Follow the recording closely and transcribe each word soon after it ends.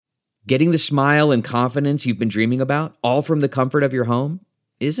Getting the smile and confidence you've been dreaming about, all from the comfort of your home,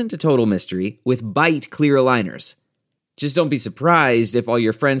 isn't a total mystery with Bite clear aligners. Just don't be surprised if all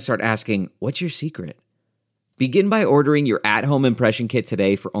your friends start asking, "What's your secret?" Begin by ordering your at-home impression kit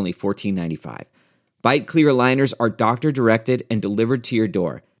today for only $14.95. Bite clear aligners are doctor-directed and delivered to your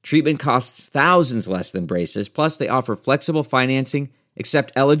door. Treatment costs thousands less than braces, plus they offer flexible financing,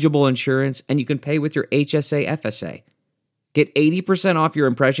 accept eligible insurance, and you can pay with your HSA FSA. Get 80% off your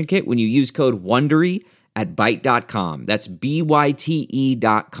impression kit when you use code WONDERY at Byte.com. That's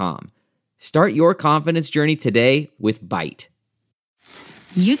BYTE.com. Start your confidence journey today with Byte.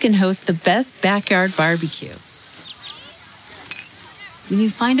 You can host the best backyard barbecue when you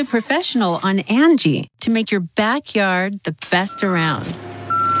find a professional on Angie to make your backyard the best around.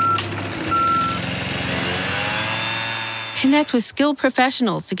 Connect with skilled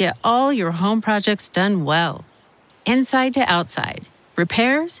professionals to get all your home projects done well. Inside to outside,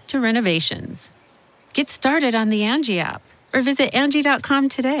 repairs to renovations. Get started on the Angie app or visit Angie.com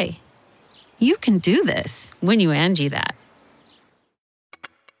today. You can do this when you Angie that.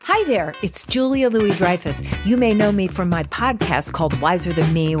 Hi there, it's Julia Louis-Dreyfus. You may know me from my podcast called Wiser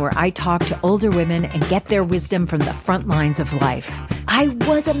Than Me, where I talk to older women and get their wisdom from the front lines of life. I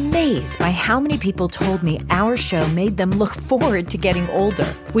was amazed by how many people told me our show made them look forward to getting older,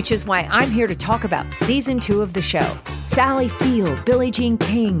 which is why I'm here to talk about season 2 of the show. Sally Field, Billie Jean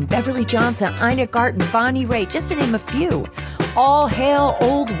King, Beverly Johnson, Ina Garten, Bonnie Raitt, just to name a few. All hail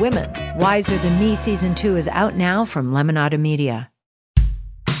old women. Wiser Than Me season 2 is out now from Lemonada Media.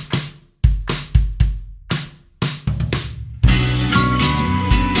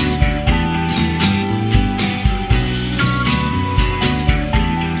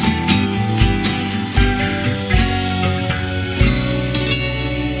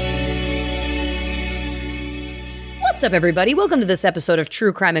 What's up, everybody? Welcome to this episode of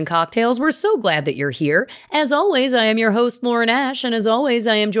True Crime and Cocktails. We're so glad that you're here. As always, I am your host, Lauren Ash, and as always,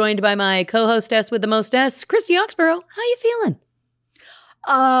 I am joined by my co-hostess with the mostess, Christy Oxborough. How you feeling?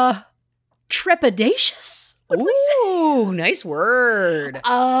 Trepidatious? Ooh, nice word.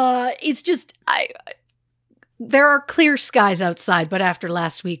 It's just, there are clear skies outside, but after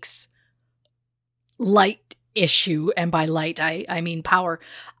last week's light issue, and by light, I mean power,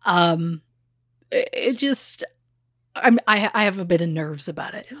 it just... I have a bit of nerves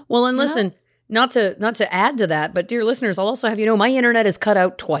about it. Well, and listen, not to add to that, but dear listeners, I'll also have you know my internet is cut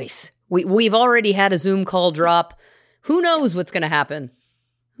out twice. We've already had a Zoom call drop. Who knows what's going to happen?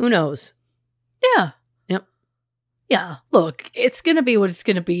 Who knows? Yeah. Yep. Yeah. Look, it's going to be what it's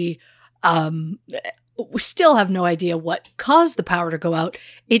going to be. We still have no idea what caused the power to go out.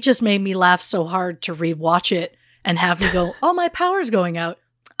 It just made me laugh so hard to rewatch it and have to go, "Oh, my power's going out.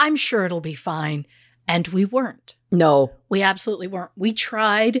 I'm sure it'll be fine." And we weren't. No. We absolutely weren't. We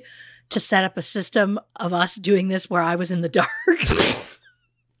tried to set up a system of us doing this where I was in the dark.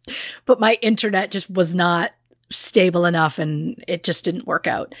 But my internet just was not stable enough and it just didn't work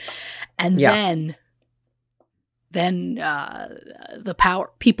out. And then the power,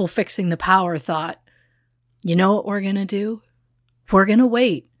 people fixing the power thought, you know what we're going to do? We're going to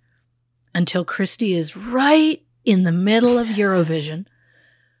wait until Christy is right in the middle of Eurovision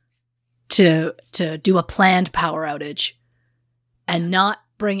to do a planned power outage and not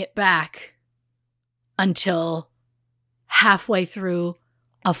bring it back until halfway through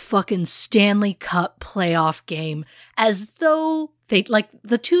a fucking Stanley Cup playoff game, as though they, like,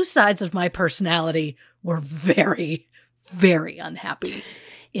 the two sides of my personality were very, very unhappy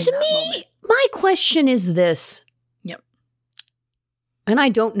in To that me, moment. my question is this. Yep. And I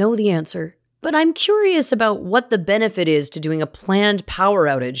don't know the answer. But I'm curious about what the benefit is to doing a planned power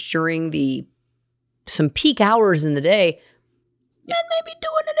outage during some peak hours in the day and maybe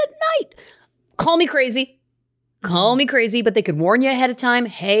doing it at night. Call me crazy. Call me crazy, but they could warn you ahead of time.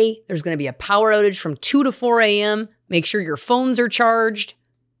 Hey, there's going to be a power outage from 2 to 4 a.m. Make sure your phones are charged.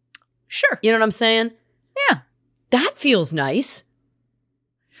 Sure. You know what I'm saying? Yeah. That feels nice.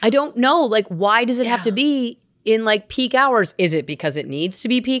 I don't know. Like, why does it have to be in like peak hours? Is it because it needs to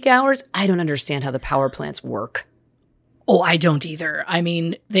be peak hours? I don't understand how the power plants work. Oh, I don't either. I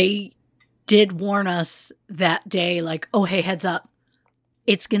mean, they did warn us that day, like, oh, hey, heads up.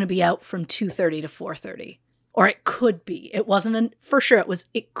 It's going to be out from 2:30 to 4:30. Or it could be. It wasn't for sure.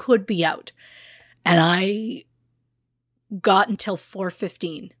 It could be out. And I got until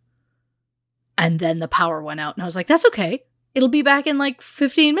 4:15. And then the power went out. And I was like, that's okay. It'll be back in like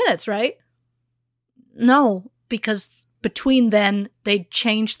 15 minutes, right? No, because between then they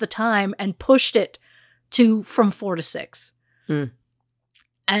changed the time and pushed it from 4 to 6.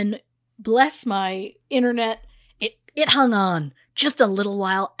 And bless my internet, it hung on just a little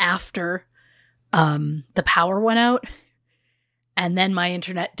while after the power went out. And then my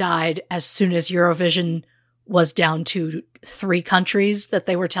internet died as soon as Eurovision was down to 3 countries that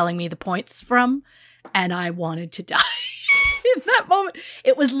they were telling me the points from. And I wanted to die in that moment.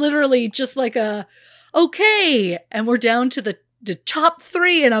 It was literally just like okay. And we're down to the top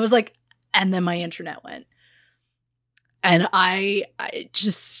 3. And I was like, and then my internet went. And I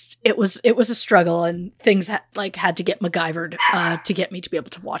just, it was a struggle, and things had to get MacGyvered to get me to be able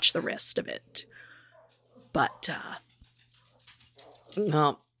to watch the rest of it. But,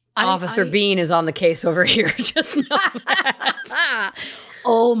 Officer Bean is on the case over here. Just know that.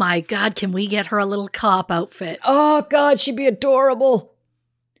 Oh my God, can we get her a little cop outfit? Oh God, she'd be adorable.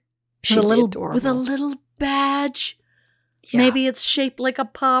 With a little badge. Yeah. Maybe it's shaped like a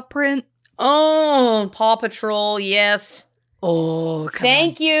paw print. Oh, Paw Patrol, yes. Oh,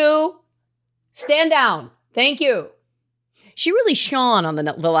 thank you. Stand down. Thank you. She really shone on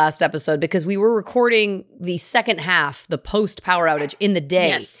the last episode because we were recording the second half, the post-power outage, in the day.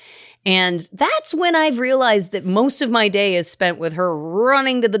 Yes. And that's when I've realized that most of my day is spent with her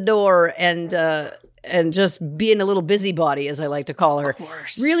running to the door and just being a little busybody, as I like to call her. Of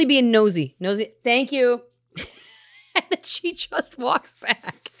course. Really being nosy. Thank you. And then she just walks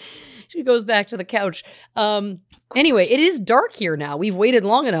back. She goes back to the couch. Anyway, it is dark here now. We've waited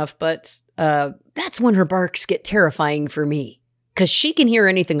long enough, but that's when her barks get terrifying for me because she can hear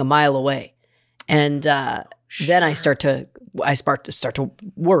anything a mile away, and then I start to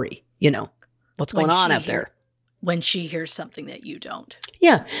worry. What's going on out there when she hears something that you don't.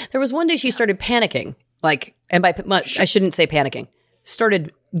 Yeah, there was one day she started panicking, and by much I shouldn't say panicking.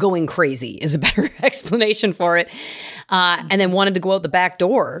 Started going crazy is a better explanation for it, and then wanted to go out the back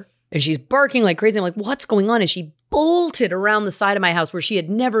door. And she's barking like crazy. I'm like, what's going on? And she bolted around the side of my house where she had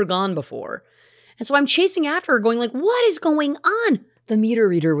never gone before. And so I'm chasing after her going like, what is going on? The meter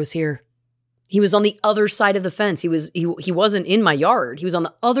reader was here. He was on the other side of the fence. He wasn't in my yard. He was on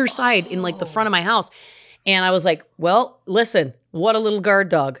the other side in like the front of my house. And I was like, well, listen, what a little guard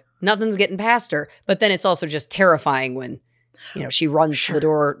dog. Nothing's getting past her. But then it's also just terrifying when, she runs to the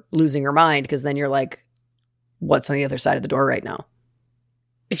door losing her mind, because then you're like, what's on the other side of the door right now?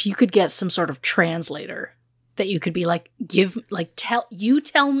 If you could get some sort of translator that you could be like, tell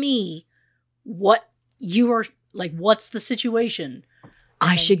me what you are like, what's the situation?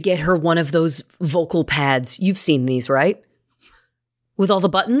 I should get her one of those vocal pads. You've seen these, right? With all the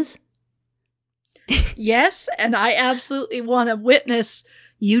buttons? Yes, and I absolutely want to witness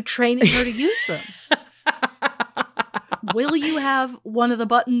you training her to use them. Will you have one of the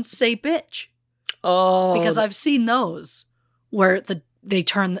buttons say bitch? Oh. Because I've seen those where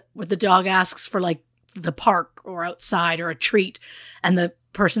where the dog asks for like the park or outside or a treat, and the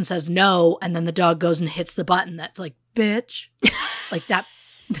person says no, and then the dog goes and hits the button that's like bitch. Like that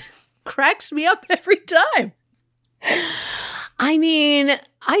cracks me up every time. I mean,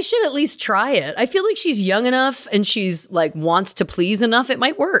 I should at least try it. I feel like she's young enough and she's like wants to please enough. It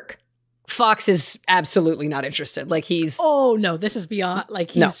might work. Fox is absolutely not interested. Like he's oh no, this is beyond like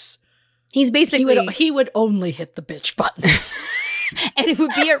he's basically he would only hit the bitch button. And it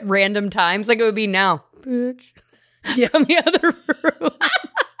would be at random times. Like it would be now. Bitch. Yeah, from the other room.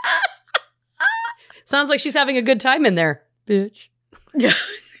 Sounds like she's having a good time in there. Bitch. Yeah.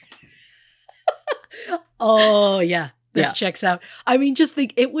 Oh, yeah. This checks out. I mean, just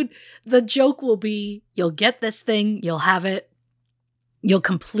think the joke will be, you'll get this thing, you'll have it, you'll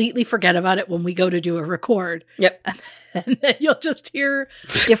completely forget about it when we go to do a record. Yep. And then you'll just hear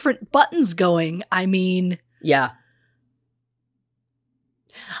different buttons going. I mean. Yeah.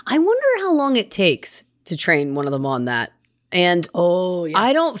 I wonder how long it takes to train one of them on that. And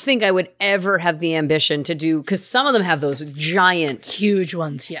I don't think I would ever have the ambition to do, because some of them have those giant, huge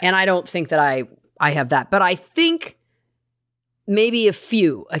ones. Yes. And I don't think that I have that. But I think maybe a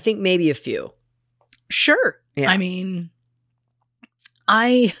few. Sure. Yeah. I mean,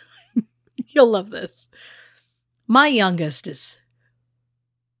 you'll love this. My youngest is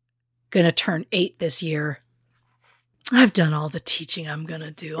going to turn 8 this year. I've done all the teaching I'm going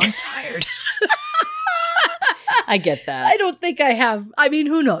to do. I'm tired. I get that. I don't think I have. I mean,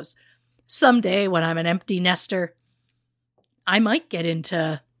 who knows? Someday when I'm an empty nester, I might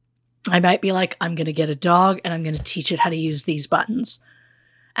be like, I'm going to get a dog and I'm going to teach it how to use these buttons.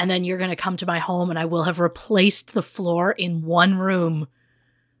 And then you're going to come to my home and I will have replaced the floor in one room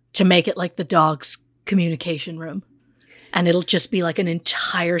to make it like the dog's communication room. And it'll just be like an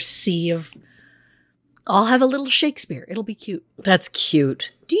entire sea of, I'll have a little Shakespeare. It'll be cute. That's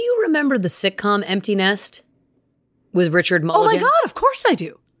cute. Do you remember the sitcom Empty Nest with Richard Mulligan? Oh my God, of course I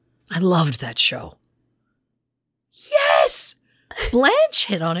do. I loved that show. Yes. Blanche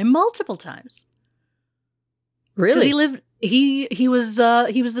hit on him multiple times. Really? He was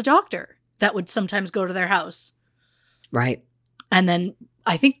the doctor that would sometimes go to their house. Right. And then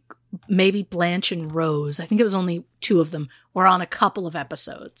I think maybe Blanche and Rose, I think it was only 2 of them, were on a couple of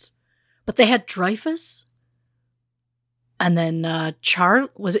episodes. But they had Dreyfus. And then Charlie?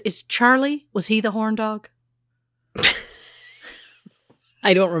 Was he the horn dog?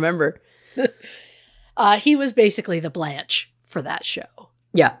 I don't remember. He was basically the Blanche for that show.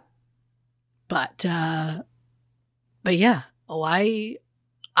 Yeah. But yeah. Oh, I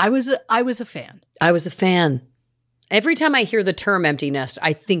was a fan. I was a fan. Every time I hear the term empty nest,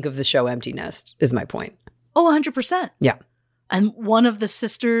 I think of the show Empty Nest, is my point. Oh, 100%. Yeah. And one of the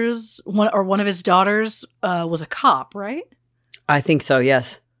sisters, one of his daughters, was a cop, right? I think so,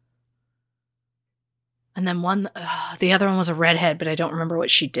 yes. And then the other one was a redhead, but I don't remember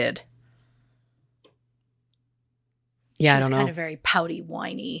what she did. Yeah, she I don't know. Kind of very pouty,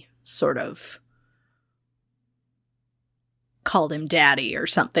 whiny, sort of. Called him daddy or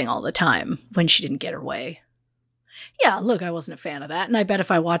something all the time when she didn't get her way. Yeah, look, I wasn't a fan of that. And I bet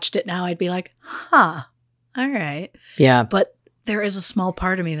if I watched it now, I'd be like, all right. Yeah. But there is a small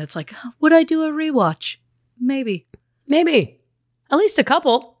part of me that's like, would I do a rewatch? Maybe. At least a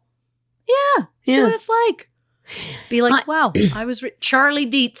couple. Yeah. See what it's like. Be like, wow, I was Charlie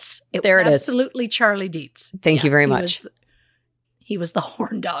Dietz. It is. Absolutely Charlie Dietz. Thank you very much. He was the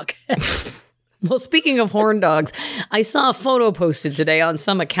horn dog. Well, speaking of horn dogs, I saw a photo posted today on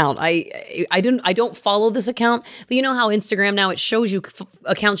some account. I don't follow this account, but you know how Instagram now, it shows you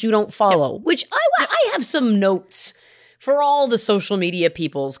accounts you don't follow, which I have some notes for all the social media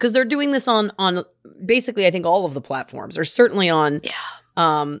peoples, because they're doing this on basically, I think, all of the platforms, or certainly on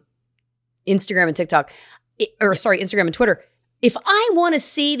Instagram and TikTok, Instagram and Twitter. If I want to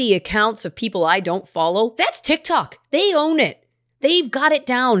see the accounts of people I don't follow, that's TikTok. They own it. They've got it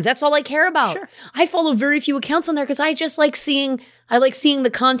down. That's all I care about. Sure. I follow very few accounts on there because I just like seeing the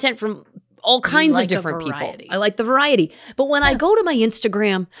content from all kinds of different people. I like the variety. But when I go to my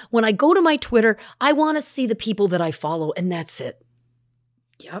Instagram, when I go to my Twitter, I want to see the people that I follow, and that's it.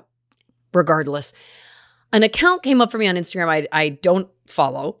 Yep. Regardless. An account came up for me on Instagram I don't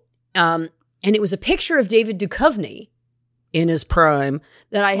follow, and it was a picture of David Duchovny in his prime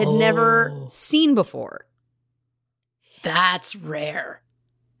that I had never seen before. That's rare.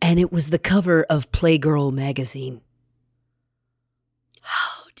 And it was the cover of Playgirl magazine.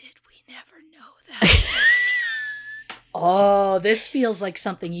 How did we never know that? Oh, this feels like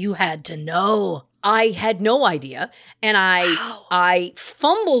something you had to know. I had no idea. And I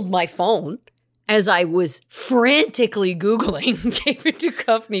fumbled my phone as I was frantically Googling David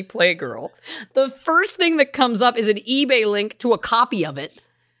Duchovny Playgirl. The first thing that comes up is an eBay link to a copy of it.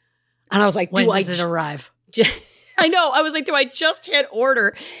 And I was like, when does it arrive? I know. I was like, do I just hit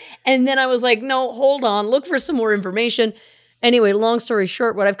order? And then I was like, no, hold on. Look for some more information. Anyway, long story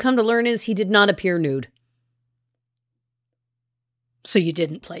short, what I've come to learn is he did not appear nude. So you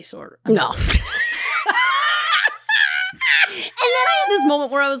didn't place order? No. And then I had this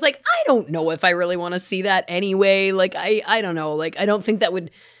moment where I was like, I don't know if I really want to see that anyway. Like, I don't know. Like, I don't know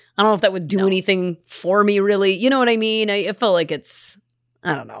if that would do anything for me, really. You know what I mean? I felt like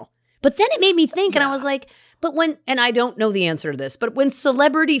I don't know. But then it made me think, and I was like, and I don't know the answer to this, but when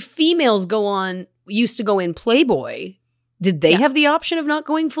celebrity females used to go in Playboy, did they have the option of not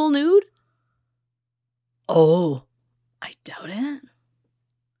going full nude? Oh, I doubt it.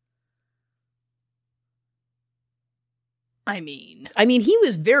 I mean, he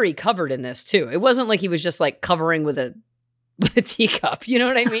was very covered in this too. It wasn't like he was just like covering with a teacup. You know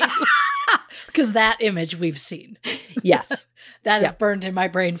what I mean? Because that image we've seen. Yes. That is burned in my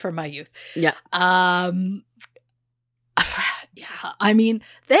brain from my youth. Yeah. Yeah. I mean,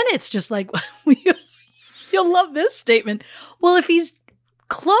 then it's just like, you'll love this statement. Well, if he's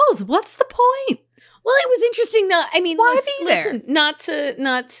clothed, what's the point? Well, it was interesting. Why be there? Listen, not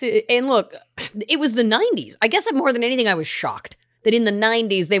to, and look, it was the 90s. I guess more than anything, I was shocked that in the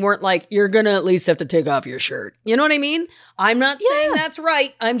 90s, they weren't like, you're going to at least have to take off your shirt. You know what I mean? I'm not saying that's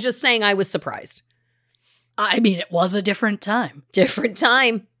right. I'm just saying I was surprised. I mean, it was a different time. Different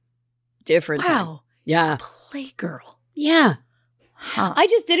time. Wow. Yeah. Playgirl. Yeah. Huh. I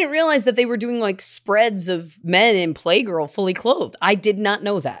just didn't realize that they were doing like spreads of men in Playgirl fully clothed. I did not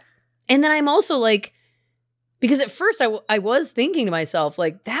know that. And then I'm also like, because at first I was thinking to myself,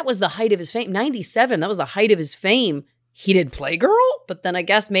 like, that was the height of his fame. 97, that was the height of his fame. He did Playgirl? But then I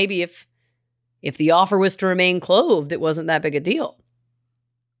guess maybe if the offer was to remain clothed, it wasn't that big a deal.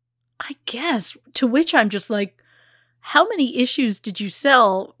 I guess. To which I'm just like, how many issues did you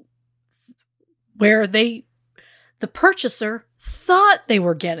sell where the purchaser thought they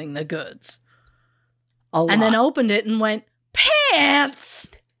were getting the goods. A lot. And then opened it and went, pants!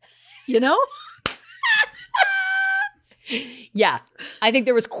 You know? Yeah. I think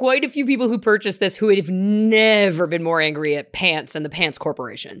there was quite a few people who purchased this who have never been more angry at Pants and the Pants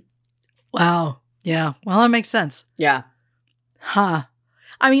Corporation. Wow. Yeah. Well, that makes sense. Yeah. Huh.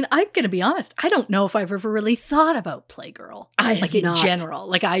 I mean, I'm going to be honest. I don't know if I've ever really thought about Playgirl. I have like in not. general.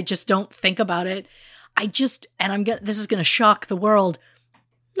 Like, I just don't think about it. This is going to shock the world.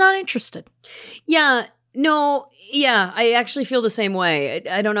 Not interested. Yeah. No. Yeah. I actually feel the same way.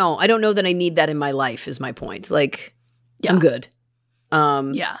 I don't know. I don't know that I need that in my life is my point. Like, Yeah. I'm good.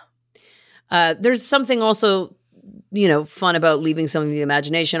 Yeah. There's something also, fun about leaving something to the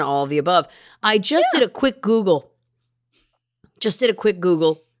imagination, all of the above. I just did a quick Google.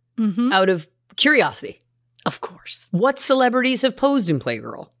 Mm-hmm. Out of curiosity. Of course. What celebrities have posed in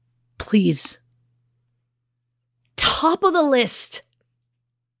Playgirl? Please. Top of the list.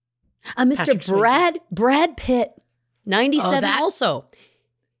 Mr. Patrick Swayze. Brad Pitt. 97 also.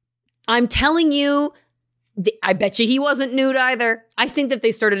 I'm telling you, I bet you he wasn't nude either. I think that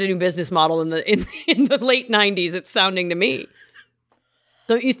they started a new business model in the late 90s, it's sounding to me.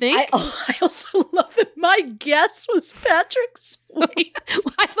 Don't you think? I also love that my guess was Patrick Swayze.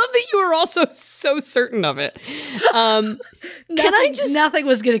 I love that you were also so certain of it. Nothing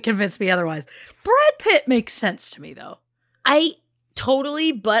was going to convince me otherwise. Brad Pitt makes sense to me, though.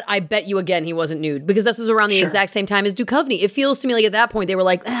 Totally, but I bet you again he wasn't nude because this was around the exact same time as Duchovny. It feels to me like at that point they were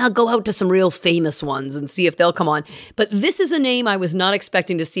like, go out to some real famous ones and see if they'll come on. But this is a name I was not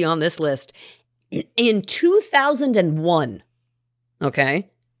expecting to see on this list. In 2001,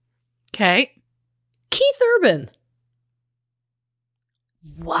 okay? Okay. Keith Urban.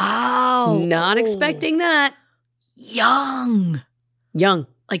 Wow. Not expecting that. Young.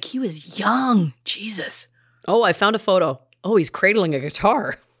 Like he was young. Jesus. Oh, I found a photo. Oh, he's cradling a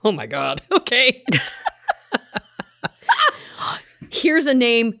guitar. Oh my God. Okay. Here's a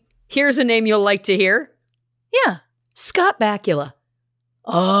name you'll like to hear. Yeah. Scott Bakula.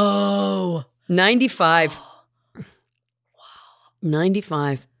 Oh. 95. Wow.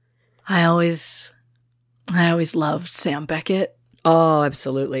 95. I always loved Sam Beckett. Oh,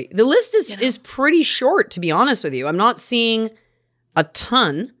 absolutely. The list is pretty short, to be honest with you. I'm not seeing a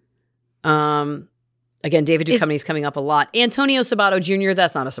ton. Again, David Duchovny's coming up a lot. Antonio Sabato Jr.,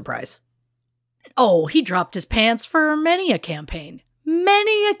 that's not a surprise. Oh, he dropped his pants for many a campaign.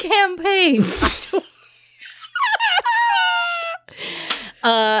 Many a campaign.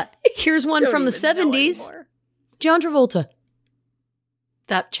 Here's one from the 70s. John Travolta.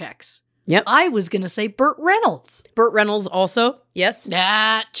 That checks. Yep. I was going to say Burt Reynolds. Burt Reynolds also. Yes.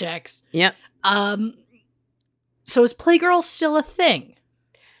 That checks. Yep. So is Playgirl still a thing?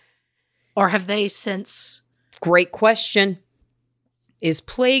 Or have they since... Great question. Is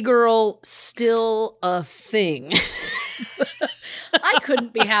Playgirl still a thing? I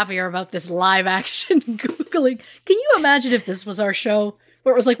couldn't be happier about this live action Googling. Can you imagine if this was our show?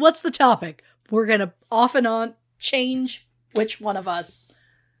 Where it was like, what's the topic? We're going to off and on change which one of us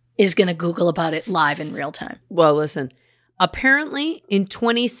is going to Google about it live in real time. Well, listen. Apparently, in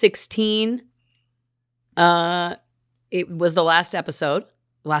 2016, it was the last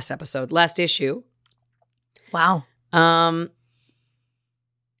issue. Wow.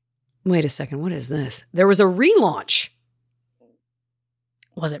 Wait a second. What is this? There was a relaunch.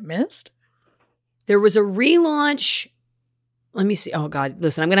 Was it missed? There was a relaunch. Let me see. Oh God,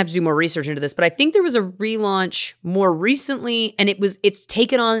 listen, I'm going to have to do more research into this, but I think there was a relaunch more recently and it's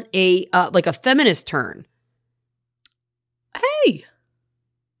taken on a feminist turn. Hey.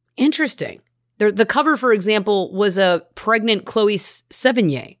 Interesting. The cover, for example, was a pregnant Chloe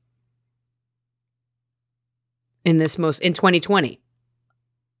Sevigny in 2020.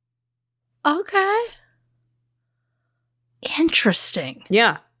 Okay. Interesting.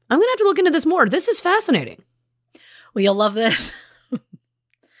 Yeah. I'm going to have to look into this more. This is fascinating. Well, you'll love this.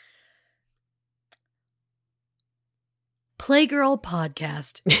 Playgirl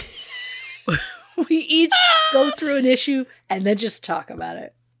podcast. We each go through an issue and then just talk about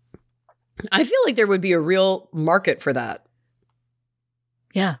it. I feel like there would be a real market for that.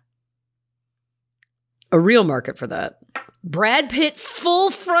 Yeah. A real market for that. Brad Pitt full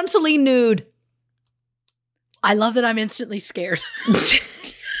frontally nude. I love that I'm instantly scared.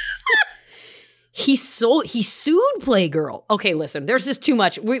 He sued Playgirl. Okay, listen, there's just too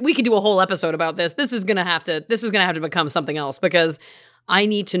much. We could do a whole episode about this. This is gonna have to become something else because I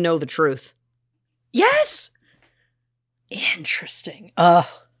need to know the truth. Yes. Interesting.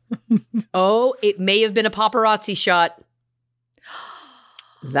 Oh, it may have been a paparazzi shot.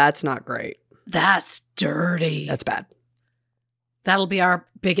 That's not great. That's dirty. That's bad. That'll be our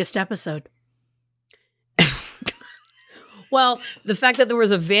biggest episode. Well, the fact that there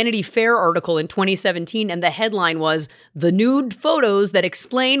was a Vanity Fair article in 2017 and the headline was "The Nude Photos That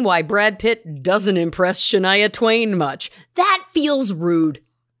Explain Why Brad Pitt Doesn't Impress Shania Twain Much." That feels rude.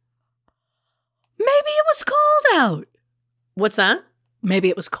 Maybe it was cold out. What's that? Maybe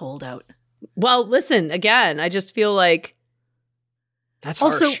it was cold out. Well, listen, again, I just feel like that's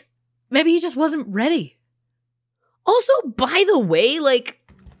harsh. Also, maybe he just wasn't ready. Also, by the way, like,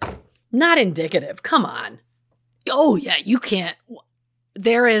 not indicative. Come on. Oh, yeah, you can't.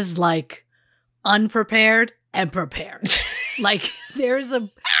 There is, like, unprepared and prepared. Like, there's a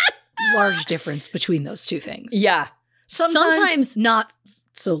large difference between those two things. Yeah. Sometimes not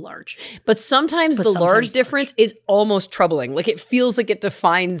so large. But sometimes the large difference is almost troubling. Like, it feels like it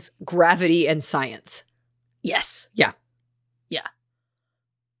defines gravity and science. Yes. Yeah. Yeah.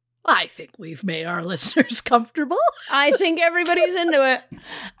 I think we've made our listeners comfortable. I think everybody's into it.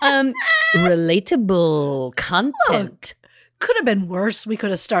 Relatable content. Could have been worse. We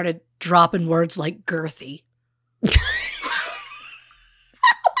could have started dropping words like girthy.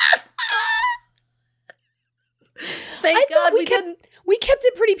 Thank God we didn't. We kept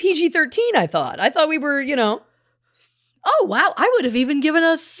it pretty PG-13, I thought. I thought we were, you know. Oh, wow. I would have even given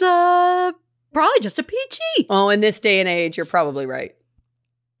us probably just a PG. Oh, in this day and age, you're probably right.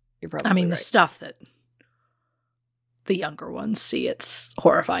 You're probably right. The stuff that the younger ones see, it's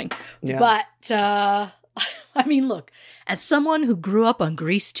horrifying. Yeah. But, I mean, look, as someone who grew up on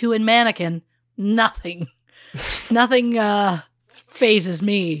Grease 2 and Mannequin, nothing phases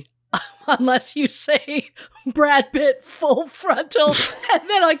me unless you say Brad Pitt full frontal and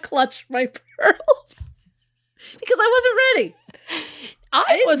then I clutch my pearls because I wasn't ready.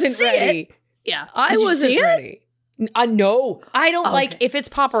 I wasn't ready. It. Yeah. I wasn't ready. No, I don't like if it's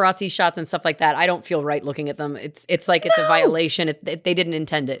paparazzi shots and stuff like that. I don't feel right looking at them. It's like it's a violation. They didn't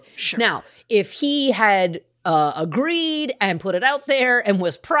intend it. Sure. Now, if he had agreed and put it out there and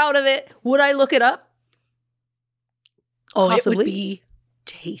was proud of it, would I look it up? Oh, possibly. It would be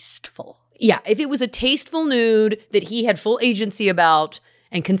tasteful. Yeah, if it was a tasteful nude that he had full agency about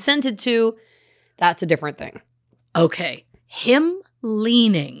and consented to, that's a different thing. Okay, him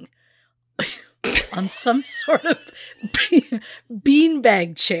leaning on some sort of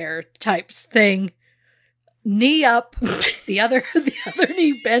beanbag chair types thing, knee up, the other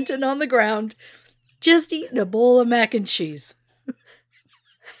knee bent and on the ground, just eating a bowl of mac and cheese.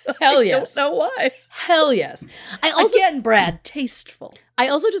 Hell yes. I don't know why. Hell yes. I also, again, Brad, tasteful. I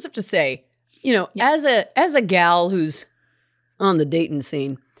also just have to say, you know, as a gal who's on the dating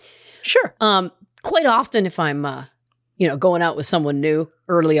scene, sure. Quite often if I'm going out with someone new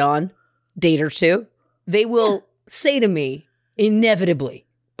early on, date or two, they will say to me inevitably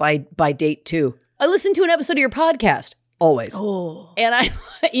by date 2, I listened to an episode of your podcast. Always. Oh. And I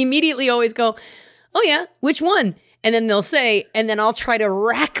immediately always go, oh yeah, which one? And then they'll say, and then I'll try to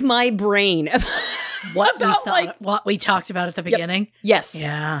rack my brain what we talked about at the beginning. Yep. Yes.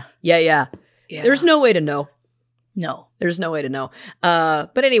 Yeah. Yeah. There's no way to know. No. There's no way to know.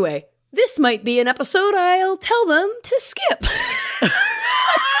 But anyway, this might be an episode I'll tell them to skip.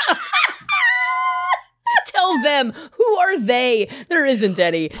 Tell them, who are they? There isn't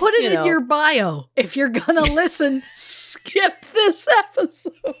any. Put it in your bio. If you're going to listen, skip this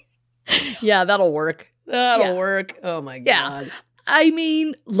episode. Yeah, that'll work. That'll work. Oh my God. Yeah. I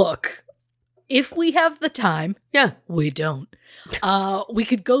mean, look, if we have the time, we don't. We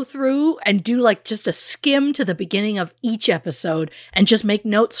could go through and do like just a skim to the beginning of each episode and just make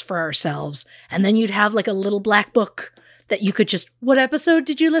notes for ourselves. And then you'd have like a little black book that you could just, what episode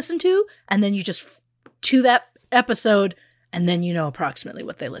did you listen to? And then you just to that episode, and then you know approximately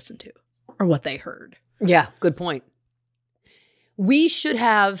what they listened to or what they heard. Yeah, good point. We should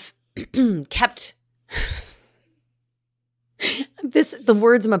have kept the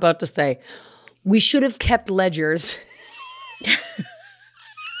words I'm about to say. We should have kept ledgers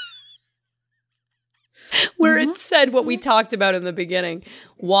where it said what we talked about in the beginning.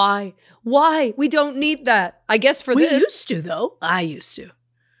 Why? We don't need that. I guess for we this. We used to, though. I used to.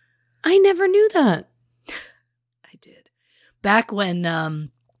 I never knew that. I did. Back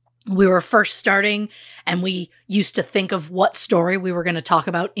when we were first starting and we used to think of what story we were going to talk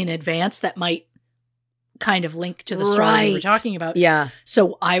about in advance that might kind of link to the story we were talking about. Yeah.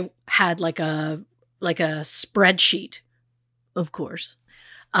 So I had like a spreadsheet, of course,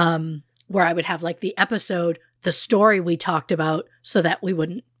 where I would have like the episode, the story we talked about so that we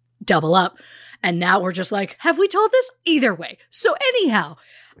wouldn't double up. And now we're just like, have we told this? Either way. So anyhow,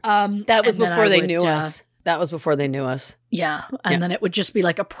 that was before they knew us. That was before they knew us. Yeah. And then it would just be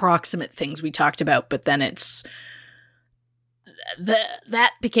like approximate things we talked about, but then it's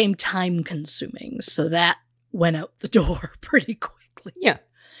that became time consuming. So that went out the door pretty quickly. Yeah.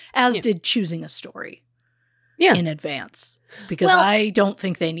 As did choosing a story Yeah. in advance. Because Well- I don't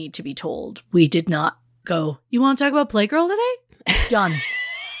think they need to be told. We did not go, you want to talk about Playgirl today? Done.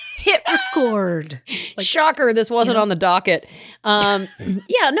 Hit record. Like, Shocker, this wasn't on the docket. Yeah,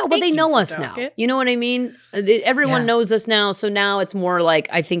 no, but Thank they you know for us now. docket. You know what I mean? Everyone Yeah. knows us now, so now it's more like,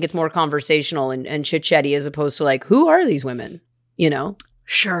 I think it's more conversational and chit-chatty as opposed to like, who are these women? You know?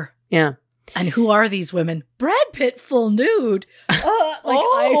 sure. Yeah. And who are these women? Brad Pitt full nude.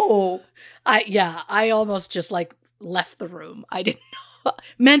 I almost just like left the room. I didn't know.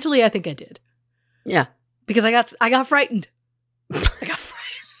 Mentally, I think I did. Yeah. Because I got frightened. I got frightened.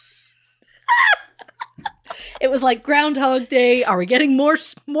 It was like Groundhog Day. Are we getting more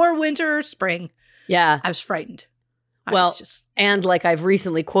winter or spring? Yeah. I was frightened. I Well, was just and like I've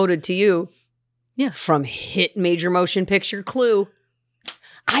recently quoted to you Yeah. from hit major motion picture Clue,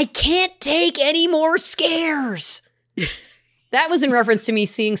 I can't take any more scares. That was in reference to me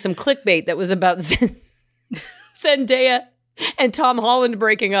seeing some clickbait that was about Zendaya and Tom Holland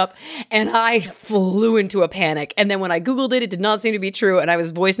breaking up, and I flew into a panic. And then when I Googled it, it did not seem to be true, and I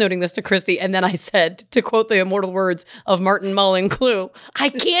was voice noting this to Christy, and then I said, to quote the immortal words of Martin Mull in Clue, I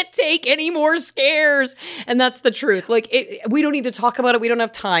can't take any more scares. And that's the truth. Like, we don't need to talk about it. We don't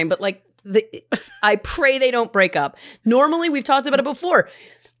have time, but like, I pray they don't break up. Normally, we've talked about it before.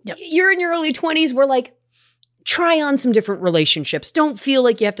 Yep. You're in your early 20s. We're like, try on some different relationships. Don't feel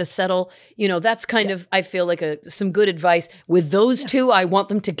like you have to settle. You know, that's kind of, I feel like some good advice. With those two, I want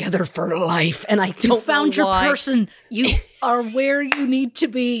them together for life. And I don't you found know your why. person. You are where you need to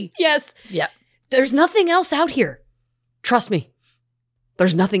be. Yes. Yeah. There's nothing else out here. Trust me.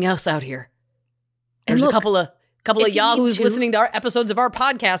 There's nothing else out here. And There's look, a couple of if you need yahoos to- listening to our episodes of our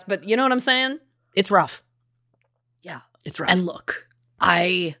podcast, but you know what I'm saying? It's rough. Yeah. It's rough. And look,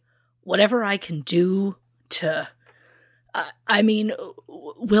 whatever I can do to,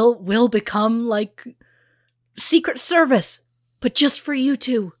 we'll become like Secret Service, but just for you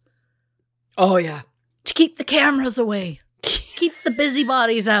two, oh yeah. to keep the cameras away, keep the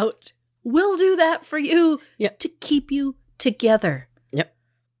busybodies out. We'll do that for you Yep. to keep you together. Yep.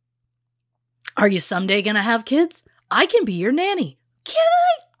 Are you someday going to have kids? I can be your nanny. Can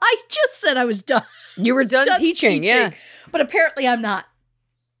I? I just said I was done. You were done teaching. Yeah. But apparently I'm not.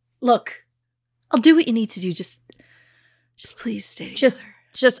 Look, I'll do what you need to do. Just please stay together.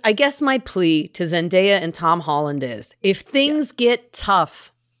 Just, I guess my plea to Zendaya and Tom Holland is, if things get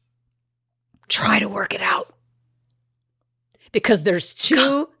tough, try to work it out. Because there's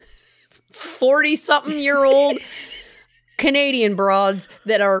two 40-something-year-old Canadian broads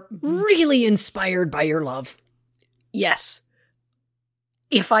that are really inspired by your love. Yes.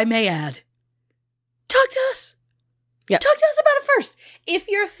 If I may add, talk to us. Yep. Talk to us about it first. If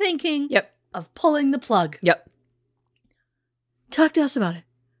you're thinking Yep. of pulling the plug, Yep. talk to us about it.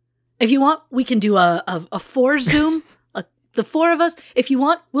 If you want, we can do a 4 Zoom, the 4 of us. If you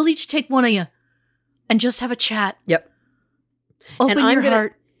want, we'll each take one of you and just have a chat. Yep. Open your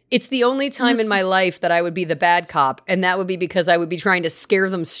heart. It's the only time in Listen. my life that I would be the bad cop, and that would be because I would be trying to scare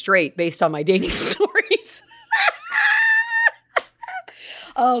them straight based on my dating stories.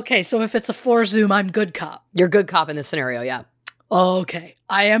 Okay, so if it's a 4 Zoom, I'm good cop. You're good cop in this scenario, yeah. Okay,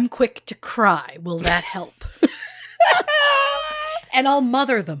 I am quick to cry. Will that help? And I'll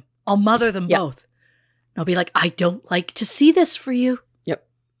mother them. I'll mother them Yep. both. I'll be like, I don't like to see this for you. Yep.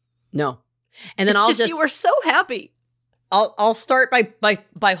 No. And then It's I'll just you were so happy. I'll start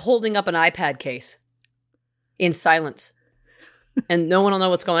by holding up an iPad case in silence. And no one will know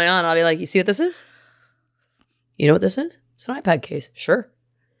what's going on. I'll be like, you see what this is? You know what this is? It's an iPad case. Sure.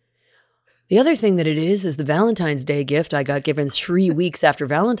 The other thing that it is the Valentine's Day gift I got given 3 weeks after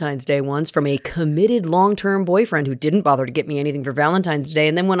Valentine's Day once from a committed long-term boyfriend who didn't bother to get me anything for Valentine's Day.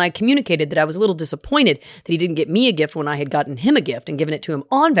 And then when I communicated that I was a little disappointed that he didn't get me a gift when I had gotten him a gift and given it to him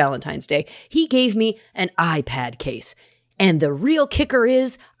on Valentine's Day, he gave me an iPad case. And the real kicker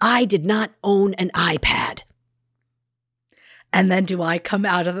is I did not own an iPad. And then do I come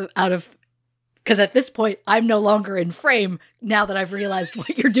out of because at this point I'm no longer in frame now that I've realized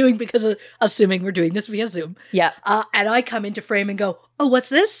what you're doing because of assuming we're doing this via Zoom. Yeah. And I come into frame and go, oh, what's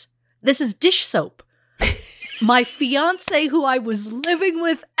this? This is dish soap. My fiance, who I was living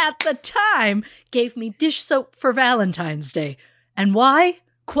with at the time, gave me dish soap for Valentine's Day. And why?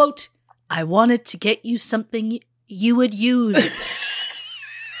 Quote, I wanted to get you something you would use.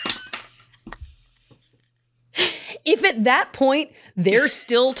 If at that point they're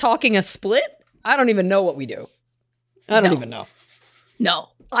still talking a split, I don't even know what we do. I don't No. even know. No,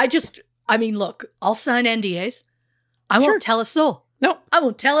 look, I'll sign NDAs. I won't tell a soul. No. I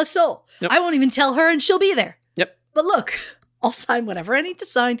won't tell a soul. Nope. I won't even tell her and she'll be there. Yep. But look, I'll sign whatever I need to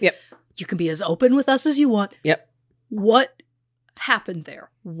sign. Yep. You can be as open with us as you want. Yep. What happened there?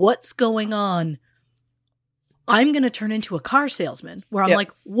 What's going on? I'm going to turn into a car salesman where I'm Yep.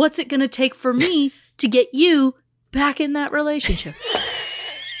 like, what's it going to take for me to get you back in that relationship?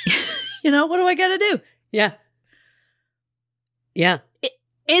 What do I got to do? Yeah. Yeah.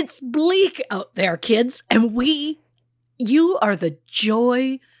 It's bleak out there, kids. And you are the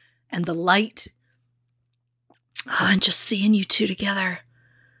joy and the light. And just seeing you two together.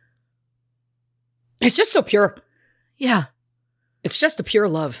 It's just so pure. Yeah, It's just a pure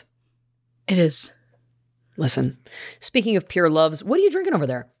love. it is. Listen, speaking of pure loves, what are you drinking over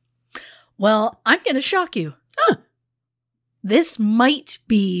there? Well, I'm going to shock you. Huh. This might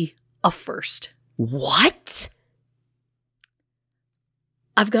be a first. What?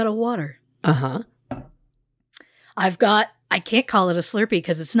 I've got a water. Uh-huh. I can't call it a Slurpee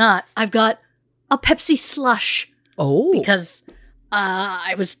because it's not. I've got a Pepsi slush Oh. because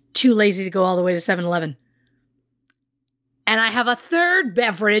I was too lazy to go all the way to 7-Eleven. And I have a third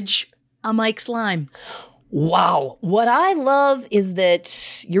beverage, a Mike's Lime. Wow. What I love is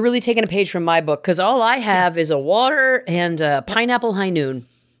that you're really taking a page from my book because all I have is a water and a pineapple high noon.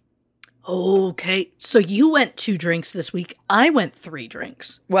 Okay, so you went 2 drinks this week. I went 3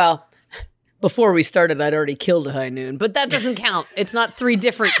 drinks. Well, before we started, I'd already killed a high noon, but that doesn't count. It's not 3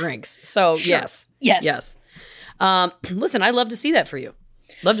 different drinks. So Sure. Yes. Listen, I'd love to see that for you.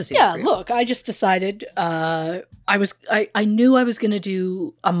 Love to see that for you. Look, I just decided I knew I was going to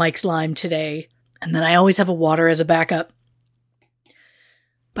do a Mike's Lime today, and then I always have a water as a backup.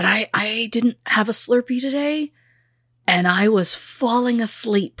 But I didn't have a Slurpee today, and I was falling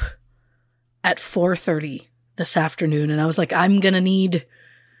asleep at 4:30 this afternoon, and I was like, I'm going to need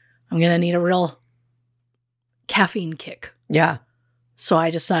a real caffeine kick. Yeah. So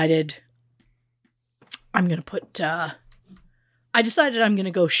I decided I'm going to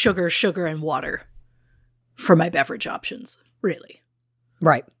go sugar, and water for my beverage options, really.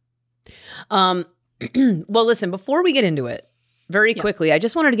 Right. Well, listen, before we get into it, very quickly, I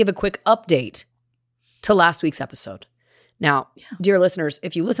just wanted to give a quick update to last week's episode. Now, dear listeners,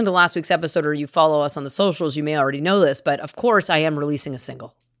 if you listen to last week's episode or you follow us on the socials, you may already know this, but of course I am releasing a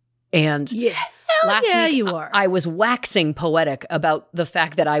single. And last week, you are. I was waxing poetic about the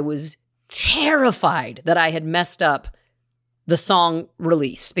fact that I was terrified that I had messed up the song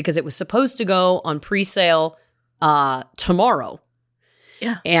release because it was supposed to go on pre-sale tomorrow.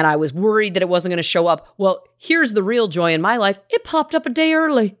 Yeah. And I was worried that it wasn't going to show up. Well, here's the real joy in my life. It popped up a day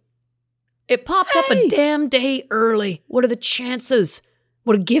early. It popped up a damn day early. What are the chances?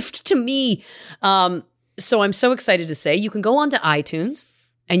 What a gift to me. So I'm so excited to say you can go onto iTunes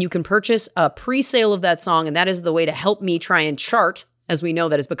and you can purchase a pre-sale of that song. And that is the way to help me try and chart. As we know,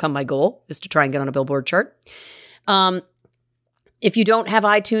 that has become my goal, is to try and get on a Billboard chart. If you don't have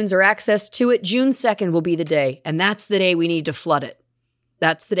iTunes or access to it, June 2nd will be the day. And that's the day we need to flood it.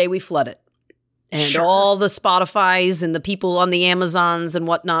 That's the day we flood it. And all the Spotifys and the people on the Amazons and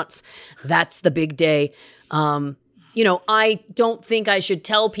whatnots, that's the big day. I don't think I should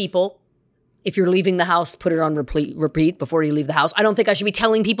tell people, if you're leaving the house, put it on repeat before you leave the house. I don't think I should be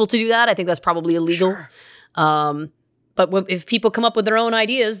telling people to do that. I think that's probably illegal. Sure. But if people come up with their own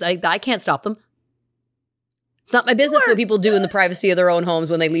ideas, I can't stop them. It's not my business what people do in the privacy of their own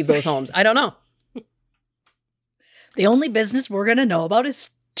homes when they leave those homes. I don't know. The only business we're going to know about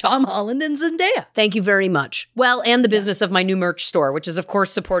is Tom Holland and Zendaya. Thank you very much. Well, and the business of my new merch store, which is, of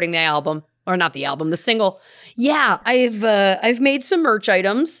course, supporting the album. Or not the album, the single. Yeah, I've made some merch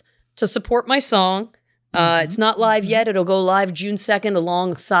items to support my song. It's not live yet. It'll go live June 2nd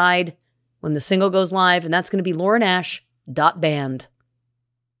alongside when the single goes live. And that's going to be lauranash.band.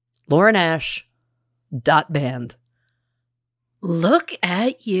 lauranash.band. Look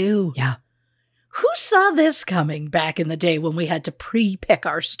at you. Yeah. Who saw this coming back in the day when we had to pre-pick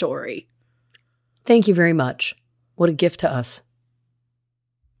our story? Thank you very much. What a gift to us.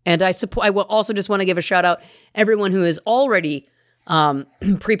 And I will also just want to give a shout out everyone who has already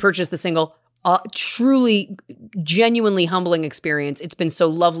pre-purchased the single. Truly, genuinely humbling experience. It's been so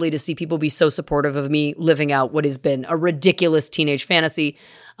lovely to see people be so supportive of me living out what has been a ridiculous teenage fantasy.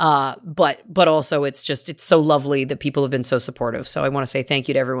 But also it's so lovely that people have been so supportive. So I want to say thank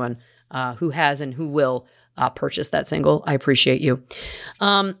you to everyone who has and who will purchase that single. I appreciate you.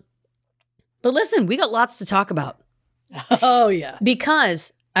 But listen, we got lots to talk about. Oh, yeah.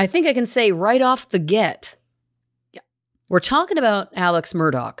 Because I think I can say right off the get, we're talking about Alex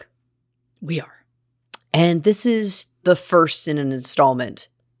Murdaugh. We are. And this is the first in an installment.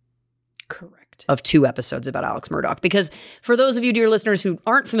 Correct. Correct. of 2 episodes about Alex Murdaugh. Because for those of you, dear listeners, who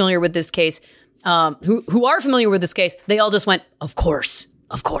aren't familiar with this case, who are familiar with this case, they all just went, of course.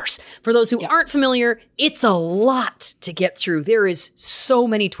 Of course. For those who aren't familiar, it's a lot to get through. There is so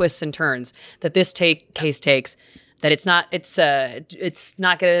many twists and turns that this case takes that it's not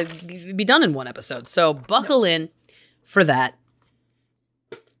going to be done in one episode. So buckle in for that.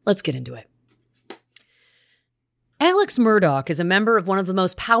 Let's get into it. Alex Murdaugh is a member of one of the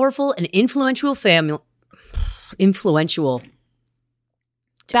most powerful and influential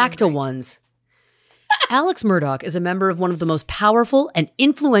Alex Murdaugh is a member of one of the most powerful and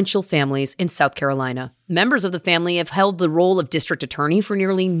influential families in South Carolina. Members of the family have held the role of district attorney for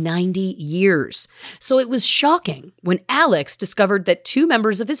nearly 90 years. So it was shocking when Alex discovered that 2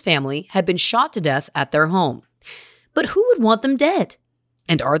 members of his family had been shot to death at their home. But who would want them dead?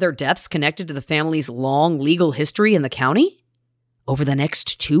 And are their deaths connected to the family's long legal history in the county? Over the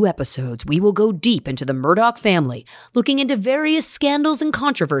next 2 episodes, we will go deep into the Murdaugh family, looking into various scandals and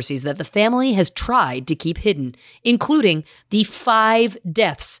controversies that the family has tried to keep hidden, including the 5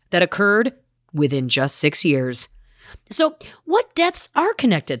 deaths that occurred within just 6 years. So, what deaths are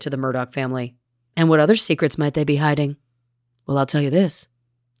connected to the Murdaugh family? And what other secrets might they be hiding? Well, I'll tell you this.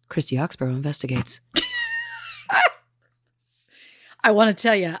 Christy Oxborough investigates. I want to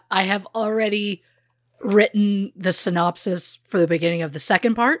tell you, I have already written the synopsis for the beginning of the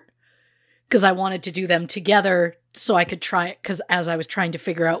second part because I wanted to do them together so I could try it, because as I was trying to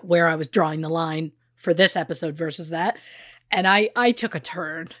figure out where I was drawing the line for this episode versus that, and I took a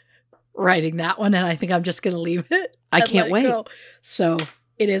turn writing that one, and I think I'm just going to leave it. I can't wait. So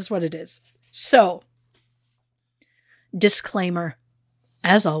it is what it is. So, disclaimer,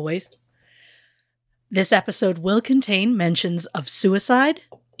 as always, this episode will contain mentions of suicide,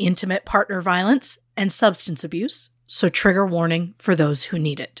 intimate partner violence, and substance abuse, so trigger warning for those who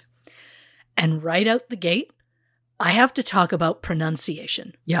need it. And right out the gate, I have to talk about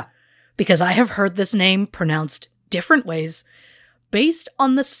pronunciation. Yeah. Because I have heard this name pronounced different ways. Based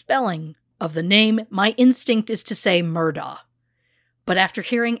on the spelling of the name, my instinct is to say Murdaugh. But after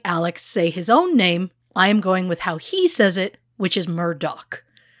hearing Alex say his own name, I am going with how he says it, which is Murdaugh.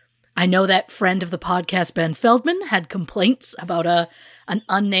 I know that friend of the podcast, Ben Feldman, had complaints about an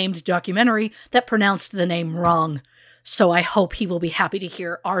unnamed documentary that pronounced the name wrong. So I hope he will be happy to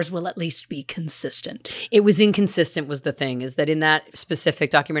hear ours will at least be consistent. It was inconsistent was the thing, is that in that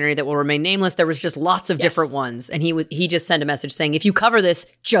specific documentary that will remain nameless, there was just lots of different ones. And he just sent a message saying, if you cover this,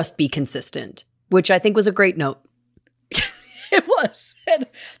 just be consistent, which I think was a great note. It was. And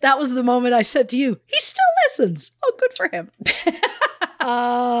that was the moment I said to you, he still listens. Oh, good for him.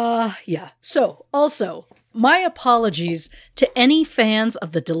 Yeah. So, also, my apologies to any fans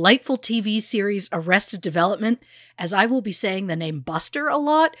of the delightful TV series Arrested Development, as I will be saying the name Buster a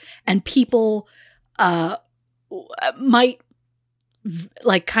lot, and people might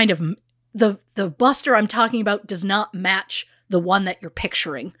like kind of the Buster I'm talking about does not match the one that you're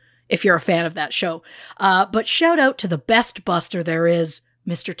picturing if you're a fan of that show. But shout out to the best Buster there is,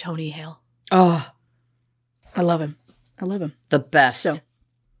 Mr. Tony Hale. Oh, I love him. I love him. The best.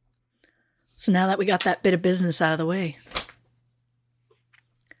 So now that we got that bit of business out of the way.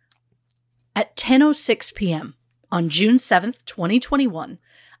 At 10:06 p.m. on June 7th, 2021,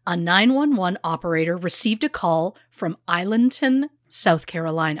 a 911 operator received a call from Islandton, South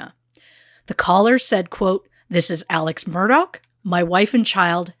Carolina. The caller said, quote, "This is Alex Murdaugh. My wife and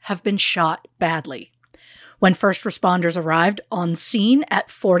child have been shot badly." When first responders arrived on scene at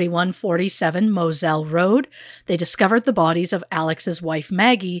 4147 Moselle Road, they discovered the bodies of Alex's wife,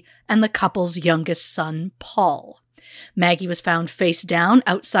 Maggie, and the couple's youngest son, Paul. Maggie was found face down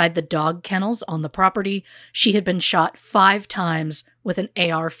outside the dog kennels on the property. She had been shot 5 times with an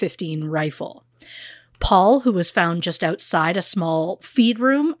AR-15 rifle. Paul, who was found just outside a small feed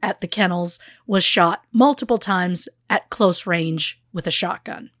room at the kennels, was shot multiple times at close range with a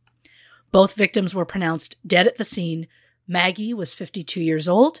shotgun. Both victims were pronounced dead at the scene. Maggie was 52 years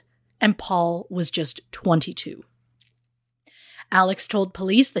old, and Paul was just 22. Alex told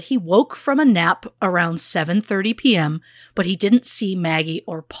police that he woke from a nap around 7:30 p.m., but he didn't see Maggie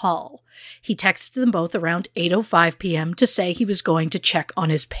or Paul. He texted them both around 8:05 p.m. to say he was going to check on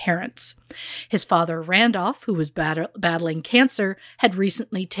his parents. His father, Randolph, who was battling cancer, had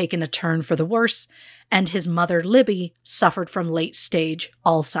recently taken a turn for the worse, and his mother, Libby, suffered from late-stage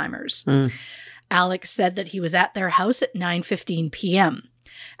Alzheimer's. Alex said that he was at their house at 9:15 p.m.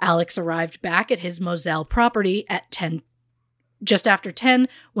 Alex arrived back at his Moselle property at just after 10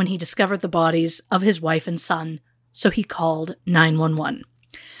 when he discovered the bodies of his wife and son, so he called 911.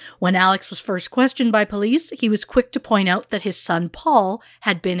 When Alex was first questioned by police, he was quick to point out that his son Paul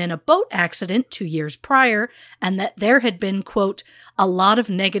had been in a boat accident 2 years prior and that there had been, quote, a lot of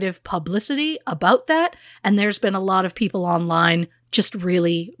negative publicity about that, and there's been a lot of people online just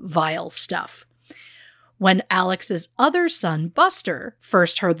really vile stuff. When Alex's other son, Buster,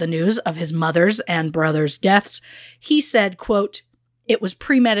 first heard the news of his mother's and brother's deaths, he said, quote, it was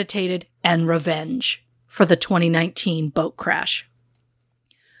premeditated and revenge for the 2019 boat crash.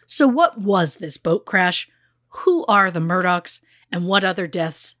 So what was this boat crash? Who are the Murdaughs, and what other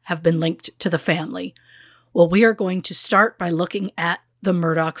deaths have been linked to the family? Well, we are going to start by looking at the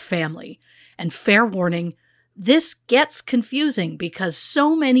Murdaugh family. And fair warning, this gets confusing because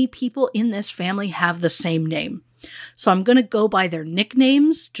so many people in this family have the same name. So I'm going to go by their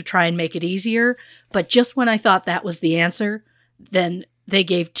nicknames to try and make it easier. But just when I thought that was the answer, then they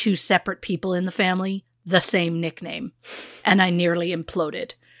gave 2 separate people in the family the same nickname. And I nearly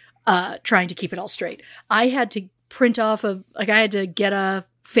imploded. Trying to keep it all straight. I had to print off I had to get a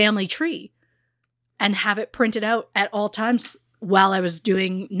family tree and have it printed out at all times while I was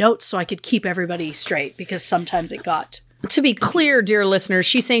doing notes so I could keep everybody straight because sometimes it got... To be clear, dear listeners,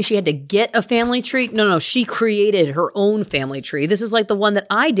 she's saying she had to get a family tree. No, she created her own family tree. This is like the one that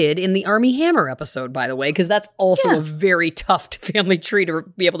I did in the Army Hammer episode, by the way, because that's also a very tough family tree to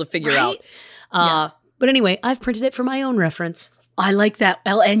be able to figure out. But anyway, I've printed it for my own reference. I like that.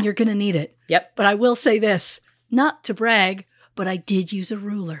 Well, and you're going to need it. Yep. But I will say this, not to brag, but I did use a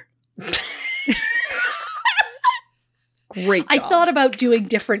ruler. Great job. I thought about doing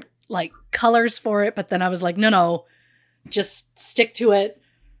different colors for it, but then I was like, no, just stick to it.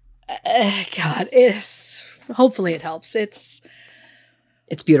 God, hopefully it helps. It's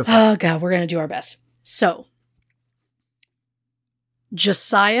beautiful. Oh God, we're going to do our best. So,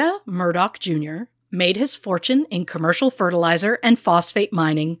 Josiah Murdaugh Jr. made his fortune in commercial fertilizer and phosphate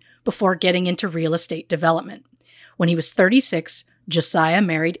mining before getting into real estate development. When he was 36, Josiah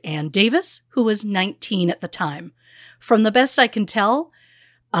married Ann Davis, who was 19 at the time. From the best I can tell,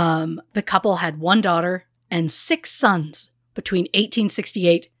 the couple had 1 daughter and 6 sons between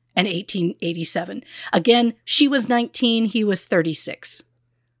 1868 and 1887. Again, she was 19, he was 36.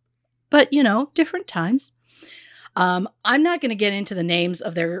 But, different times. I'm not going to get into the names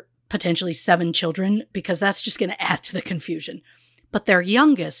of their potentially 7 children, because that's just going to add to the confusion. But their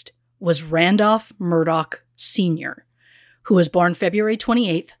youngest was Randolph Murdaugh Sr., who was born February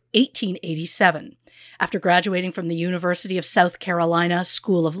 28th, 1887. After graduating from the University of South Carolina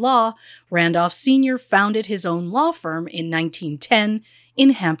School of Law, Randolph Sr. founded his own law firm in 1910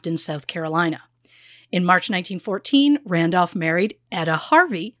 in Hampton, South Carolina. In March 1914, Randolph married Etta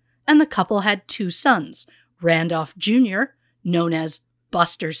Harvey, and the couple had 2 sons, Randolph Jr., known as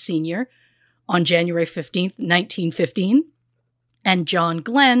Buster Sr., on January 15th, 1915, and John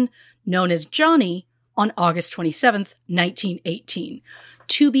Glenn, known as Johnny, on August 27th, 1918.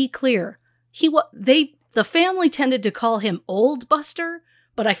 To be clear, the family tended to call him Old Buster,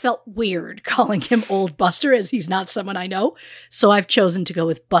 but I felt weird calling him Old Buster as he's not someone I know, so I've chosen to go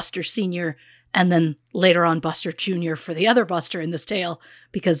with Buster Sr. and then later on Buster Jr. for the other Buster in this tale,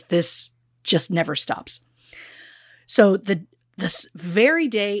 because this just never stops. So this very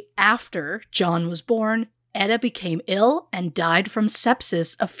day after John was born, Etta became ill and died from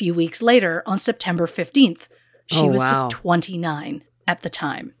sepsis a few weeks later on September 15th. She was just 29 at the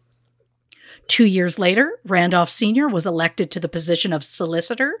time. 2 years later, Randolph Sr. was elected to the position of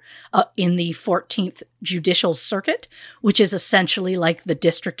solicitor in the 14th Judicial Circuit, which is essentially like the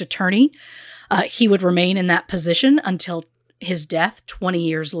district attorney. He would remain in that position until his death 20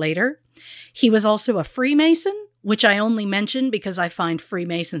 years later. He was also a Freemason, which I only mention because I find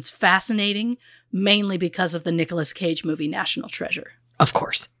Freemasons fascinating, mainly because of the Nicolas Cage movie National Treasure. Of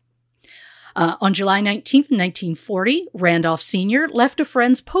course. On July 19th, 1940, Randolph Sr. left a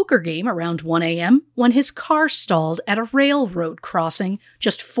friend's poker game around 1 a.m. when his car stalled at a railroad crossing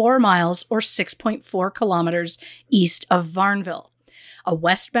just 4 miles or 6.4 kilometers east of Varnville. A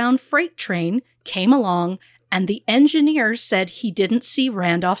westbound freight train came along, and the engineer said he didn't see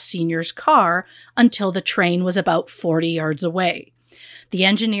Randolph Sr.'s car until the train was about 40 yards away. The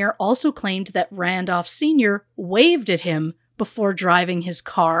engineer also claimed that Randolph Sr. waved at him before driving his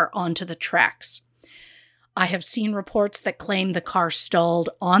car onto the tracks. I have seen reports that claim the car stalled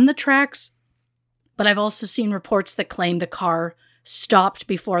on the tracks, but I've also seen reports that claim the car stopped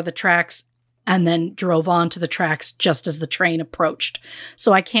before the tracks and then drove onto the tracks just as the train approached.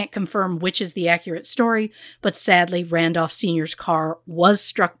 So I can't confirm which is the accurate story, but sadly, Randolph Sr.'s car was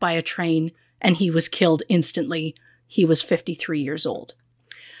struck by a train and he was killed instantly. He was 53 years old.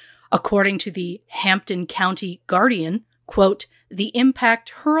 According to the Hampton County Guardian, quote, The impact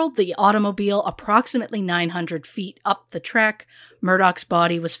hurled the automobile approximately 900 feet up the track. Murdaugh's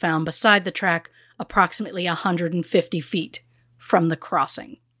body was found beside the track, approximately 150 feet from the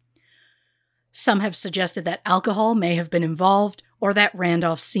crossing. Some have suggested that alcohol may have been involved, or that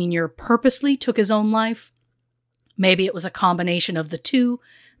Randolph Sr. purposely took his own life. Maybe it was a combination of the two.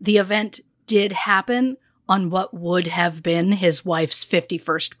 The event did happen on what would have been his wife's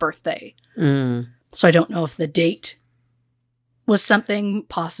 51st birthday. So I don't know if the date was something,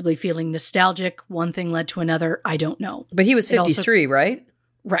 possibly feeling nostalgic. One thing led to another. I don't know. But he was 53, right?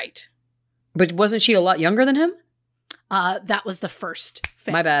 Right. But wasn't she a lot younger than him? That was the first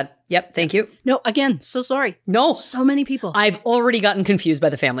family. My bad. Yep, thank you. No, again, so sorry. No. So many people. I've already gotten confused by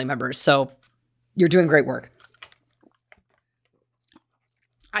the family members, so you're doing great work.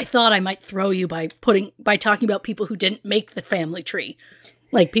 I thought I might throw you by talking about people who didn't make the family tree.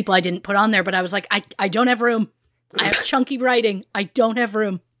 Like people I didn't put on there, but I was like, I don't have room. I have chunky writing. I don't have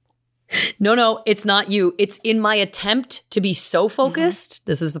room. No, it's not you. It's in my attempt to be so focused.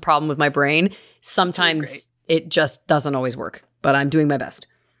 This is the problem with my brain. Sometimes it just doesn't always work, but I'm doing my best.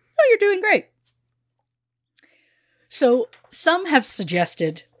 Oh, you're doing great. So some have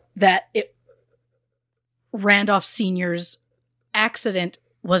suggested that Randolph Sr.'s accident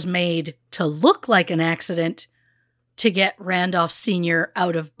was made to look like an accident to get Randolph Sr.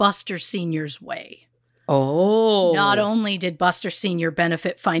 out of Buster Sr.'s way. Oh. Not only did Buster Sr.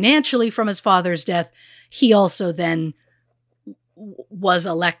 benefit financially from his father's death, he also then was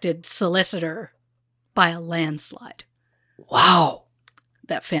elected solicitor by a landslide. Wow.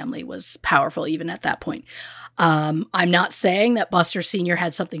 That family was powerful even at that point. I'm not saying that Buster Sr.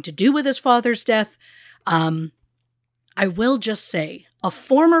 had something to do with his father's death. I will just say a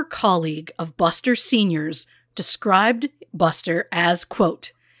former colleague of Buster Sr.'s described Buster as,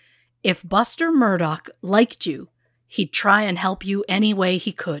 quote, "If Buster Murdaugh liked you, he'd try and help you any way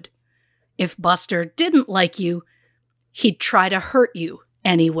he could. If Buster didn't like you, he'd try to hurt you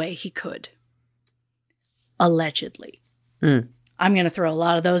any way he could." Allegedly. I'm going to throw a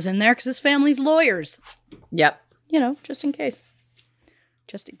lot of those in there because his family's lawyers. Yep. You know, just in case.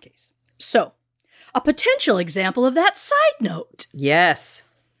 Just in case. So, a potential example of that side note. Yes.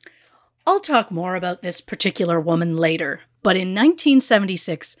 I'll talk more about this particular woman later, but in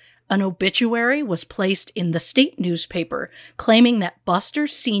 1976, an obituary was placed in the state newspaper claiming that Buster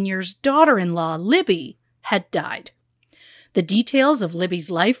Sr.'s daughter-in-law, Libby, had died. The details of Libby's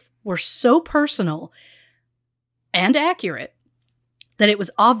life were so personal and accurate that it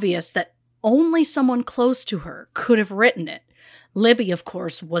was obvious that only someone close to her could have written it. Libby, of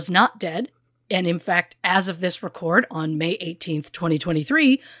course, was not dead. And in fact, as of this record on May 18th,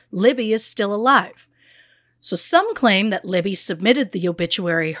 2023, Libby is still alive. So some claim that Libby submitted the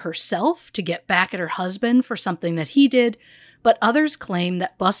obituary herself to get back at her husband for something that he did, but others claim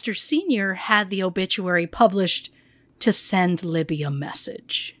that Buster Sr. had the obituary published to send Libby a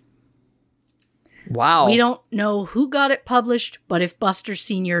message. Wow. We don't know who got it published, but if Buster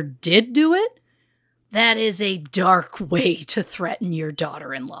Sr. did do it, that is a dark way to threaten your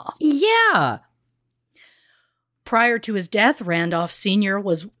daughter-in-law. Yeah. Prior to his death, Randolph Sr.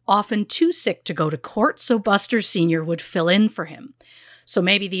 was often too sick to go to court, so Buster Sr. would fill in for him. So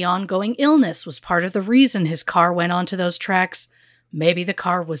maybe the ongoing illness was part of the reason his car went onto those tracks. Maybe the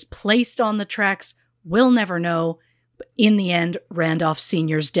car was placed on the tracks. We'll never know. But in the end, Randolph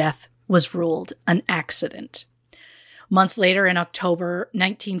Sr.'s death was ruled an accident. Months later, in October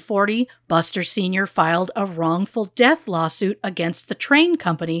 1940, Buster Sr. filed a wrongful death lawsuit against the train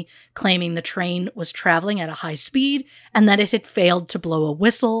company, claiming the train was traveling at a high speed and that it had failed to blow a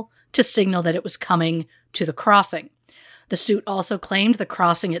whistle to signal that it was coming to the crossing. The suit also claimed the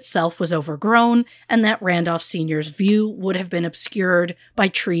crossing itself was overgrown and that Randolph Sr.'s view would have been obscured by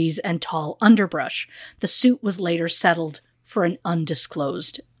trees and tall underbrush. The suit was later settled for an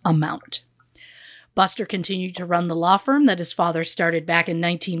undisclosed amount. Buster continued to run the law firm that his father started back in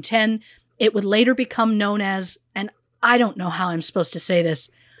 1910. It would later become known as, and I don't know how I'm supposed to say this,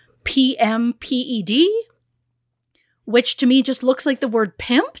 PMPED, which to me just looks like the word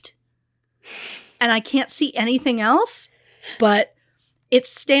pimped, and I can't see anything else, but it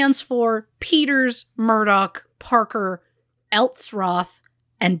stands for Peters, Murdaugh, Parker, Eltzroth,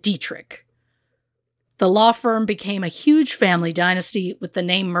 and Dietrich. The law firm became a huge family dynasty, with the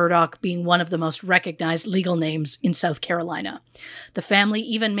name Murdaugh being one of the most recognized legal names in South Carolina. The family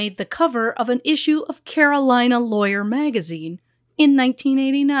even made the cover of an issue of Carolina Lawyer magazine in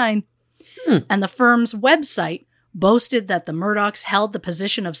 1989. And the firm's website boasted that the Murdaughs held the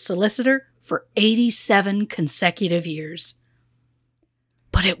position of solicitor for 87 consecutive years.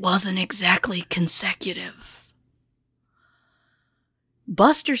 But it wasn't exactly consecutive.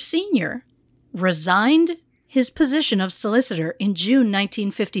 Buster Sr. resigned his position of solicitor in June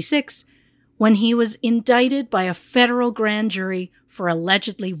 1956 when he was indicted by a federal grand jury for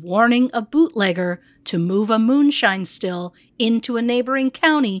allegedly warning a bootlegger to move a moonshine still into a neighboring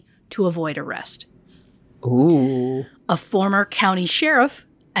county to avoid arrest. Ooh. A former county sheriff,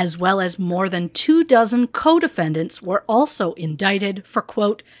 as well as more than 24 co-defendants, were also indicted for,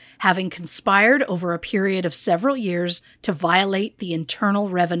 quote, having conspired over a period of several years to violate the Internal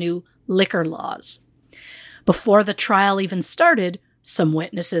Revenue liquor laws. Before the trial even started, some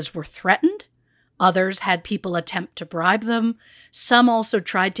witnesses were threatened. Others had people attempt to bribe them. Some also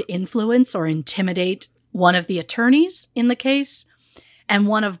tried to influence or intimidate one of the attorneys in the case. And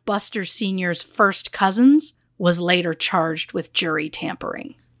one of Buster Sr.'s first cousins was later charged with jury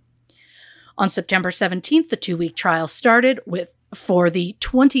tampering. On September 17th, the 2-week trial started for the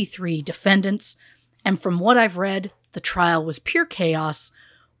 23 defendants. And from what I've read, the trial was pure chaos.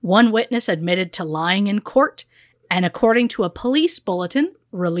 One witness admitted to lying in court, and according to a police bulletin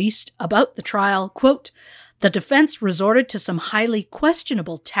released about the trial, quote, the defense resorted to some highly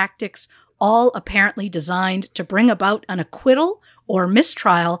questionable tactics, all apparently designed to bring about an acquittal or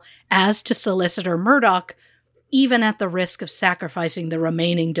mistrial as to Solicitor Murdaugh, even at the risk of sacrificing the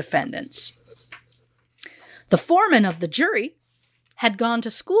remaining defendants. The foreman of the jury had gone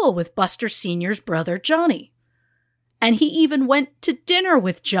to school with Buster Sr.'s brother, Johnny. And he even went to dinner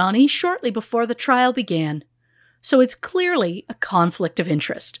with Johnny shortly before the trial began. So it's clearly a conflict of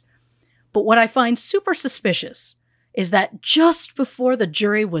interest. But what I find super suspicious is that just before the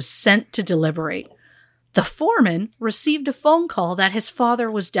jury was sent to deliberate, the foreman received a phone call that his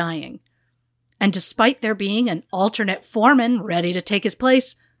father was dying. And despite there being an alternate foreman ready to take his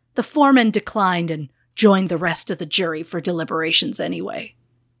place, the foreman declined and joined the rest of the jury for deliberations anyway.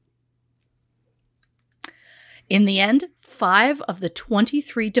 In the end, 5 of the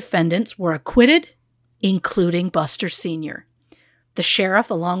 23 defendants were acquitted, including Buster Sr. The sheriff,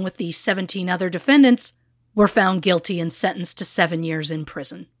 along with the 17 other defendants, were found guilty and sentenced to 7 years in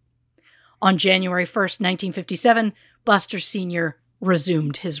prison. On January 1st, 1957, Buster Sr.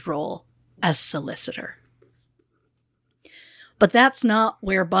 resumed his role as solicitor. But that's not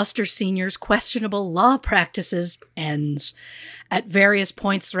where Buster Sr.'s questionable law practices ends. At various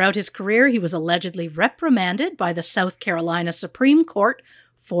points throughout his career, he was allegedly reprimanded by the South Carolina Supreme Court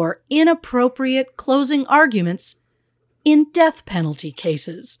for inappropriate closing arguments in death penalty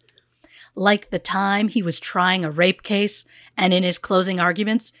cases. Like the time he was trying a rape case, and in his closing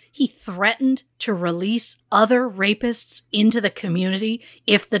arguments, he threatened to release other rapists into the community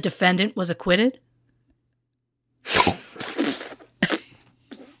if the defendant was acquitted.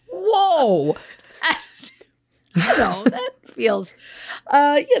 Whoa! That feels,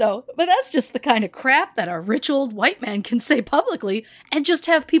 but that's just the kind of crap that a rich old white man can say publicly and just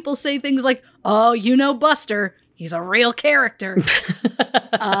have people say things like, oh, Buster, he's a real character.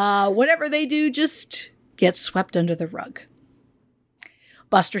 Whatever they do just gets swept under the rug.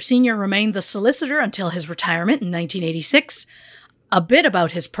 Buster Sr. remained the solicitor until his retirement in 1986. A bit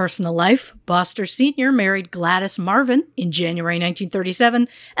about his personal life. Buster Sr. married Gladys Marvin in January 1937,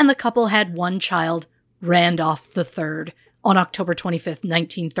 and the couple had one child, Randolph III, on October 25th,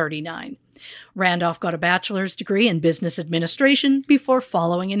 1939. Randolph got a bachelor's degree in business administration before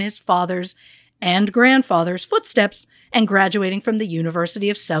following in his father's and grandfather's footsteps and graduating from the University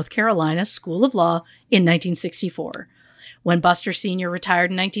of South Carolina School of Law in 1964. When Buster Sr.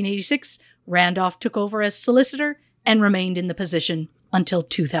 retired in 1986, Randolph took over as solicitor and remained in the position until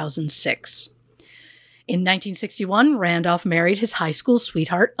 2006. In 1961, Randolph married his high school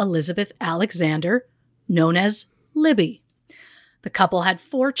sweetheart, Elizabeth Alexander, known as Libby. The couple had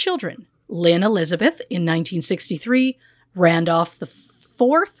 4 children, Lynn Elizabeth in 1963, Randolph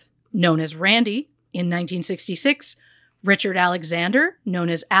IV, known as Randy, in 1966, Richard Alexander,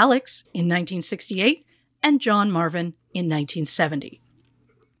 known as Alex, in 1968, and John Marvin in 1970.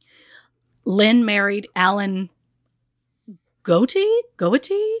 Lynn married Alan Goethe in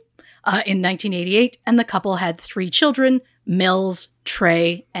 1988, and the couple had 3 children, Mills,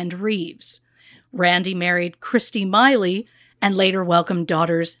 Trey, and Reeves. Randy married Christy Miley and later welcomed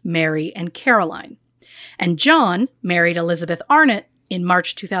daughters Mary and Caroline. And John married Elizabeth Arnott in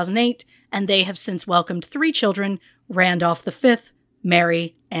March 2008, and they have since welcomed 3 children, Randolph V,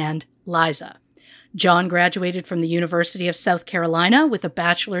 Mary, and Liza. John graduated from the University of South Carolina with a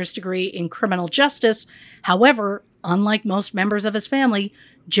bachelor's degree in criminal justice. However, unlike most members of his family,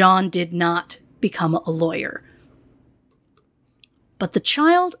 John did not become a lawyer. But the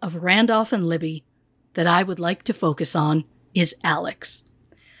child of Randolph and Libby that I would like to focus on is Alex.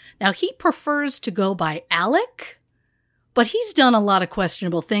 Now, he prefers to go by Alec, But he's done a lot of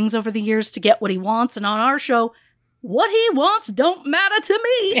questionable things over the years to get what he wants. And on our show, what he wants don't matter to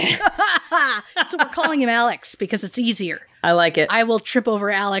me. So we're calling him Alex because it's easier. I like it. I will trip over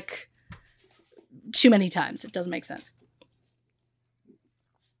Alec too many times. It doesn't make sense.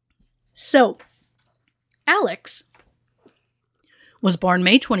 So, Alex was born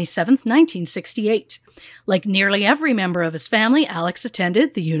May 27th, 1968. Like nearly every member of his family, Alex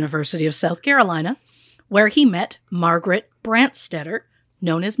attended the University of South Carolina, where he met Margaret Brandstetter,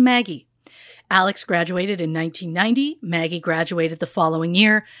 known as Maggie. Alex graduated in 1990, Maggie graduated the following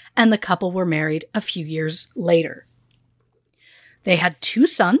year, and the couple were married a few years later. They had 2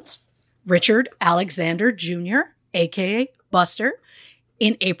 sons, Richard Alexander Jr., aka Buster,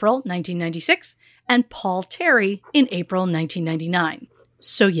 in April 1996, and Paul Terry in April 1999.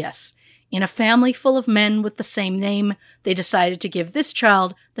 So yes, in a family full of men with the same name, they decided to give this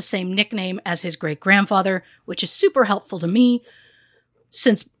child the same nickname as his great-grandfather, which is super helpful to me.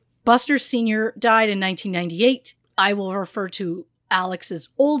 Since Buster Sr. died in 1998, I will refer to Alex's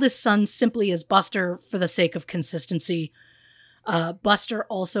oldest son simply as Buster for the sake of consistency. Buster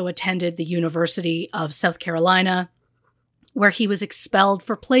also attended the University of South Carolina, where he was expelled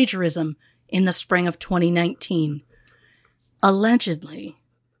for plagiarism in the spring of 2019. Allegedly,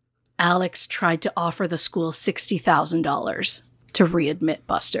 Alex tried to offer the school $60,000 to readmit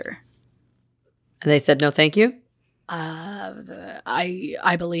Buster. And they said no thank you?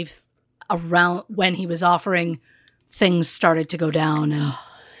 I believe around when he was offering, things started to go down. And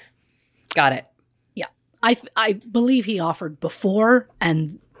Got it. yeah, I believe he offered before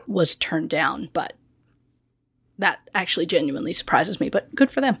and was turned down, but that actually genuinely surprises me, but good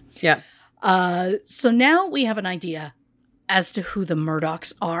for them. Yeah. So now we have an idea as to who the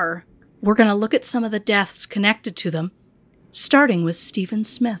Murdaughs are. We're going to look at some of the deaths connected to them, starting with Stephen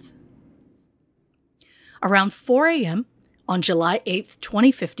Smith. Around 4 a.m. on July 8th,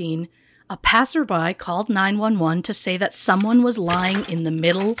 2015, a passerby called 911 to say that someone was lying in the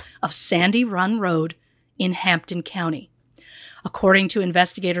middle of Sandy Run Road in Hampton County. According to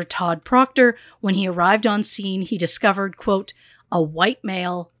investigator Todd Proctor, when he arrived on scene, he discovered, quote, a white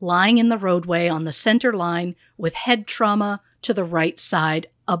male lying in the roadway on the center line with head trauma to the right side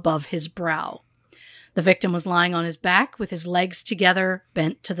above his brow. The victim was lying on his back with his legs together,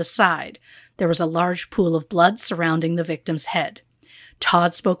 bent to the side. There was a large pool of blood surrounding the victim's head.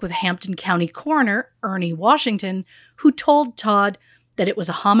 Todd spoke with Hampton County Coroner Ernie Washington, who told Todd that it was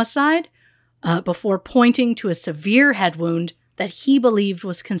a homicide before pointing to a severe head wound that he believed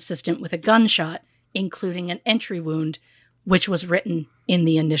was consistent with a gunshot, including an entry wound, which was written in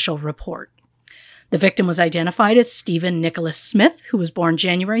the initial report. The victim was identified as Stephen Nicholas Smith, who was born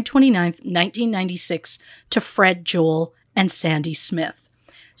January 29, 1996, to Fred Joel and Sandy Smith.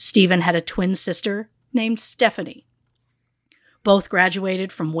 Stephen had a twin sister named Stephanie. Both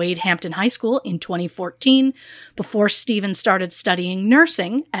graduated from Wade Hampton High School in 2014 before Stephen started studying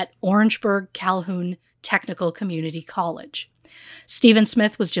nursing at Orangeburg Calhoun Technical Community College. Stephen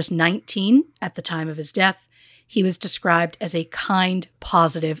Smith was just 19 at the time of his death. He was described as a kind,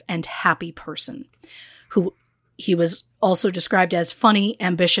 positive, and happy person, who he was also described as funny,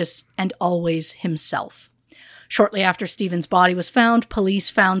 ambitious, and always himself. Shortly after Stephen's body was found, police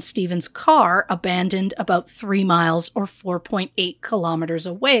found Stephen's car abandoned about 3 miles or 4.8 kilometers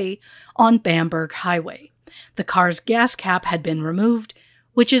away on Bamberg Highway. The car's gas cap had been removed,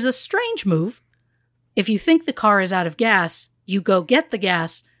 which is a strange move. If you think the car is out of gas, you go get the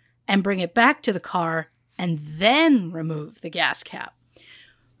gas and bring it back to the car and then remove the gas cap.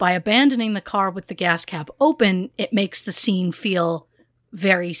 By abandoning the car with the gas cap open, it makes the scene feel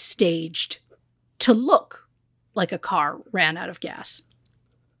very staged to look like a car ran out of gas.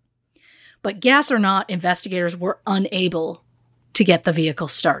 But gas or not, investigators were unable to get the vehicle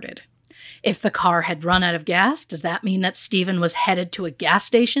started. If the car had run out of gas, does that mean that Stephen was headed to a gas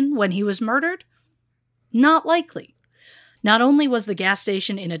station when he was murdered? Not likely. Not only was the gas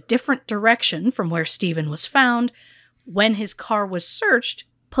station in a different direction from where Stephen was found, when his car was searched,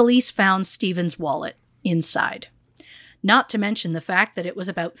 police found Stephen's wallet inside. Not to mention the fact that it was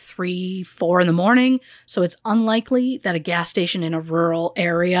about 3-4 in the morning, so it's unlikely that a gas station in a rural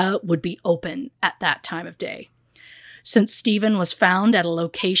area would be open at that time of day. Since Stephen was found at a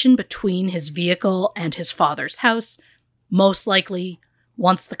location between his vehicle and his father's house, most likely,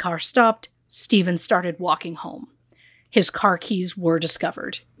 once the car stopped, Stephen started walking home. His car keys were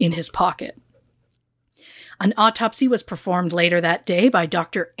discovered in his pocket. An autopsy was performed later that day by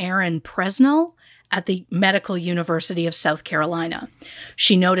Dr. Erin Presnell at the Medical University of South Carolina.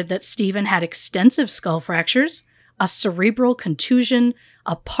 She noted that Stephen had extensive skull fractures, a cerebral contusion,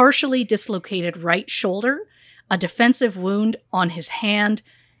 a partially dislocated right shoulder, a defensive wound on his hand,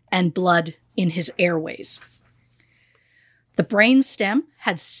 and blood in his airways. The brain stem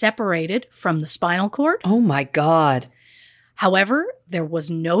had separated from the spinal cord. Oh my God. However, there was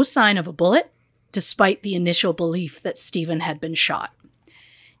no sign of a bullet, despite the initial belief that Stephen had been shot.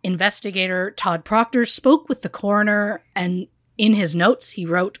 Investigator Todd Proctor spoke with the coroner, and in his notes he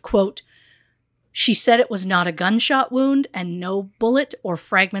wrote, quote, "She said it was not a gunshot wound and no bullet or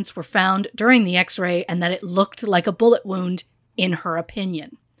fragments were found during the x-ray and that it looked like a bullet wound in her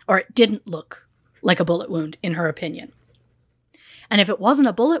opinion." Or it didn't look like a bullet wound in her opinion. And if it wasn't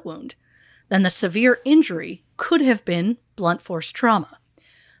a bullet wound, then the severe injury could have been blunt force trauma.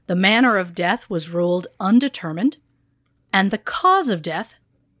 The manner of death was ruled undetermined, and the cause of death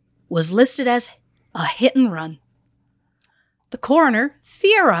was listed as a hit and run. The coroner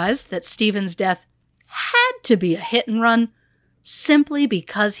theorized that Stephen's death had to be a hit and run simply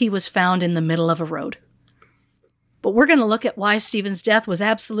because he was found in the middle of a road. But we're going to look at why Stephen's death was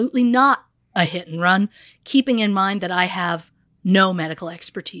absolutely not a hit and run, keeping in mind that I have no medical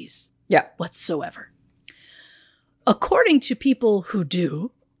expertise whatsoever. According to people who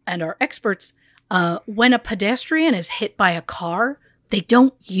do, and are experts, when a pedestrian is hit by a car, they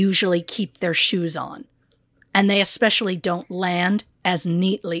don't usually keep their shoes on. And they especially don't land as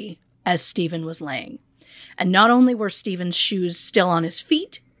neatly as Stephen was laying. And not only were Stephen's shoes still on his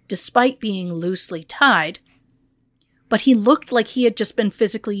feet, despite being loosely tied, but he looked like he had just been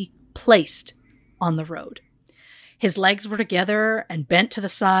physically placed on the road. His legs were together and bent to the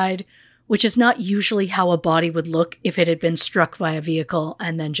side, which is not usually how a body would look if it had been struck by a vehicle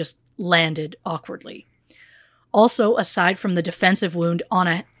and then just landed awkwardly. Also, aside from the defensive wound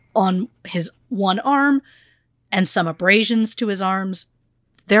on his one arm and some abrasions to his arms,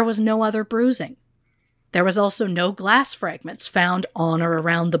 there was no other bruising. There was also no glass fragments found on or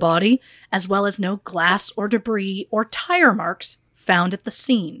around the body, as well as no glass or debris or tire marks found at the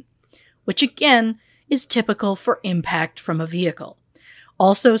scene, which again is typical for impact from a vehicle.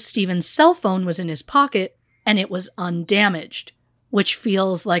 Also, Stephen's cell phone was in his pocket and it was undamaged, which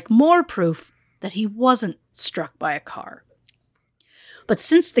feels like more proof that he wasn't struck by a car. But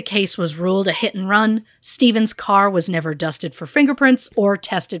since the case was ruled a hit and run, Stephen's car was never dusted for fingerprints or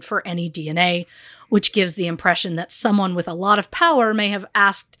tested for any DNA, which gives the impression that someone with a lot of power may have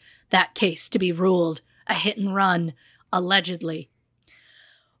asked that case to be ruled a hit and run, allegedly.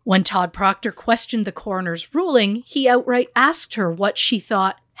 When Todd Proctor questioned the coroner's ruling, he outright asked her what she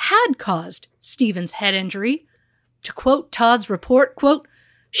thought had caused Stephen's head injury. To quote Todd's report, quote,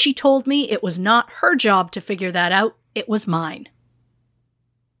 "She told me it was not her job to figure that out, it was mine."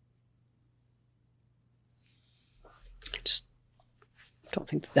 I just don't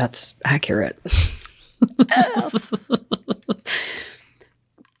think that's accurate.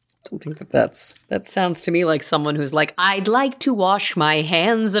 Don't think that sounds to me like someone who's like, "I'd like to wash my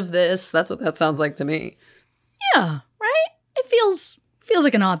hands of this." That's what that sounds like to me. Yeah, right? It feels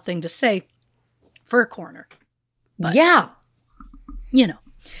like an odd thing to say for a coroner. But, yeah. You know.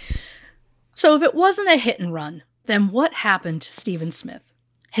 So if it wasn't a hit and run, then what happened to Stephen Smith?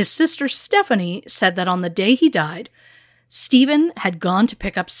 His sister Stephanie said that on the day he died, Stephen had gone to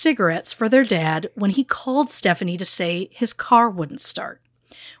pick up cigarettes for their dad when he called Stephanie to say his car wouldn't start.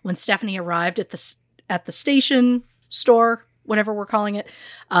 When Stephanie arrived at the station, store, whatever we're calling it,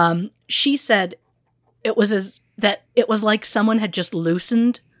 she said it was like someone had just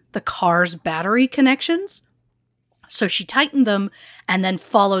loosened the car's battery connections. So she tightened them and then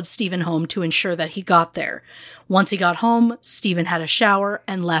followed Stephen home to ensure that he got there. Once he got home, Stephen had a shower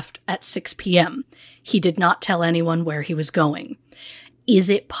and left at 6 p.m. He did not tell anyone where he was going. Is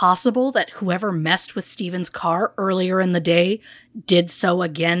it possible that whoever messed with Stephen's car earlier in the day did so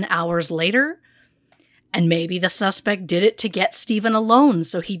again hours later? And maybe the suspect did it to get Stephen alone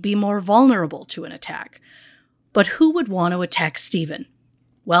so he'd be more vulnerable to an attack. But who would want to attack Stephen?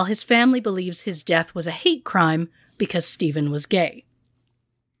 Well, his family believes his death was a hate crime because Stephen was gay.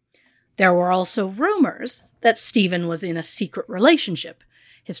 There were also rumors that Stephen was in a secret relationship.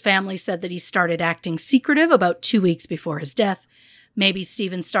 His family said that he started acting secretive about 2 weeks before his death. Maybe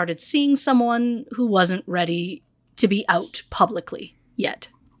Stephen started seeing someone who wasn't ready to be out publicly yet.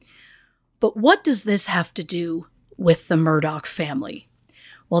 But what does this have to do with the Murdaugh family?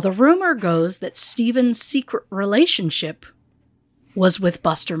 Well, the rumor goes that Stephen's secret relationship was with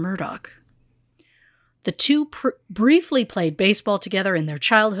Buster Murdaugh. The two briefly played baseball together in their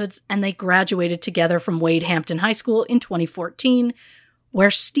childhoods, and they graduated together from Wade Hampton High School in 2014,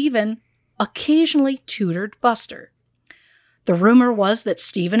 where Stephen occasionally tutored Buster. The rumor was that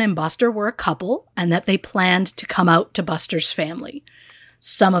Stephen and Buster were a couple and that they planned to come out to Buster's family.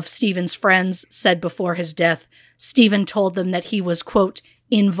 Some of Stephen's friends said before his death Stephen told them that he was, quote,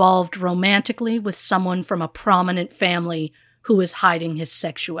 involved romantically with someone from a prominent family who was hiding his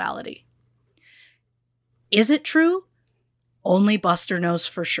sexuality. Is it true? Only Buster knows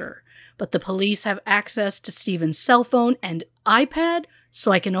for sure. But the police have access to Stephen's cell phone and iPad,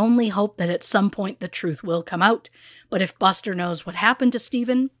 so I can only hope that at some point the truth will come out. But if Buster knows what happened to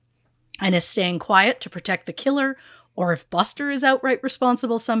Stephen and is staying quiet to protect the killer, or if Buster is outright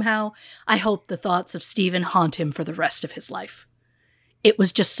responsible somehow, I hope the thoughts of Stephen haunt him for the rest of his life. It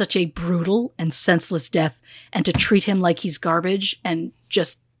was just such a brutal and senseless death, and to treat him like he's garbage and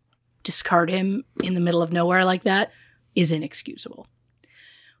just discard him in the middle of nowhere like that is inexcusable.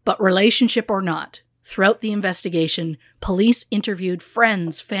 But relationship or not, throughout the investigation, police interviewed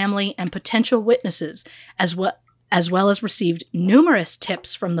friends, family, and potential witnesses, as well as received numerous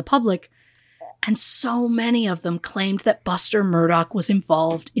tips from the public, and so many of them claimed that Buster Murdaugh was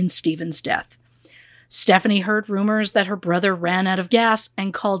involved in Stephen's death. Stephanie heard rumors that her brother ran out of gas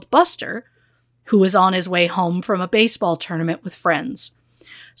and called Buster, who was on his way home from a baseball tournament with friends.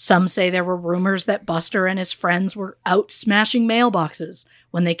 Some say there were rumors that Buster and his friends were out smashing mailboxes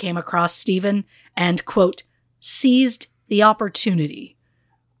when they came across Stephen and, quote, seized the opportunity,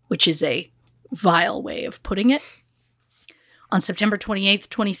 which is a vile way of putting it. On September 28th,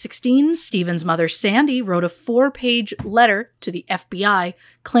 2016, Stephen's mother, Sandy, wrote a 4-page letter to the FBI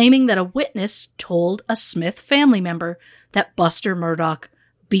claiming that a witness told a Smith family member that Buster Murdaugh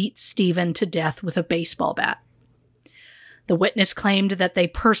beat Stephen to death with a baseball bat. The witness claimed that they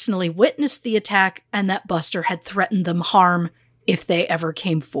personally witnessed the attack and that Buster had threatened them harm if they ever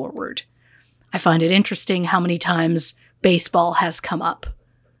came forward. I find it interesting how many times baseball has come up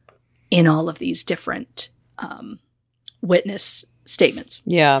in all of these different witness statements.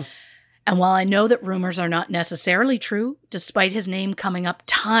 Yeah. And while I know that rumors are not necessarily true, despite his name coming up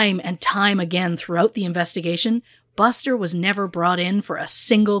time and time again throughout the investigation, Buster was never brought in for a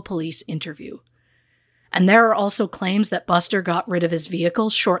single police interview. And there are also claims that Buster got rid of his vehicle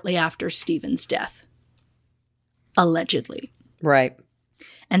shortly after Stephen's death. Allegedly. Right.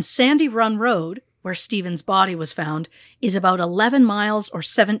 And Sandy Run Road, where Stephen's body was found, is about 11 miles or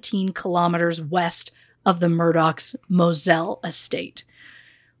 17 kilometers west of the Murdaugh's Moselle estate.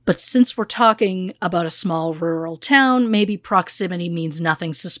 But since we're talking about a small rural town, maybe proximity means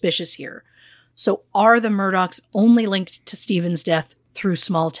nothing suspicious here. So are the Murdaughs only linked to Stephen's death through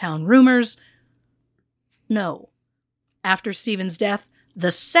small town rumors? No. After Stephen's death,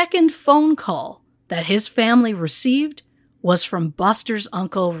 the second phone call that his family received was from Buster's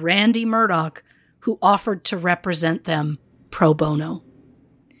uncle, Randy Murdaugh, who offered to represent them pro bono.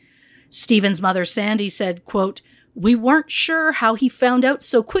 Stephen's mother, Sandy, said, quote, "We weren't sure how he found out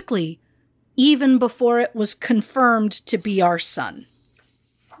so quickly, even before it was confirmed to be our son."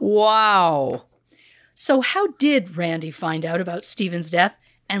 Wow. So how did Randy find out about Stephen's death,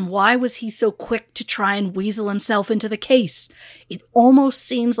 and why was he so quick to try and weasel himself into the case? It almost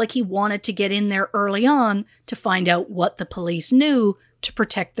seems like he wanted to get in there early on to find out what the police knew to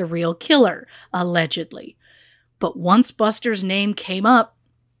protect the real killer, allegedly. But once Buster's name came up,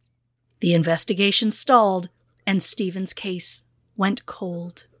 the investigation stalled, and Stephen's case went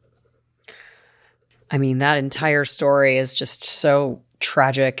cold. I mean, that entire story is just so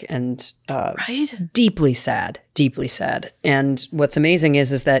tragic and right? deeply sad. And what's amazing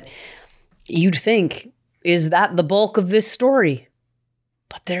is that you'd think, is that the bulk of this story?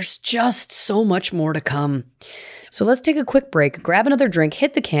 But there's just so much more to come. So let's take a quick break, grab another drink,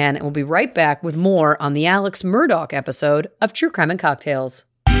 hit the can, and we'll be right back with more on the Alex Murdaugh episode of True Crime and Cocktails.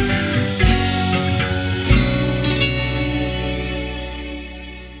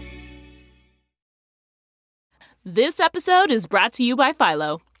 This episode is brought to you by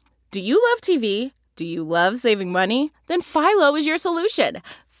Philo. Do you love TV? Do you love saving money? Then Philo is your solution.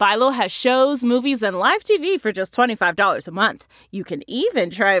 Philo has shows, movies, and live TV for just $25 a month. You can even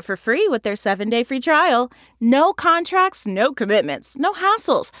try it for free with their 7-day free trial. No contracts, no commitments, no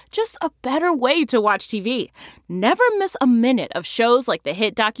hassles. Just a better way to watch TV. Never miss a minute of shows like the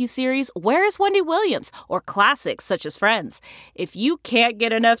hit docuseries Where is Wendy Williams? Or classics such as Friends. If you can't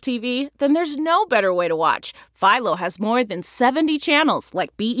get enough TV, then there's no better way to watch. Philo has more than 70 channels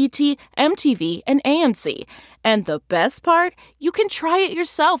like BET, MTV, and AMC. And the best part? You can try it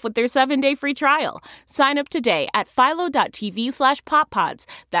yourself with their 7-day free trial. Sign up today at philo.tv/poppods.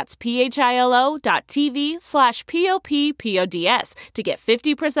 That's philo.tv/POPPODS to get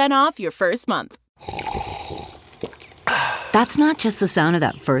 50% off your first month. That's not just the sound of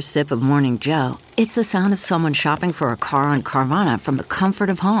that first sip of Morning Joe. It's the sound of someone shopping for a car on Carvana from the comfort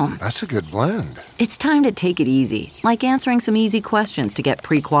of home. That's a good blend. It's time to take it easy, like answering some easy questions to get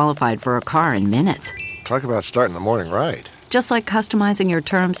pre-qualified for a car in minutes. Talk about starting the morning right. Just like customizing your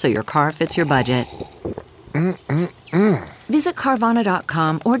terms so your car fits your budget. Visit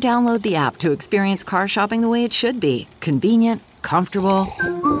Carvana.com or download the app to experience car shopping the way it should be. Convenient, comfortable.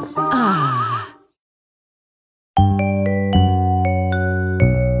 Ah.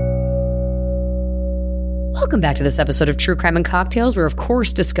 Welcome back to this episode of True Crime and Cocktails. We're, of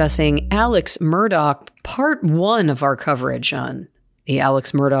course, discussing Alex Murdaugh, part 1 of our coverage on the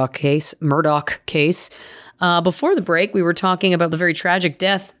Alex Murdaugh case. Before the break, we were talking about the very tragic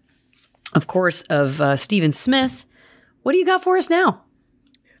death, of course, of Stephen Smith. What do you got for us now?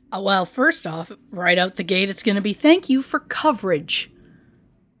 Well, first off, right out the gate, it's going to be thank you for coverage.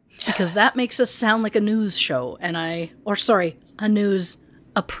 Because that makes us sound like a news show. A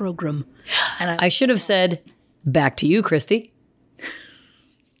program. And I should have said, back to you, Christy.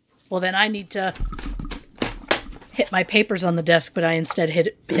 Well, then I need to hit my papers on the desk, but I instead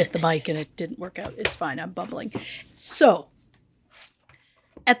hit the mic and it didn't work out. It's fine. I'm bubbling. So,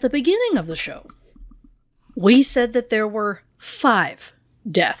 at the beginning of the show, we said that there were 5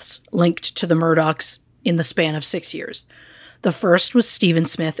 deaths linked to the Murdaughs in the span of 6 years. The first was Stephen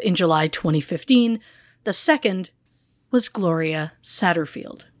Smith in July 2015. The second was Gloria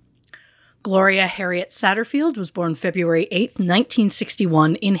Satterfield. Gloria Harriet Satterfield was born February 8,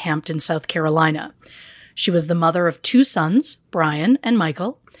 1961 in Hampton, South Carolina. She was the mother of 2 sons, Brian and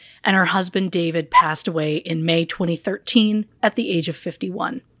Michael, and her husband David passed away in May 2013 at the age of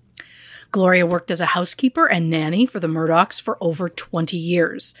 51. Gloria worked as a housekeeper and nanny for the Murdaughs for over 20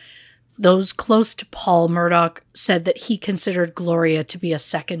 years. Those close to Paul Murdaugh said that he considered Gloria to be a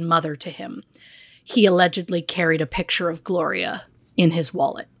second mother to him. He allegedly carried a picture of Gloria in his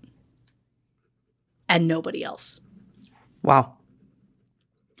wallet. And nobody else. Wow.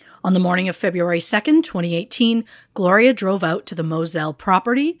 On the morning of February 2nd, 2018, Gloria drove out to the Moselle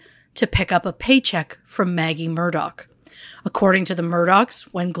property to pick up a paycheck from Maggie Murdaugh. According to the Murdaughs,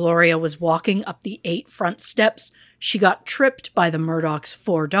 when Gloria was walking up the 8 front steps, she got tripped by the Murdaughs'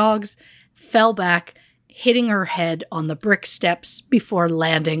 4 dogs, fell back, hitting her head on the brick steps before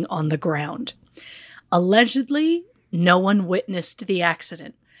landing on the ground. Allegedly, no one witnessed the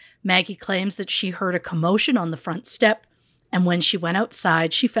accident. Maggie claims that she heard a commotion on the front step, and when she went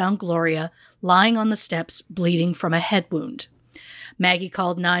outside, she found Gloria lying on the steps, bleeding from a head wound. Maggie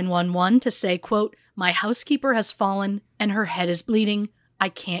called 911 to say, quote, "My housekeeper has fallen and her head is bleeding. I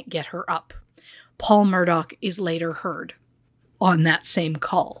can't get her up." Paul Murdaugh is later heard on that same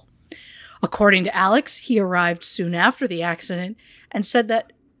call. According to Alex, he arrived soon after the accident and said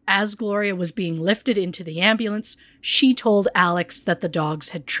that as Gloria was being lifted into the ambulance, she told Alex that the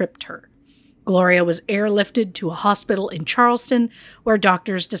dogs had tripped her. Gloria was airlifted to a hospital in Charleston, where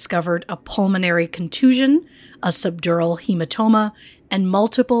doctors discovered a pulmonary contusion, a subdural hematoma, and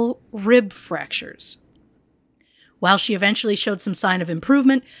multiple rib fractures. While she eventually showed some sign of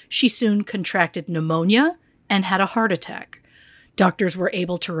improvement, she soon contracted pneumonia and had a heart attack. Doctors were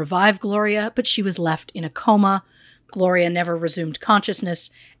able to revive Gloria, but she was left in a coma. Gloria never resumed consciousness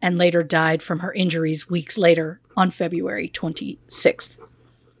and later died from her injuries weeks later on February 26th.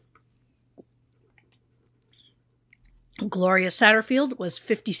 Gloria Satterfield was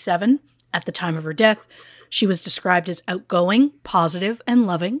 57 at the time of her death. She was described as outgoing, positive, and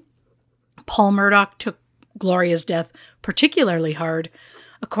loving. Paul Murdaugh took Gloria's death particularly hard.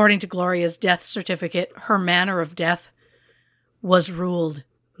 According to Gloria's death certificate, her manner of death was ruled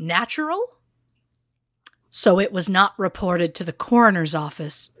natural, so it was not reported to the coroner's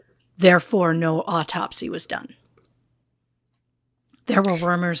office. Therefore, no autopsy was done. There were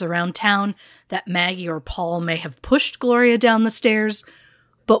rumors around town that Maggie or Paul may have pushed Gloria down the stairs,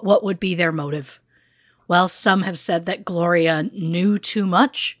 but what would be their motive? Well, some have said that Gloria knew too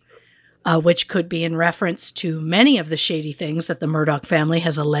much, which could be in reference to many of the shady things that the Murdaugh family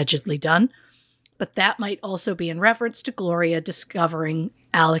has allegedly done, but that might also be in reference to Gloria discovering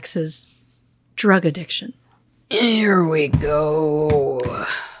Alex's drug addiction. Here we go.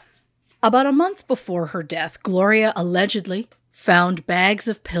 About a month before her death, Gloria allegedly found bags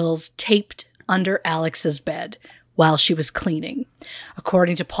of pills taped under Alex's bed while she was cleaning.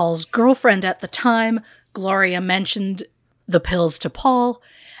 According to Paul's girlfriend at the time, Gloria mentioned the pills to Paul.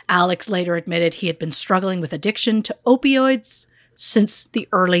 Alex later admitted he had been struggling with addiction to opioids since the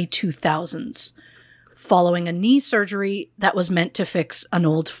early 2000s, following a knee surgery that was meant to fix an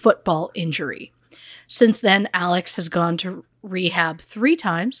old football injury. Since then, Alex has gone to rehab 3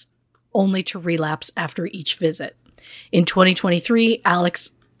 times, only to relapse after each visit. In 2023,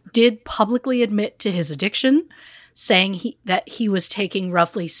 Alex did publicly admit to his addiction, saying that he was taking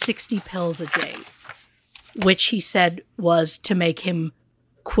roughly 60 pills a day, which he said was to make him,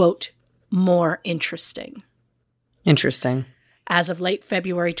 quote, more interesting. Interesting. As of late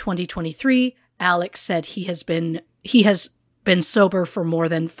February 2023, Alex said he has been sober for more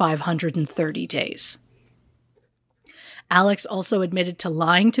than 530 days. Alex also admitted to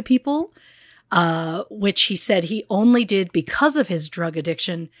lying to people, which he said he only did because of his drug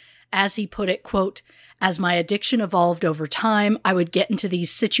addiction. As he put it, quote, "As my addiction evolved over time, I would get into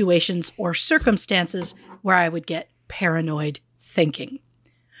these situations or circumstances where I would get paranoid thinking."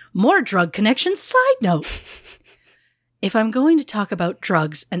 More drug connections. Side note. If I'm going to talk about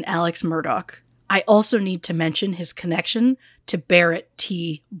drugs and Alex Murdaugh, I also need to mention his connection to Barrett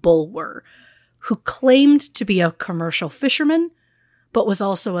T. Bulwer, who claimed to be a commercial fisherman, but was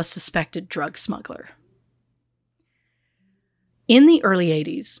also a suspected drug smuggler. In the early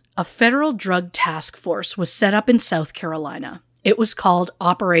 80s, a federal drug task force was set up in South Carolina. It was called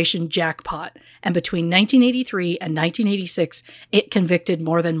Operation Jackpot, and between 1983 and 1986, it convicted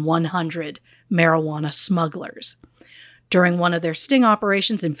more than 100 marijuana smugglers. During one of their sting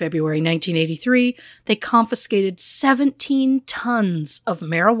operations in February 1983, they confiscated 17 tons of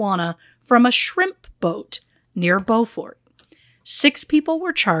marijuana from a shrimp boat near Beaufort. 6 people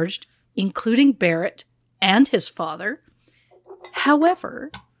were charged, including Barrett and his father.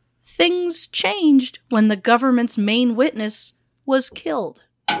 However, things changed when the government's main witness was killed.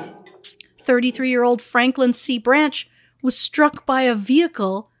 33-year-old Franklin C. Branch was struck by a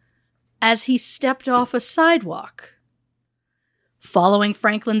vehicle as he stepped off a sidewalk. Following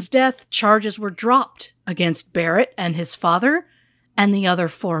Franklin's death, charges were dropped against Barrett and his father, and the other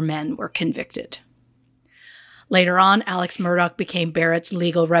 4 men were convicted. Later on, Alex Murdaugh became Barrett's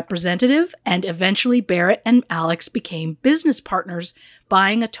legal representative, and eventually Barrett and Alex became business partners,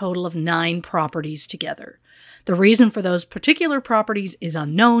 buying a total of 9 properties together. The reason for those particular properties is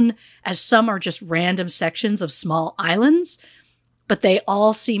unknown, as some are just random sections of small islands, but they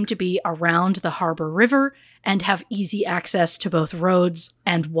all seem to be around the Harbor River and have easy access to both roads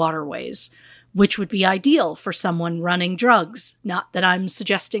and waterways, which would be ideal for someone running drugs. Not that I'm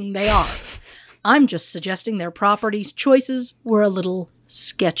suggesting they are. I'm just suggesting their properties choices were a little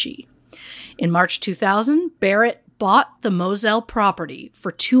sketchy. In March 2000, Barrett bought the Moselle property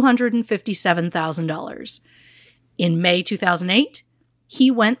for $257,000. In May 2008,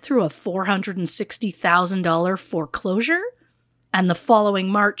 he went through a $460,000 foreclosure, and the following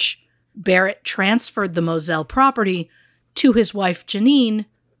March, Barrett transferred the Moselle property to his wife Janine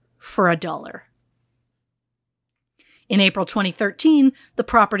for $1. In April 2013, the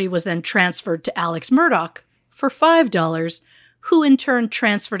property was then transferred to Alex Murdaugh for $5, who in turn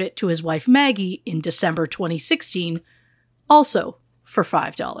transferred it to his wife Maggie in December 2016, also for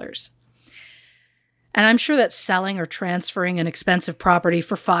 $5. And I'm sure that selling or transferring an expensive property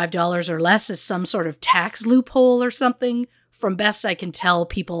for $5 or less is some sort of tax loophole or something. From best I can tell,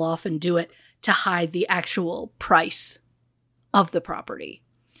 people often do it to hide the actual price of the property.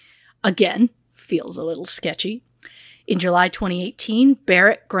 Again, feels a little sketchy. In July 2018,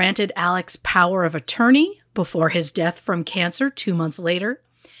 Barrett granted Alex power of attorney before his death from cancer 2 months later.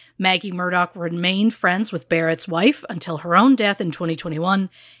 Maggie Murdaugh remained friends with Barrett's wife until her own death in 2021.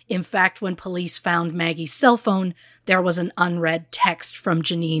 In fact, when police found Maggie's cell phone, there was an unread text from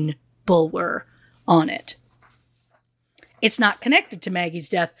Janine Bulwer on it. It's not connected to Maggie's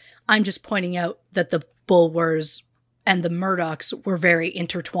death. I'm just pointing out that the Bulwers and the Murdaughs were very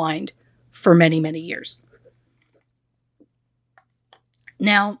intertwined for many, many years.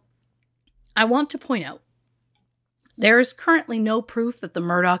 Now, I want to point out, there is currently no proof that the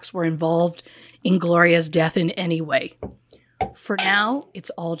Murdaughs were involved in Gloria's death in any way. For now, it's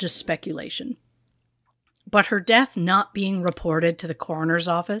all just speculation. But her death not being reported to the coroner's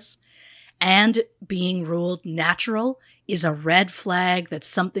office and being ruled natural is a red flag that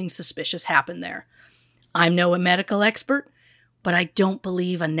something suspicious happened there. I'm no medical expert, but I don't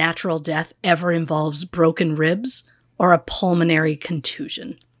believe a natural death ever involves broken ribs or a pulmonary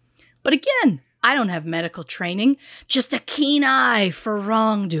contusion. But again, I don't have medical training, just a keen eye for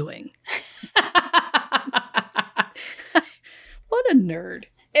wrongdoing. What a nerd.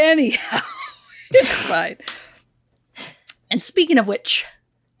 Anyhow, it's fine. And speaking of which,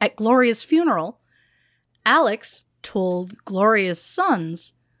 at Gloria's funeral, Alex told Gloria's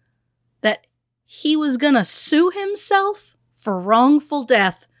sons that he was going to sue himself for wrongful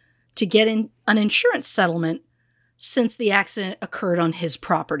death to get an insurance settlement since the accident occurred on his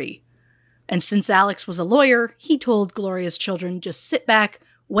property. And since Alex was a lawyer, he told Gloria's children just sit back,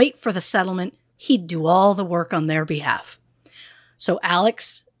 wait for the settlement. He'd do all the work on their behalf. So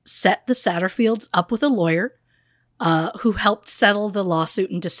Alex set the Satterfields up with a lawyer who helped settle the lawsuit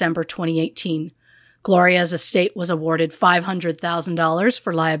in December 2018. Gloria's estate was awarded $500,000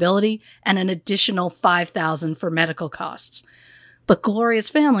 for liability and an additional $5,000 for medical costs. But Gloria's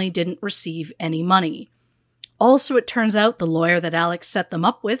family didn't receive any money. Also, it turns out the lawyer that Alex set them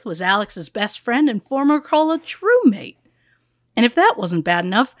up with was Alex's best friend and former college roommate. And if that wasn't bad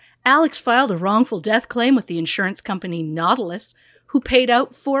enough, Alex filed a wrongful death claim with the insurance company Nautilus, who paid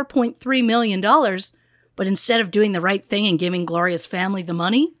out $4.3 million, but instead of doing the right thing and giving Gloria's family the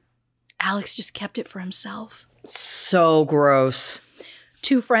money, Alex just kept it for himself. So gross.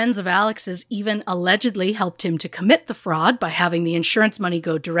 2 friends of Alex's even allegedly helped him to commit the fraud by having the insurance money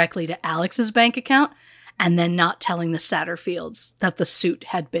go directly to Alex's bank account and then not telling the Satterfields that the suit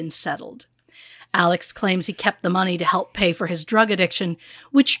had been settled. Alex claims he kept the money to help pay for his drug addiction,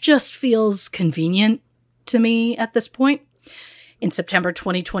 which just feels convenient to me at this point. In September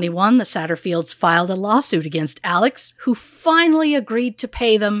 2021, the Satterfields filed a lawsuit against Alex, who finally agreed to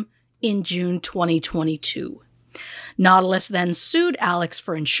pay them in June 2022. Nautilus then sued Alex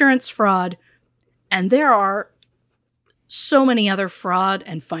for insurance fraud, and there are so many other fraud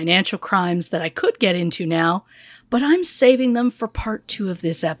and financial crimes that I could get into now, but I'm saving them for part 2 of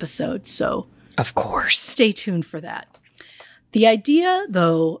this episode, so of course, stay tuned for that. The idea,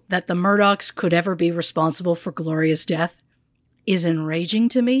 though, that the Murdaughs could ever be responsible for Gloria's death is enraging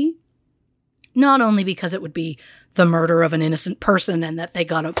to me, not only because it would be the murder of an innocent person and that they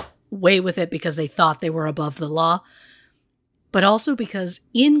got away with it because they thought they were above the law, but also because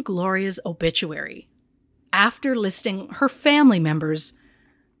in Gloria's obituary, after listing her family members,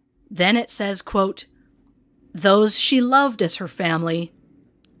 then it says, quote, "Those she loved as her family,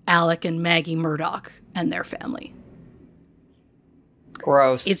 Alec and Maggie Murdaugh and their family."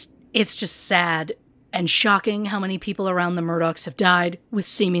 Gross. It's just sad and shocking how many people around the Murdaughs have died with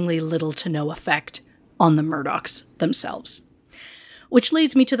seemingly little to no effect on the Murdaughs themselves. Which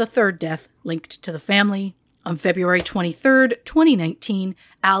leads me to the third death linked to the family. On February 23rd, 2019,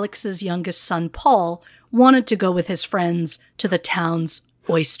 Alex's youngest son, Paul, wanted to go with his friends to the town's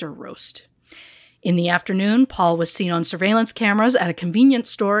oyster roast. In the afternoon, Paul was seen on surveillance cameras at a convenience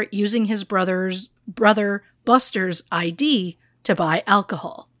store using his brother Buster's ID to buy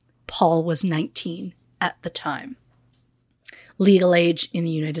alcohol. Paul was 19 at the time. Legal age in the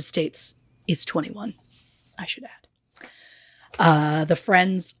United States is 21, I should add. The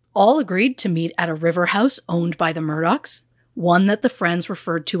friends all agreed to meet at a river house owned by the Murdaughs, one that the friends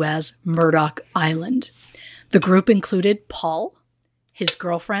referred to as Murdaugh Island. The group included Paul, his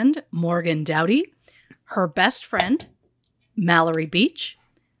girlfriend, Morgan Dowdy, her best friend, Mallory Beach,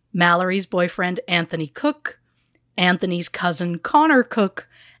 Mallory's boyfriend, Anthony Cook, Anthony's cousin, Connor Cook,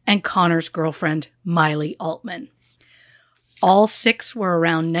 and Connor's girlfriend, Miley Altman. All 6 were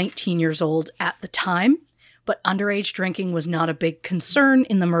around 19 years old at the time, but underage drinking was not a big concern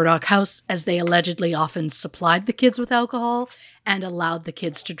in the Murdaugh house, as they allegedly often supplied the kids with alcohol and allowed the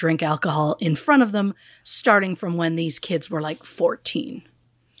kids to drink alcohol in front of them, starting from when these kids were like 14.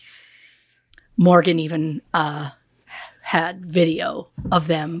 Morgan even had video of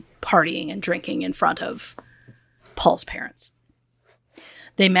them partying and drinking in front of Paul's parents.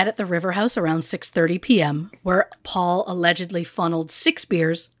 They met at the River House around 6:30 p.m., where Paul allegedly funneled 6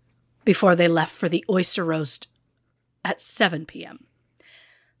 beers before they left for the oyster roast at 7 p.m.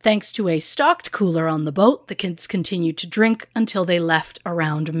 Thanks to a stocked cooler on the boat, the kids continued to drink until they left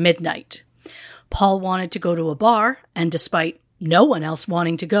around midnight. Paul wanted to go to a bar, and despite no one else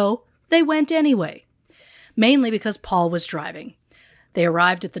wanting to go, they went anyway, mainly because Paul was driving. They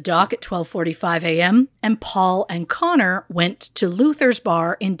arrived at the dock at 12:45 a.m., and Paul and Connor went to Luther's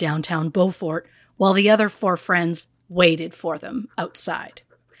Bar in downtown Beaufort, while the other 4 friends waited for them outside.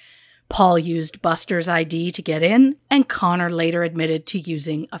 Paul used Buster's ID to get in, and Connor later admitted to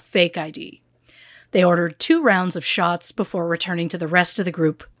using a fake ID. They ordered 2 rounds of shots before returning to the rest of the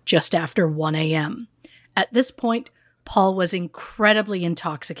group just after 1 a.m. At this point, Paul was incredibly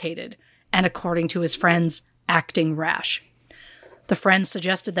intoxicated, and according to his friends, acting rash. The friends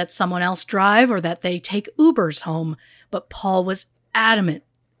suggested that someone else drive or that they take Ubers home, but Paul was adamant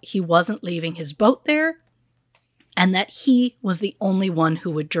he wasn't leaving his boat there and that he was the only one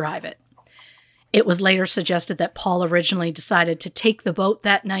who would drive it. It was later suggested that Paul originally decided to take the boat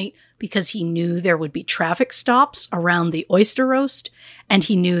that night because he knew there would be traffic stops around the oyster roast, and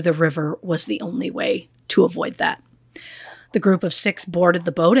he knew the river was the only way to avoid that. The group of 6 boarded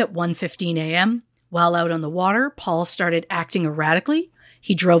the boat at 1:15 a.m. While out on the water, Paul started acting erratically.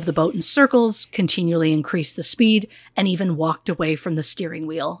 He drove the boat in circles, continually increased the speed, and even walked away from the steering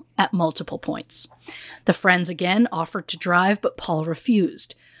wheel at multiple points. The friends again offered to drive, but Paul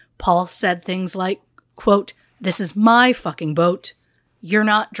refused. Paul said things like, quote, "This is my fucking boat. You're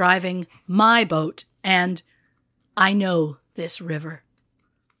not driving my boat and I know this river.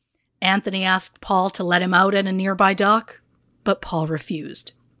 Anthony asked Paul to let him out at a nearby dock, but Paul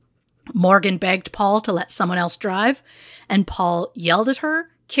refused. Morgan begged Paul to let someone else drive, and Paul yelled at her,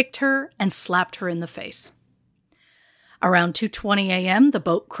 kicked her, and slapped her in the face. Around 2:20 a.m., the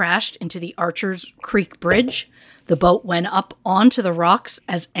boat crashed into the Archers Creek Bridge. The boat went up onto the rocks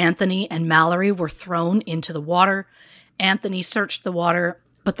as Anthony and Mallory were thrown into the water. Anthony searched the water,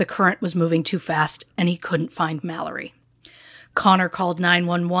 but the current was moving too fast, and he couldn't find Mallory. Connor called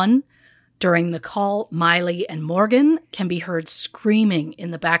 911. During the call, Miley and Morgan can be heard screaming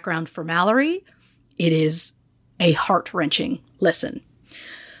in the background for Mallory. It is a heart-wrenching listen.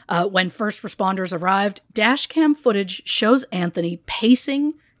 When first responders arrived, dashcam footage shows Anthony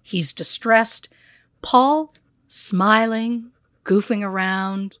pacing. He's distressed. Paul smiling, goofing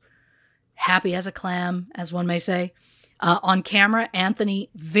around, happy as a clam, as one may say. On camera,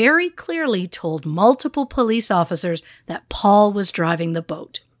 Anthony very clearly told multiple police officers that Paul was driving the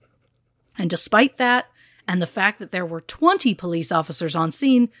boat. And despite that, and the fact that there were 20 police officers on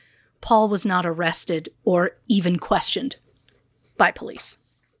scene, Paul was not arrested or even questioned by police.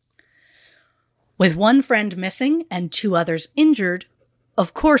 With one friend missing and 2 others injured,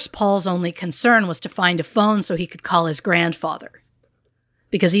 of course Paul's only concern was to find a phone so he could call his grandfather.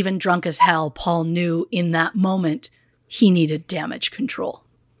 Because even drunk as hell, Paul knew in that moment he needed damage control.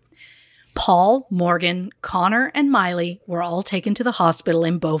 Paul, Morgan, Connor, and Miley were all taken to the hospital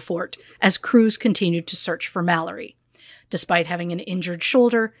in Beaufort as crews continued to search for Mallory. Despite having an injured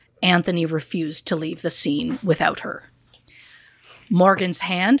shoulder, Anthony refused to leave the scene without her. Morgan's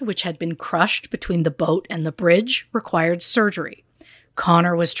hand, which had been crushed between the boat and the bridge, required surgery.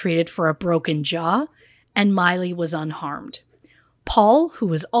 Connor was treated for a broken jaw, and Miley was unharmed. Paul, who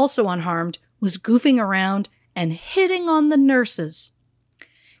was also unharmed, was goofing around and hitting on the nurses.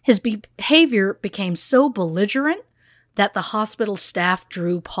 His behavior became so belligerent that the hospital staff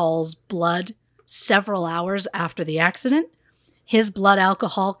drew Paul's blood several hours after the accident. His blood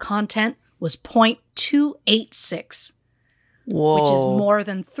alcohol content was 0.286. Whoa. Which is more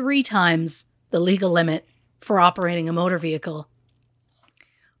than 3 times the legal limit for operating a motor vehicle.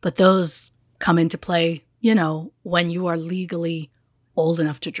 But those come into play, when you are legally old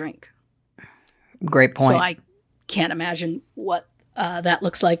enough to drink. Great point. So I can't imagine what that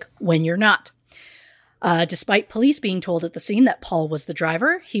looks like when you're not. Despite police being told at the scene that Paul was the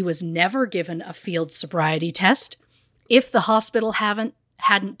driver, he was never given a field sobriety test. If the hospital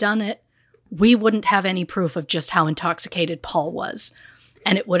hadn't done it, we wouldn't have any proof of just how intoxicated Paul was.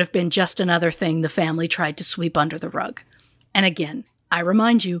 And it would have been just another thing the family tried to sweep under the rug. And again, I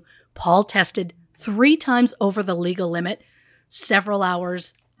remind you, Paul tested 3 times over the legal limit several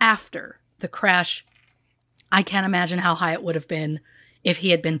hours after the crash. I can't imagine how high it would have been if he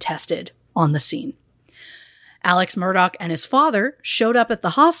had been tested on the scene. Alex Murdaugh and his father showed up at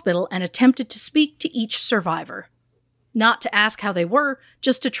the hospital and attempted to speak to each survivor. Not to ask how they were,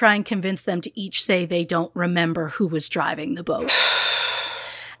 just to try and convince them to each say they don't remember who was driving the boat.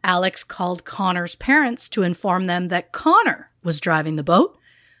 Alex called Connor's parents to inform them that Connor was driving the boat,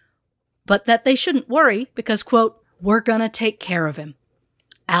 but that they shouldn't worry because, quote, we're gonna take care of him.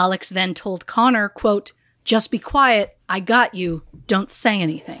 Alex then told Connor, quote, just be quiet, I got you, don't say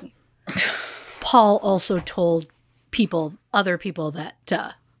anything. Paul also told other people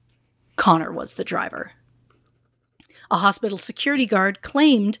that Connor was the driver. A hospital security guard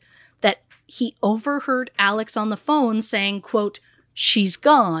claimed that he overheard Alex on the phone saying, quote, she's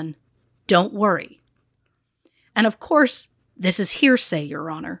gone, don't worry. And of course, this is hearsay,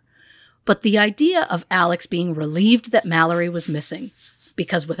 Your Honor, but the idea of Alex being relieved that Mallory was missing,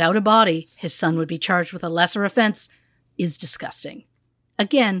 because without a body, his son would be charged with a lesser offense, is disgusting.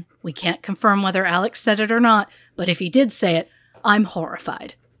 Again, we can't confirm whether Alex said it or not, but if he did say it, I'm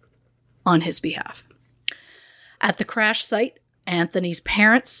horrified on his behalf. At the crash site, Anthony's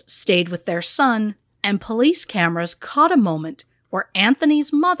parents stayed with their son, and police cameras caught a moment where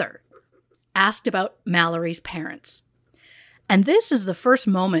Anthony's mother asked about Mallory's parents. And this is the first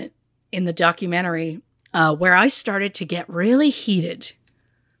moment in the documentary where I started to get really heated.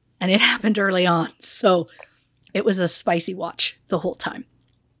 And it happened early on, so it was a spicy watch the whole time.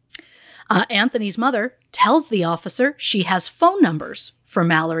 Anthony's mother tells the officer she has phone numbers for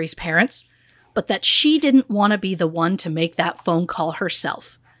Mallory's parents, but that she didn't want to be the one to make that phone call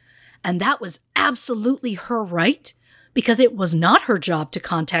herself. And that was absolutely her right, because it was not her job to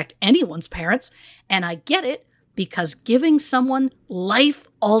contact anyone's parents. And I get it, because giving someone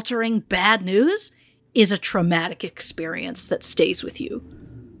life-altering bad news is a traumatic experience that stays with you.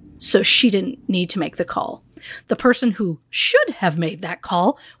 So she didn't need to make the call. The person who should have made that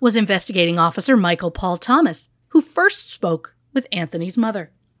call was investigating officer Michael Paul Thomas, who first spoke with Anthony's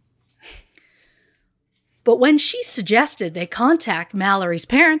mother. But when she suggested they contact Mallory's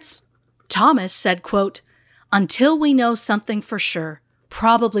parents, Thomas said, quote, "Until we know something for sure,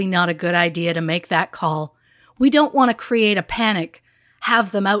 probably not a good idea to make that call. We don't want to create a panic,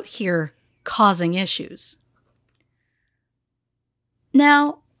 have them out here causing issues."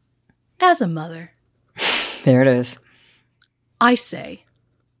 Now, as a mother, There it is. I say,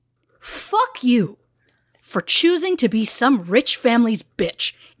 fuck you for choosing to be some rich family's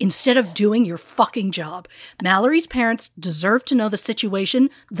bitch instead of doing your fucking job. Mallory's parents deserve to know the situation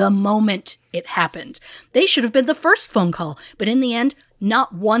the moment it happened. They should have been the first phone call, but in the end,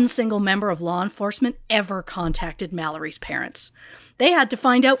 not one single member of law enforcement ever contacted Mallory's parents. They had to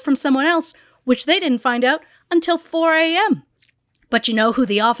find out from someone else, which they didn't find out until 4 a.m. But you know who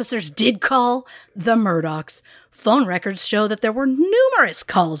the officers did call? The Murdaughs. Phone records show that there were numerous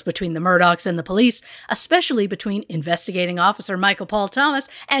calls between the Murdaughs and the police, especially between investigating officer Michael Paul Thomas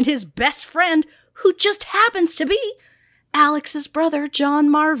and his best friend, who just happens to be Alex's brother, John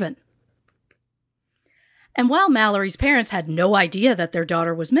Marvin. And while Mallory's parents had no idea that their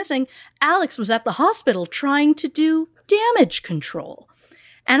daughter was missing, Alex was at the hospital trying to do damage control.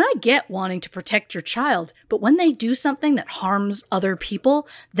 And I get wanting to protect your child, but when they do something that harms other people,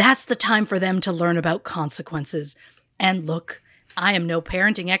 that's the time for them to learn about consequences. And look, I am no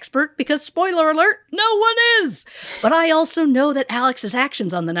parenting expert because, spoiler alert, no one is. But I also know that Alex's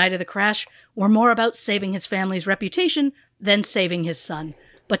actions on the night of the crash were more about saving his family's reputation than saving his son.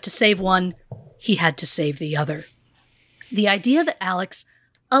 But to save one, he had to save the other. The idea that Alex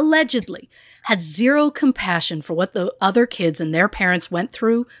allegedly had zero compassion for what the other kids and their parents went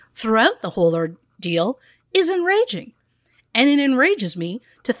through throughout the whole ordeal is enraging. And it enrages me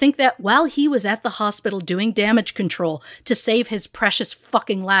to think that while he was at the hospital doing damage control to save his precious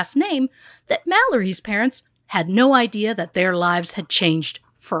fucking last name, that Mallory's parents had no idea that their lives had changed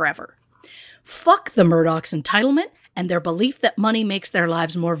forever. Fuck the Murdaughs' entitlement and their belief that money makes their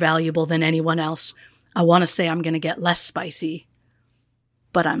lives more valuable than anyone else. I want to say I'm going to get less spicy,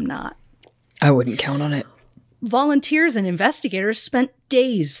 but I'm not. I wouldn't count on it. Volunteers and investigators spent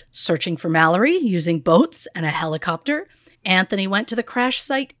days searching for Mallory using boats and a helicopter. Anthony went to the crash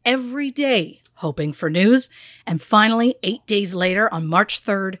site every day, hoping for news. And finally, 8 days later, on March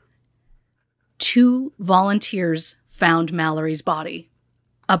 3rd, 2 volunteers found Mallory's body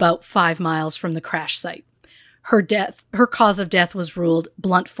about 5 miles from the crash site. Her cause of death was ruled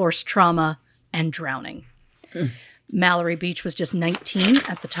blunt force trauma and drowning. Mallory Beach was just 19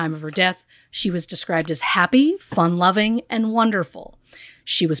 at the time of her death. She was described as happy, fun-loving, and wonderful.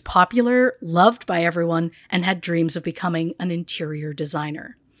 She was popular, loved by everyone, and had dreams of becoming an interior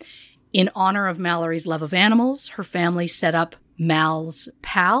designer. In honor of Mallory's love of animals, her family set up Mal's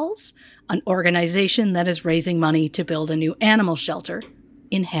Pals, an organization that is raising money to build a new animal shelter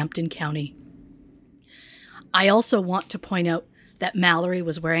in Hampton County. I also want to point out that Mallory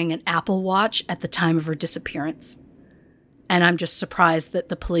was wearing an Apple Watch at the time of her disappearance. And I'm just surprised that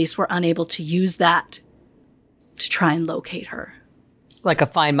the police were unable to use that to try and locate her. Like a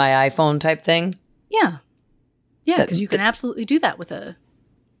Find My iPhone type thing? Yeah. Yeah, because you can absolutely do that with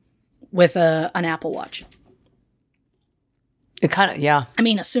an Apple Watch. It kind of, yeah. I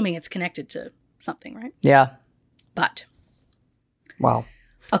mean, assuming it's connected to something, right? Yeah. But. Wow.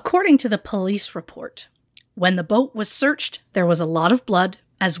 According to the police report, when the boat was searched, there was a lot of blood,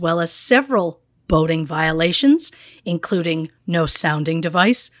 as well as several boating violations, including no sounding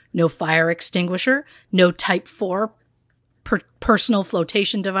device, no fire extinguisher, no Type 4 personal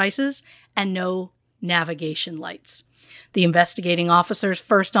flotation devices, and no navigation lights. The investigating officers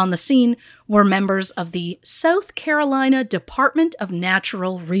first on the scene were members of the South Carolina Department of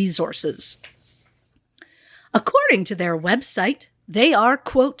Natural Resources. According to their website, they are,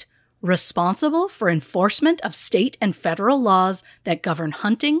 quote, responsible for enforcement of state and federal laws that govern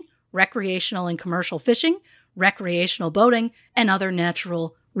hunting, recreational and commercial fishing, recreational boating, and other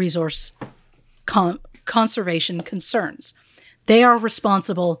natural resource conservation concerns. They are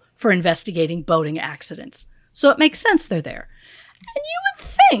responsible for investigating boating accidents. So it makes sense they're there. And you would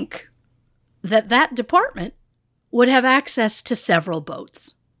think that that department would have access to several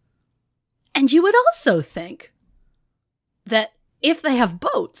boats. And you would also think that if they have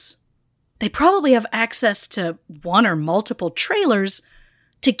boats, they probably have access to one or multiple trailers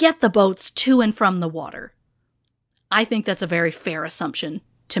to get the boats to and from the water. I think that's a very fair assumption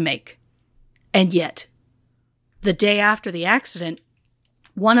to make. And yet, the day after the accident,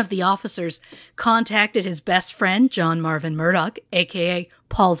 one of the officers contacted his best friend, John Marvin Murdaugh, a.k.a.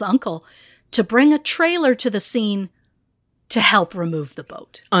 Paul's uncle, to bring a trailer to the scene to help remove the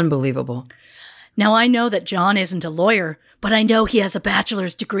boat. Unbelievable. Now, I know that John isn't a lawyer, but I know he has a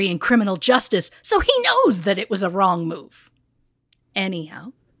bachelor's degree in criminal justice, so he knows that it was a wrong move.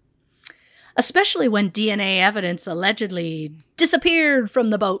 Anyhow, especially when DNA evidence allegedly disappeared from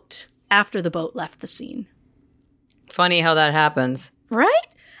the boat after the boat left the scene. Funny how that happens. Right?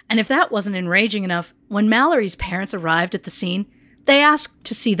 And if that wasn't enraging enough, when Mallory's parents arrived at the scene, they asked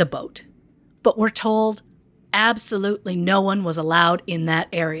to see the boat, but were told absolutely no one was allowed in that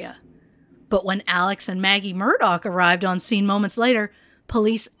area. But when Alex and Maggie Murdaugh arrived on scene moments later,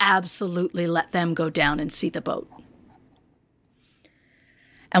 police absolutely let them go down and see the boat.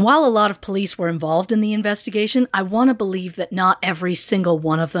 And while a lot of police were involved in the investigation, I want to believe that not every single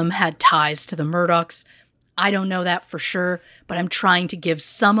one of them had ties to the Murdaughs. I don't know that for sure, but I'm trying to give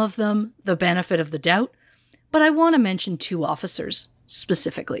some of them the benefit of the doubt. But I want to mention 2 officers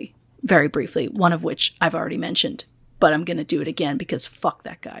specifically, very briefly, one of which I've already mentioned, but I'm going to do it again because fuck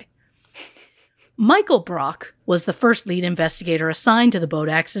that guy. Michael Brock was the first lead investigator assigned to the boat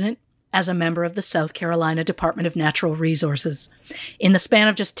accident as a member of the South Carolina Department of Natural Resources. In the span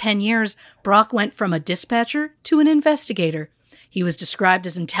of just 10 years, Brock went from a dispatcher to an investigator. He was described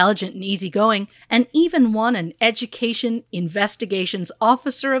as intelligent and easygoing, and even won an Education Investigations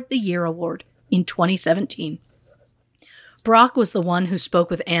Officer of the Year award in 2017. Brock was the one who spoke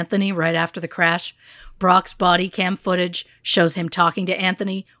with Anthony right after the crash. Brock's body cam footage shows him talking to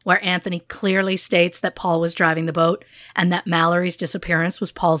Anthony, where Anthony clearly states that Paul was driving the boat and that Mallory's disappearance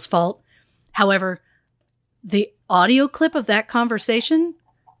was Paul's fault. However, the audio clip of that conversation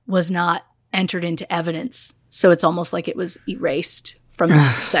was not entered into evidence, so it's almost like it was erased from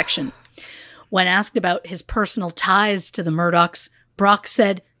that section. When asked about his personal ties to the Murdaughs, Brock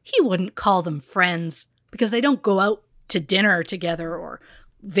said he wouldn't call them friends because they don't go out to dinner together or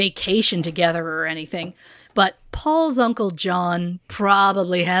vacation together or anything. But Paul's Uncle John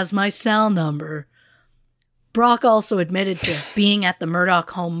probably has my cell number. Brock also admitted to being at the Murdaugh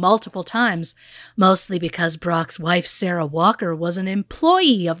home multiple times, mostly because Brock's wife, Sarah Walker, was an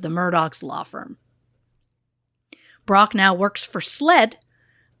employee of the Murdaugh's law firm. Brock now works for SLED,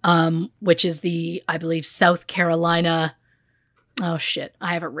 which is the, I believe, South Carolina... Oh, shit.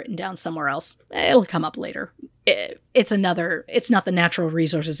 I have it written down somewhere else. It'll come up later. It's not the natural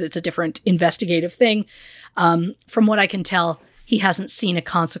resources. It's a different investigative thing. From what I can tell, he hasn't seen a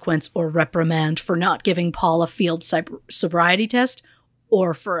consequence or reprimand for not giving Paul a field sobriety test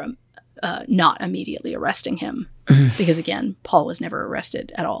or for not immediately arresting him. Because again, Paul was never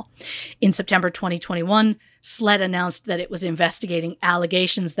arrested at all. In September 2021, SLED announced that it was investigating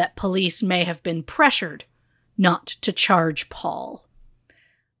allegations that police may have been pressured not to charge Paul.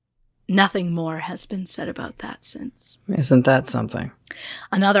 Nothing more has been said about that since. Isn't that something?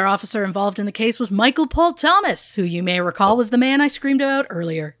 Another officer involved in the case was Michael Paul Thomas, who you may recall was the man I screamed about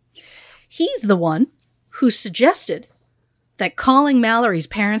earlier. He's the one who suggested that calling Mallory's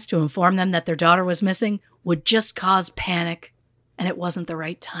parents to inform them that their daughter was missing would just cause panic, and it wasn't the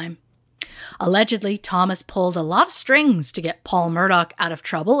right time. Allegedly, Thomas pulled a lot of strings to get Paul Murdaugh out of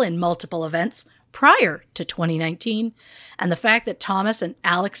trouble in multiple events prior to 2019, and the fact that Thomas and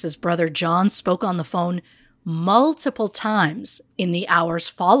Alex's brother John spoke on the phone multiple times in the hours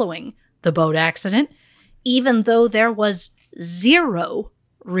following the boat accident, even though there was zero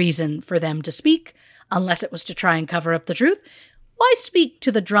reason for them to speak, unless it was to try and cover up the truth. Why speak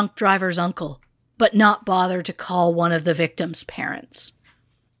to the drunk driver's uncle, but not bother to call one of the victim's parents?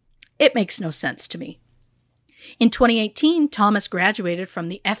 It makes no sense to me. In 2018, Thomas graduated from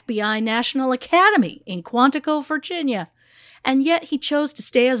the FBI National Academy in Quantico, Virginia, and yet he chose to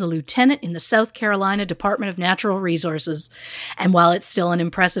stay as a lieutenant in the South Carolina Department of Natural Resources. And while it's still an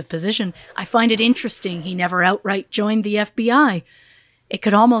impressive position, I find it interesting he never outright joined the FBI. It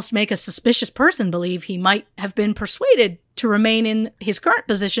could almost make a suspicious person believe he might have been persuaded to remain in his current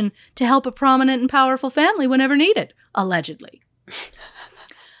position to help a prominent and powerful family whenever needed, allegedly.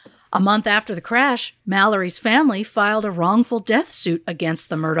 A month after the crash, Mallory's family filed a wrongful death suit against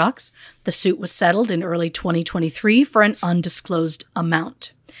the Murdaughs. The suit was settled in early 2023 for an undisclosed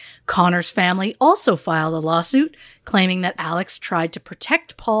amount. Connor's family also filed a lawsuit claiming that Alex tried to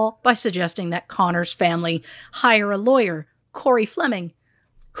protect Paul by suggesting that Connor's family hire a lawyer, Corey Fleming,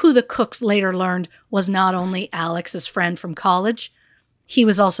 who the Cooks later learned was not only Alex's friend from college, he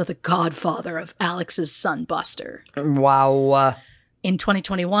was also the godfather of Alex's son, Buster. Wow. In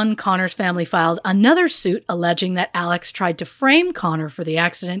 2021, Connor's family filed another suit alleging that Alex tried to frame Connor for the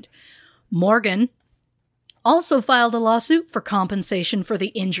accident. Morgan also filed a lawsuit for compensation for the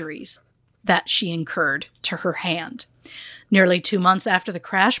injuries. that she incurred to her hand. Nearly 2 months after the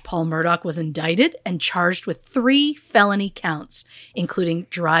crash, Paul Murdaugh was indicted and charged with 3 felony counts, including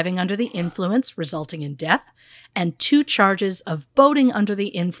driving under the influence, resulting in death, and 2 charges of boating under the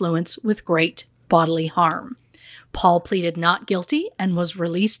influence with great bodily harm. Paul pleaded not guilty and was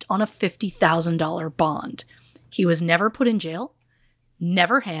released on a $50,000 bond. He was never put in jail,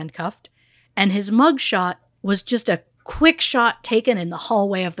 never handcuffed, and his mugshot was just a quick shot taken in the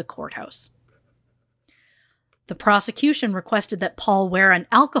hallway of the courthouse. The prosecution requested that Paul wear an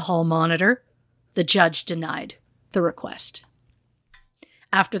alcohol monitor. The judge denied the request.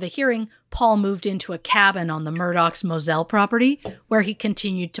 After the hearing, Paul moved into a cabin on the Murdaugh's Moselle property, where he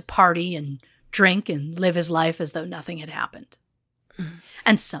continued to party and drink and live his life as though nothing had happened.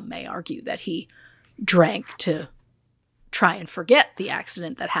 And some may argue that he drank to try and forget the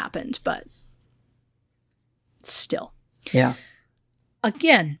accident that happened, but still. Yeah.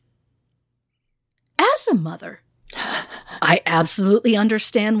 Again, as a mother, I absolutely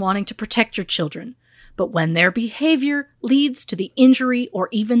understand wanting to protect your children, but when their behavior leads to the injury or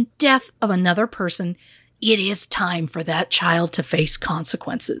even death of another person, it is time for that child to face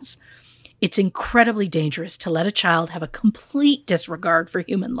consequences. It's incredibly dangerous to let a child have a complete disregard for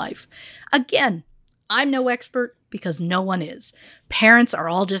human life. Again, I'm no expert because no one is. Parents are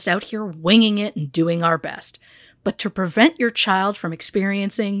all just out here winging it and doing our best. But to prevent your child from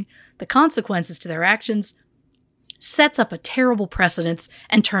experiencing the consequences to their actions sets up a terrible precedence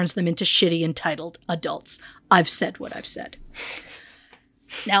and turns them into shitty, entitled adults. I've said what I've said.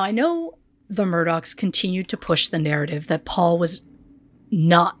 Now, I know the Murdaughs continued to push the narrative that Paul was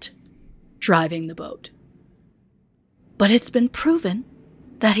not driving the boat. But it's been proven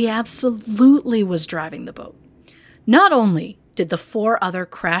that he absolutely was driving the boat. Not only did the 4 other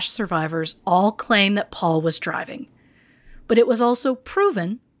crash survivors all claim that Paul was driving, but it was also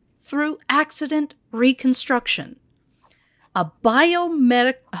proven through accident reconstruction. A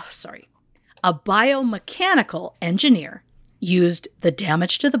biomechanical engineer used the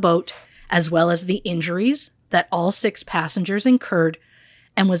damage to the boat as well as the injuries that all 6 passengers incurred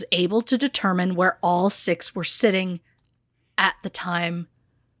and was able to determine where all 6 were sitting at the time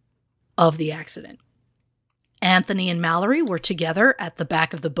of the accident. Anthony and Mallory were together at the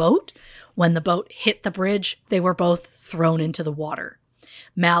back of the boat. When the boat hit the bridge, they were both thrown into the water.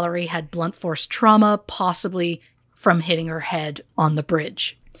 Mallory had blunt force trauma, possibly from hitting her head on the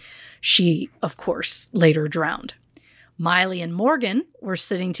bridge. She, of course, later drowned. Miley and Morgan were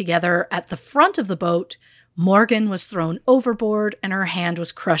sitting together at the front of the boat. Morgan was thrown overboard and her hand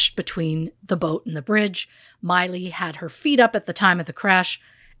was crushed between the boat and the bridge. Miley had her feet up at the time of the crash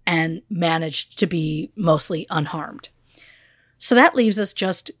and managed to be mostly unharmed. So that leaves us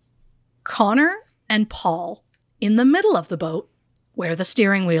just Connor and Paul in the middle of the boat where the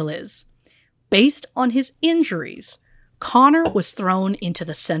steering wheel is. Based on his injuries, Connor was thrown into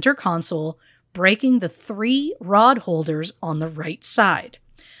the center console, breaking the 3 rod holders on the right side.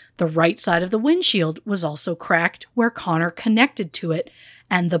 The right side of the windshield was also cracked where Connor connected to it,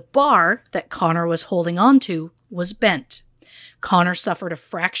 and the bar that Connor was holding onto was bent. Connor suffered a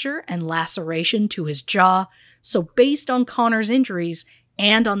fracture and laceration to his jaw, so based on Connor's injuries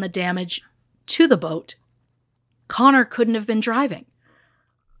and on the damage to the boat, Connor couldn't have been driving.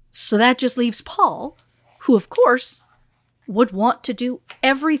 So that just leaves Paul, who of course would want to do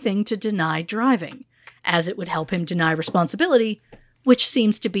everything to deny driving, as it would help him deny responsibility, which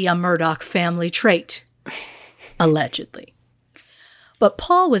seems to be a Murdaugh family trait, allegedly. But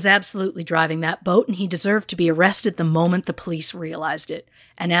Paul was absolutely driving that boat, and he deserved to be arrested the moment the police realized it.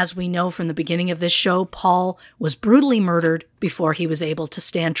 And as we know from the beginning of this show, Paul was brutally murdered before he was able to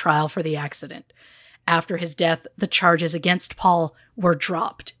stand trial for the accident. After his death, the charges against Paul were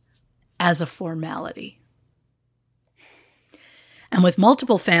dropped as a formality. And with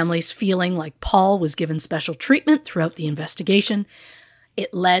multiple families feeling like Paul was given special treatment throughout the investigation,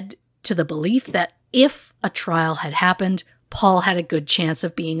 it led to the belief that if a trial had happened, Paul had a good chance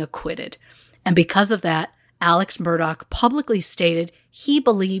of being acquitted. And because of that, Alex Murdaugh publicly stated he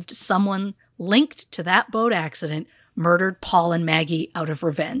believed someone linked to that boat accident murdered Paul and Maggie out of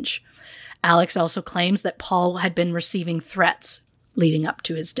revenge. Alex also claims that Paul had been receiving threats leading up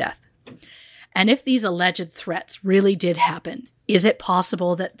to his death. And if these alleged threats really did happen, is it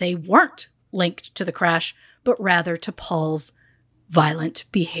possible that they weren't linked to the crash, but rather to Paul's violent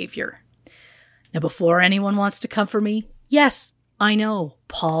behavior? Now, before anyone wants to come for me, yes, I know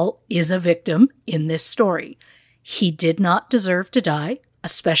Paul is a victim in this story. He did not deserve to die,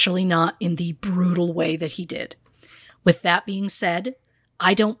 especially not in the brutal way that he did. With that being said,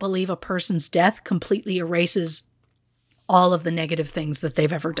 I don't believe a person's death completely erases all of the negative things that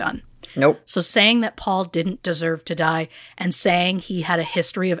they've ever done. Nope. So saying that Paul didn't deserve to die and saying he had a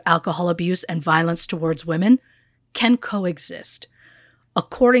history of alcohol abuse and violence towards women can coexist.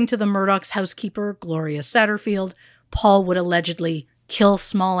 According to the Murdaugh's housekeeper, Gloria Satterfield, Paul would allegedly kill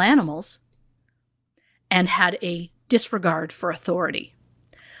small animals and had a disregard for authority.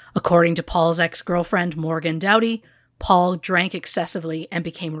 According to Paul's ex-girlfriend, Morgan Dowdy, Paul drank excessively and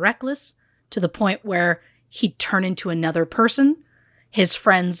became reckless to the point where he'd turn into another person. His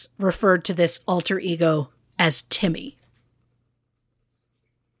friends referred to this alter ego as Timmy.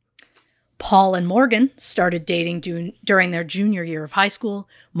 Paul and Morgan started dating during their junior year of high school.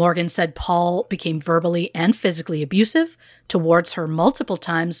 Morgan said Paul became verbally and physically abusive towards her multiple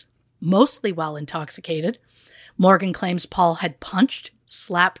times, mostly while intoxicated. Morgan claims Paul had punched,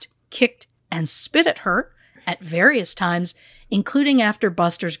 slapped, kicked, and spit at her at various times, including after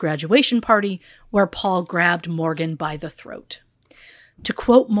Buster's graduation party, where Paul grabbed Morgan by the throat. To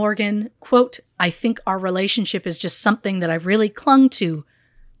quote Morgan, quote, "I think our relationship is just something that I really clung to,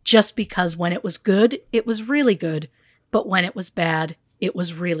 just because when it was good, it was really good, but when it was bad, it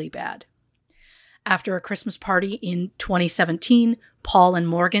was really bad." After a Christmas party in 2017, Paul and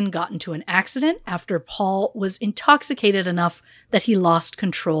Morgan got into an accident after Paul was intoxicated enough that he lost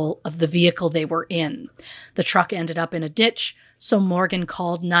control of the vehicle they were in. The truck ended up in a ditch, so Morgan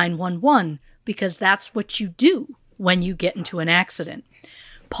called 911 because that's what you do when you get into an accident.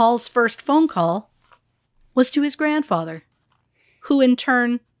 Paul's first phone call was to his grandfather, who in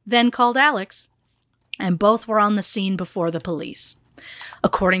turn then called Alex, and both were on the scene before the police.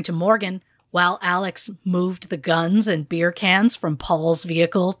 According to Morgan, while Alex moved the guns and beer cans from Paul's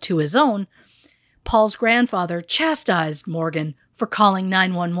vehicle to his own, Paul's grandfather chastised Morgan for calling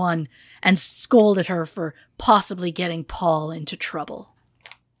 911 and scolded her for possibly getting Paul into trouble.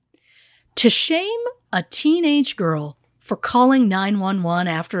 To shame a teenage girl for calling 911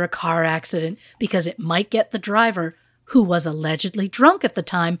 after a car accident because it might get the driver, who was allegedly drunk at the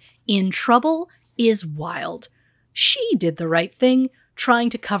time, in trouble is wild. She did the right thing. Trying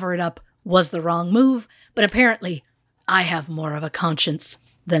to cover it up was the wrong move, but apparently I have more of a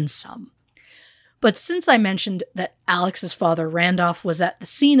conscience than some. But since I mentioned that Alex's father, Randolph, was at the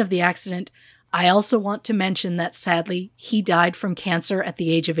scene of the accident, I also want to mention that sadly he died from cancer at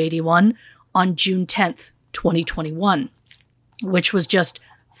the age of 81 on June 10th, 2021, which was just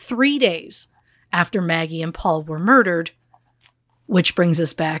 3 days after Maggie and Paul were murdered, which brings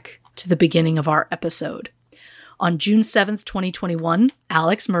us back to the beginning of our episode. On June 7th, 2021,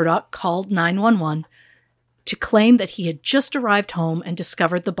 Alex Murdaugh called 911 to claim that he had just arrived home and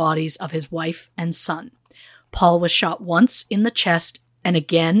discovered the bodies of his wife and son. Paul was shot once in the chest and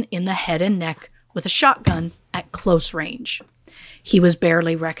again in the head and neck with a shotgun at close range. He was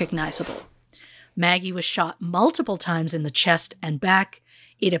barely recognizable. Maggie was shot multiple times in the chest and back.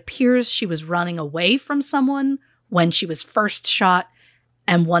 It appears she was running away from someone when she was first shot,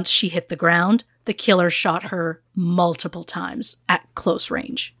 and once she hit the ground, the killer shot her multiple times at close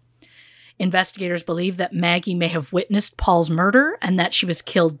range. Investigators believe that Maggie may have witnessed Paul's murder and that she was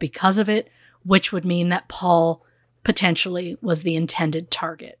killed because of it, which would mean that Paul potentially was the intended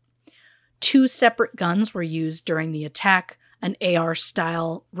target. 2 separate guns were used during the attack, an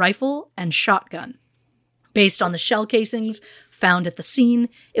AR-style rifle and shotgun. Based on the shell casings found at the scene,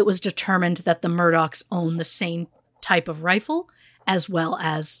 it was determined that the Murdaughs owned the same type of rifle as well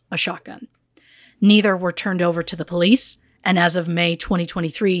as a shotgun. Neither were turned over to the police, and as of May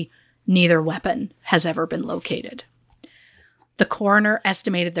 2023, neither weapon has ever been located. The coroner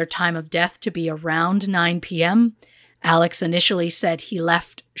estimated their time of death to be around 9 p.m. Alex initially said he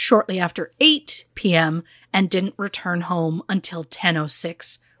left shortly after 8 p.m. and didn't return home until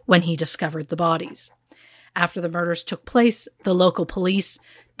 10:06 when he discovered the bodies. After the murders took place, the local police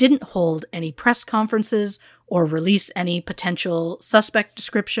didn't hold any press conferences or release any potential suspect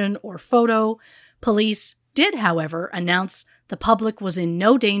description or photo. Police did, however, announce the public was in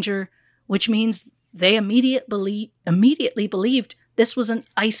no danger, which means they immediately believed this was an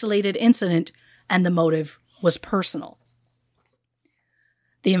isolated incident and the motive was personal.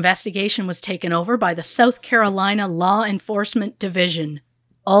 The investigation was taken over by the South Carolina Law Enforcement Division,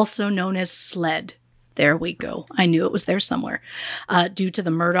 also known as SLED. There we go. I knew it was there somewhere. Due to the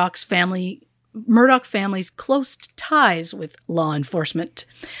Murdaugh family's close ties with law enforcement.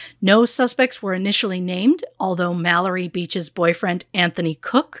 No suspects were initially named, although Mallory Beach's boyfriend, Anthony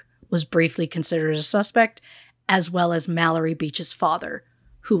Cook, was briefly considered a suspect, as well as Mallory Beach's father,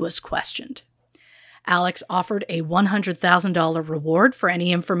 who was questioned. Alex offered a $100,000 reward for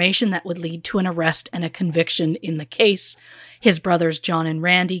any information that would lead to an arrest and a conviction in the case. His brothers John and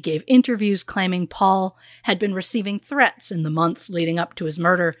Randy gave interviews claiming Paul had been receiving threats in the months leading up to his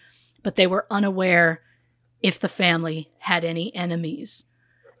murder, but they were unaware if the family had any enemies.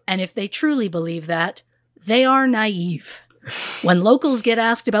 And if they truly believe that, they are naive. When locals get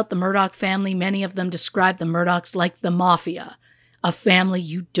asked about the Murdaugh family, many of them describe the Murdaughs like the mafia, a family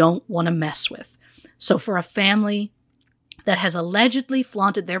you don't want to mess with. So for a family that has allegedly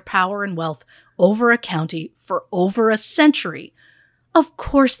flaunted their power and wealth over a county for over a century, of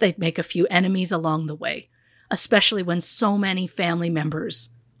course they'd make a few enemies along the way, especially when so many family members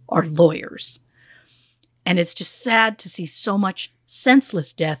are lawyers. And it's just sad to see so much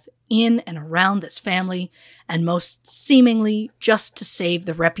senseless death in and around this family, and most seemingly just to save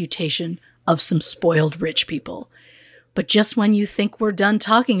the reputation of some spoiled rich people. But just when you think we're done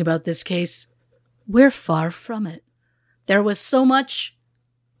talking about this case, we're far from it. There was so much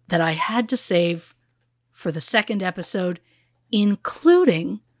that I had to save for the second episode,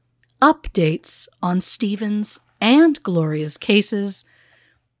 including updates on Stephen's and Gloria's cases,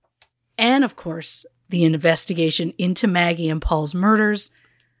 and of course, the investigation into Maggie and Paul's murders,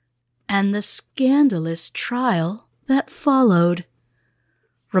 and the scandalous trial that followed.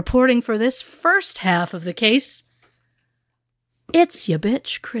 Reporting for this first half of the case, it's ya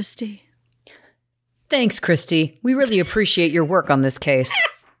bitch, Christy. Thanks, Christy. We really appreciate your work on this case.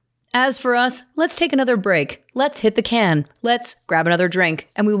 As for us, let's take another break. Let's hit the can. Let's grab another drink,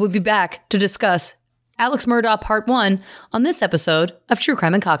 and we will be back to discuss Alex Murdaugh Part 1 on this episode of True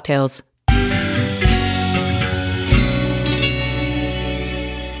Crime and Cocktails.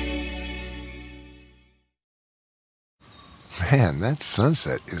 Man, that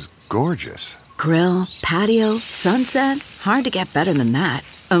sunset is gorgeous. Grill, patio, sunset. Hard to get better than that.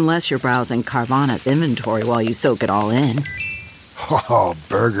 Unless you're browsing Carvana's inventory while you soak it all in. Oh,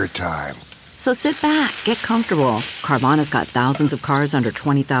 burger time. So sit back, get comfortable. Carvana's got thousands of cars under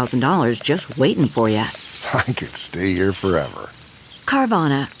 $20,000 just waiting for you. I could stay here forever.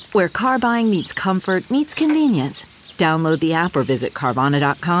 Carvana, where car buying meets comfort meets convenience. Download the app or visit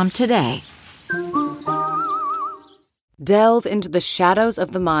Carvana.com today. Delve into the shadows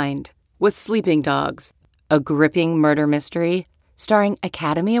of the mind with Sleeping Dogs, a gripping murder mystery starring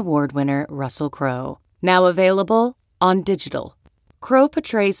Academy Award winner Russell Crowe. Now available on digital. Crowe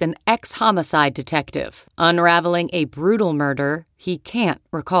portrays an ex-homicide detective unraveling a brutal murder he can't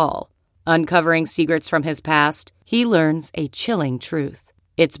recall. Uncovering secrets from his past, he learns a chilling truth.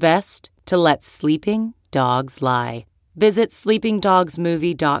 It's best to let sleeping dogs lie. Visit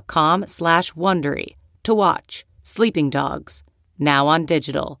sleepingdogsmovie.com/Wondery to watch Sleeping Dogs, now on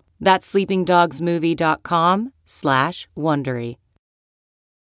digital. That's sleepingdogsmovie.com/Wondery.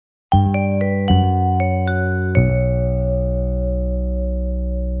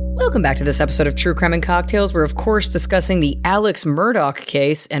 Welcome back to this episode of True Crime and Cocktails. We're, of course, discussing the Alex Murdaugh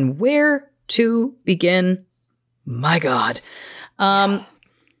case, and where to begin? My God.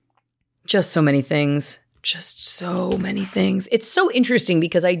 Just so many things. Just so many things. It's so interesting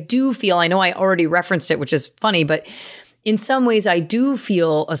because I do feel, I know I already referenced it, which is funny, but in some ways I do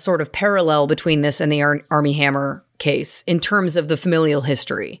feel a sort of parallel between this and the Armie Hammer case in terms of the familial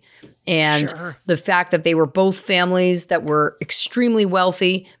history. And the fact that they were both families that were extremely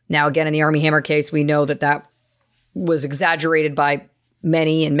wealthy. Now, again, in the Armie Hammer case, we know that that was exaggerated by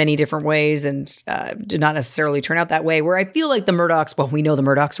many in many different ways and did not necessarily turn out that way. Where I feel like the Murdaughs, well, we know the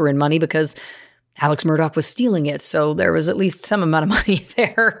Murdaughs were in money because Alex Murdaugh was stealing it. So there was at least some amount of money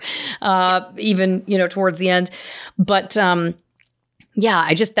there, even, towards the end. But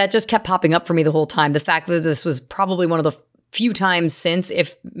yeah, that just kept popping up for me the whole time. The fact that this was probably one of the few times since,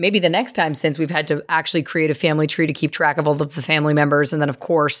 if maybe the next time since, we've had to actually create a family tree to keep track of all of the family members. And then, of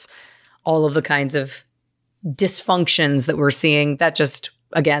course, all of the kinds of dysfunctions that we're seeing. That just,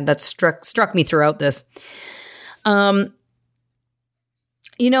 again, that struck me throughout this. You're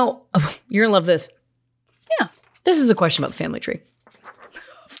going to love this. Yeah. This is a question about the family tree.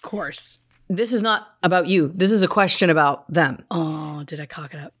 Of course. This is not about you. This is a question about them. Oh, did I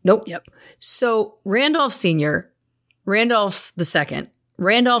cock it up? Nope. Yep. So Randolph Sr., Randolph II,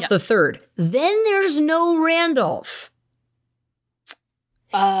 Randolph III. Then there's no Randolph.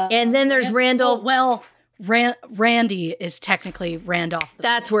 And then there's Randolph. Randy is technically Randolph.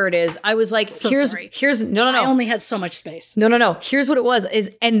 That's where it is. I was like, here's no. I only had so much space. No. Here's what it was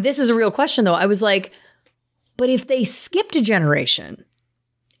and this is a real question though. I was like, but if they skipped a generation,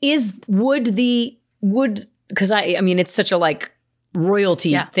 because I mean, it's such a like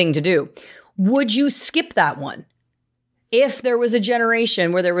royalty thing to do. Would you skip that one? If there was a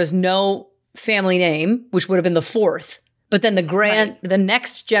generation where there was no family name, which would have been the fourth, but then the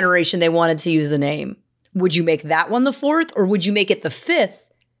next generation, they wanted to use the name. Would you make that one the fourth, or would you make it the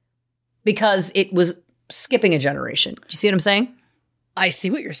fifth because it was skipping a generation? Do you see what I'm saying? I see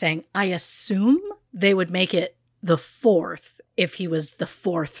what you're saying. I assume they would make it the fourth if he was the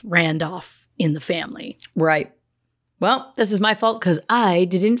fourth Randolph in the family. Right. Well, this is my fault because I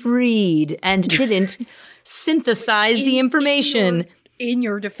didn't read and didn't synthesize the information. In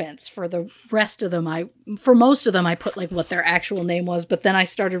your defense, for the rest of them, for most of them, I put like what their actual name was, but then I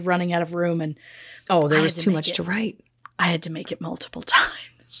started running out of room and there was too much to write. I had to make it multiple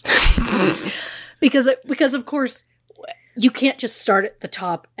times because of course you can't just start at the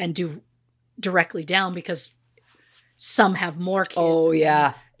top and do directly down because some have more kids. Oh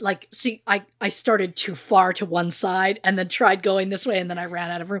yeah. Like, see, I started too far to one side and then tried going this way and then I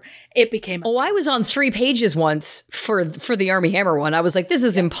ran out of room. It became... I was on 3 pages once for the Army Hammer one. I was like, this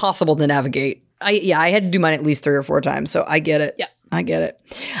is impossible to navigate. I had to do mine at least 3 or 4 times. So I get it. Yeah. I get it.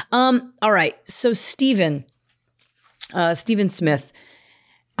 All right. So Stephen Smith,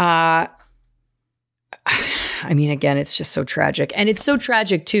 I mean, again, it's just so tragic. And it's so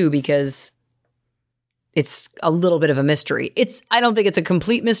tragic too, because it's a little bit of a mystery. I don't think it's a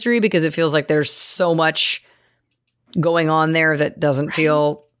complete mystery because it feels like there's so much going on there that doesn't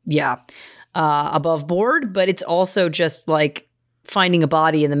feel, above board. But it's also just like finding a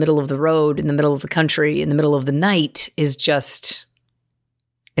body in the middle of the road, in the middle of the country, in the middle of the night is just,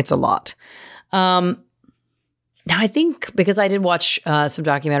 it's a lot. Now, I think because I did watch some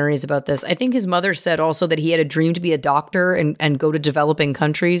documentaries about this, I think his mother said also that he had a dream to be a doctor and go to developing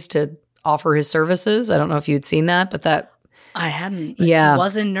countries to offer his services. I don't know if you'd seen that, but that... I hadn't. Yeah. He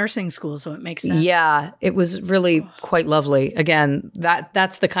was in nursing school, so it makes sense. Yeah, it was really quite lovely. Again,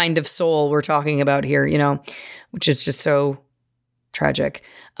 that's the kind of soul we're talking about here, which is just so tragic.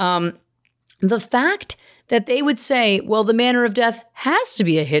 The fact that they would say, well, the manner of death has to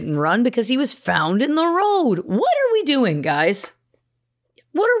be a hit and run because he was found in the road. What are we doing, guys?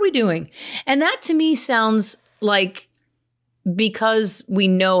 What are we doing? And that to me sounds like, because we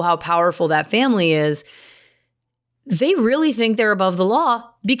know how powerful that family is, they really think they're above the law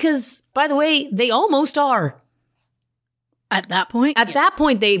because, by the way, they almost are. At that point? At that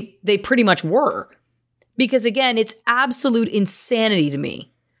point, they pretty much were. Because, again, it's absolute insanity to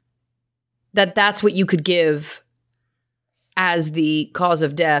me that that's what you could give as the cause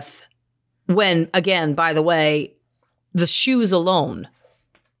of death when, again, by the way, the shoes alone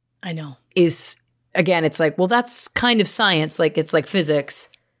I know. is... Again, it's like, well, that's kind of science. Like, it's like physics.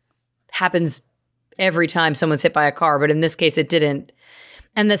 Happens every time someone's hit by a car, but in this case, it didn't.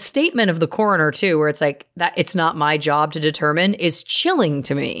 And the statement of the coroner, too, where it's like, that it's not my job to determine, is chilling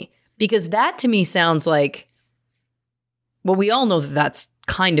to me. Because that, to me, sounds like, well, we all know that that's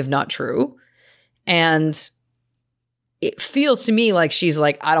kind of not true. And it feels to me like she's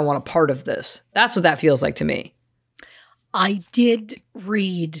like, I don't want a part of this. That's what that feels like to me. I did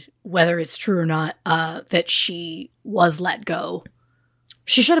read, whether it's true or not, that she was let go.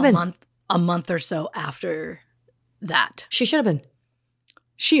 She should have been. A month or so after that. She should have been.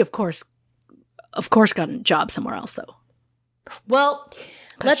 She, of course got a job somewhere else, though. Well,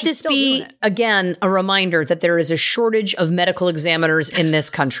 let this be, again, a reminder that there is a shortage of medical examiners in this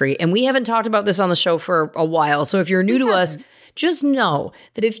country. And we haven't talked about this on the show for a while. So if you're new to us, just know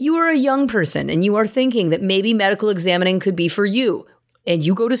that if you are a young person and you are thinking that maybe medical examining could be for you, and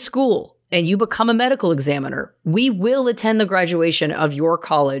you go to school and you become a medical examiner, we will attend the graduation of your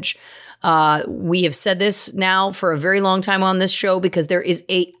college. We have said this now for a very long time on this show because there is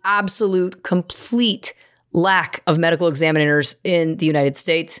a absolute complete lack of medical examiners in the United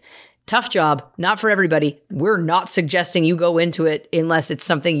States. Tough job, not for everybody. We're not suggesting you go into it unless it's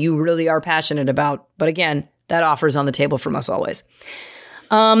something you really are passionate about. But again, that offer's on the table from us always.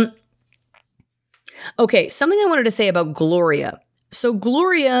 Okay, something I wanted to say about Gloria. So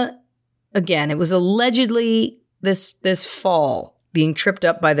Gloria, again, it was allegedly this fall being tripped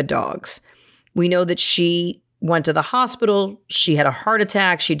up by the dogs. We know that she went to the hospital. She had a heart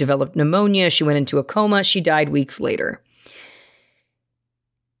attack. She developed pneumonia. She went into a coma. She died weeks later.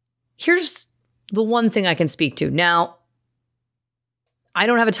 Here's the one thing I can speak to. Now, I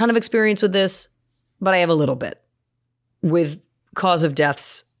don't have a ton of experience with this, but I have a little bit with cause of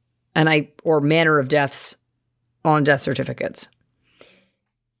deaths or manner of deaths on death certificates.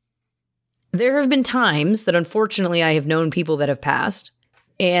 There have been times that unfortunately I have known people that have passed,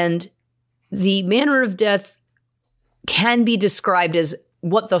 and the manner of death can be described as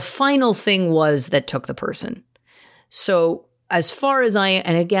what the final thing was that took the person. So as far as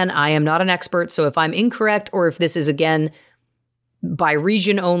and again, I am not an expert, so if I'm incorrect or if this is again by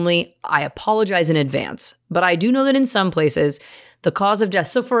region only. I apologize in advance. But I do know that in some places, the cause of death.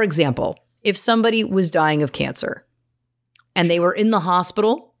 So for example, if somebody was dying of cancer and they were in the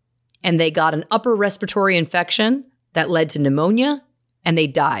hospital and they got an upper respiratory infection that led to pneumonia and they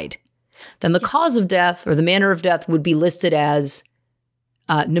died, then the cause of death or the manner of death would be listed as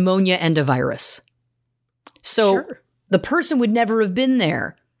pneumonia endovirus. So the person would never have been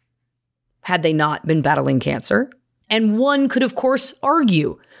there had they not been battling cancer. And one could, of course,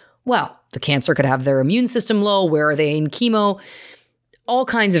 argue, well, the cancer could have their immune system low. Where are they in chemo? All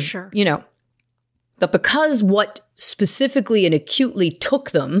kinds of, But because what specifically and acutely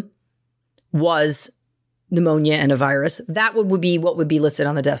took them was pneumonia and a virus, that would be what would be listed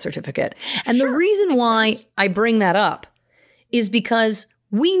on the death certificate. And the reason why I bring that up is because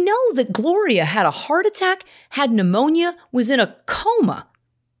we know that Gloria had a heart attack, had pneumonia, was in a coma.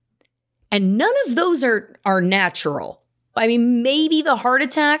 And none of those are natural. I mean, maybe the heart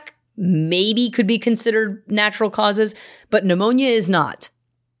attack maybe could be considered natural causes, but pneumonia is not.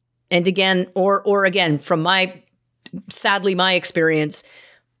 And again, or again, from my experience,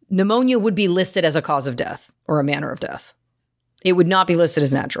 pneumonia would be listed as a cause of death or a manner of death. It would not be listed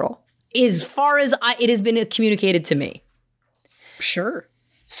as natural, as far as it has been communicated to me. Sure.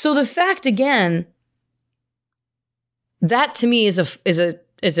 So the fact, again, that to me is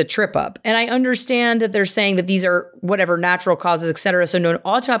a trip up. And I understand that they're saying that these are whatever natural causes, et cetera. So no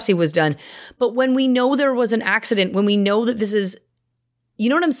autopsy was done. But when we know there was an accident, when we know that this is, you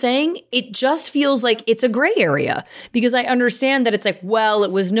know what I'm saying? It just feels like it's a gray area, because I understand that it's like, well,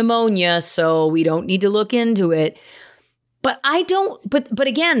 it was pneumonia, so we don't need to look into it. But but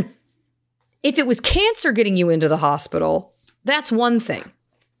again, if it was cancer getting you into the hospital, that's one thing.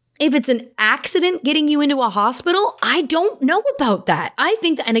 If it's an accident getting you into a hospital, I don't know about that. I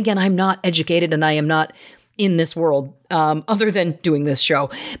think that, and again, I'm not educated and I am not in this world other than doing this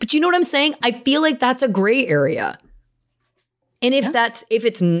show. But you know what I'm saying? I feel like that's a gray area. And if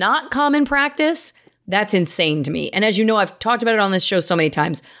it's not common practice, that's insane to me. And as you know, I've talked about it on this show so many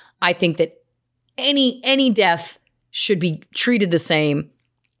times. I think that any death should be treated the same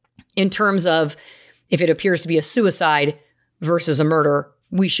in terms of if it appears to be a suicide versus a murder.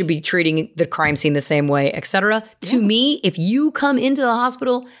 We should be treating the crime scene the same way, et cetera. Yeah. To me, if you come into the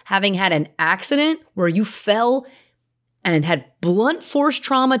hospital having had an accident where you fell and had blunt force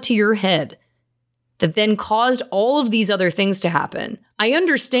trauma to your head that then caused all of these other things to happen, I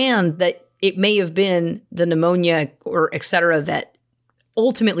understand that it may have been the pneumonia or et cetera that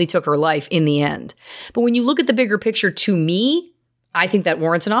ultimately took her life in the end. But when you look at the bigger picture, to me, I think that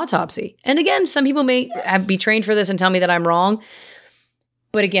warrants an autopsy. And again, some people may be trained for this and tell me that I'm wrong.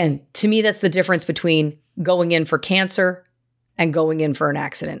 But again, to me, that's the difference between going in for cancer and going in for an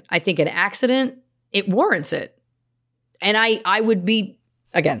accident. I think an accident, it warrants it. And I would be,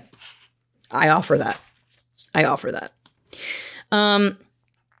 again, I offer that. And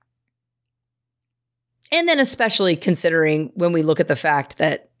then especially considering when we look at the fact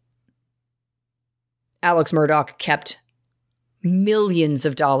that Alex Murdaugh kept millions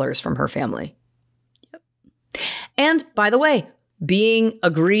of dollars from her family. Yep. And by the way, being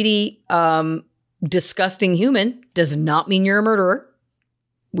a greedy, disgusting human does not mean you're a murderer.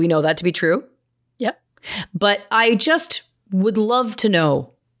 We know that to be true. Yep. But I just would love to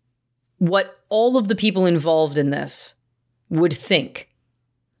know what all of the people involved in this would think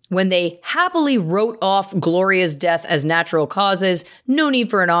when they happily wrote off Gloria's death as natural causes, no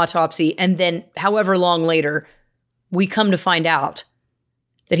need for an autopsy, and then however long later, we come to find out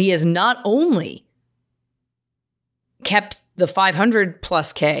that he has not only kept the 500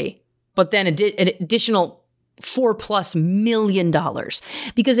 plus K, but then an additional $4+ million.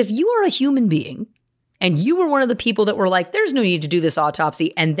 Because if you are a human being and you were one of the people that were like, there's no need to do this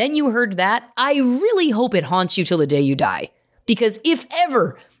autopsy, and then you heard that, I really hope it haunts you till the day you die. Because if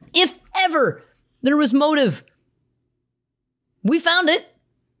ever there was motive, we found it.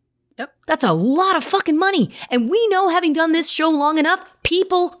 Yep. That's a lot of fucking money. And we know, having done this show long enough,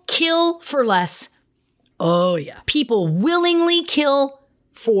 people kill for less. Oh, yeah. People willingly kill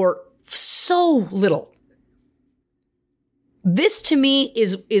for so little. This, to me,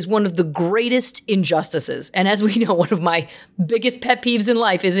 is one of the greatest injustices. And as we know, one of my biggest pet peeves in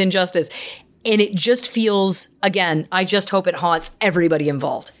life is injustice. And it just feels, again, I just hope it haunts everybody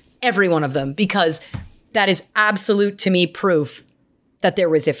involved. Every one of them. Because that is absolute, to me, proof that there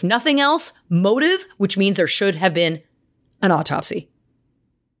was, if nothing else, motive, which means there should have been an autopsy.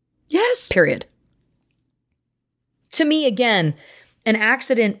 Yes. Period. To me, again, an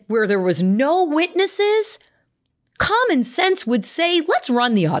accident where there was no witnesses, common sense would say, let's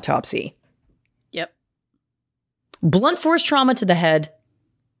run the autopsy. Yep. Blunt force trauma to the head.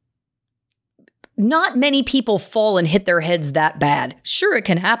 Not many people fall and hit their heads that bad. Sure, it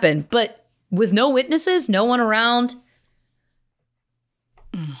can happen, but with no witnesses, no one around.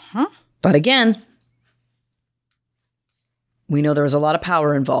 Mm-hmm. But again, we know there was a lot of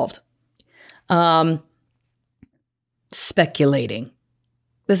power involved. Speculating.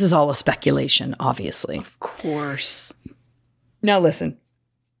 This is all a speculation, obviously. Of course. Now listen.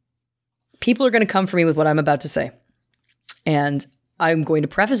 People are going to come for me with what I'm about to say. And I'm going to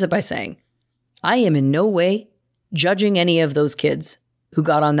preface it by saying, I am in no way judging any of those kids who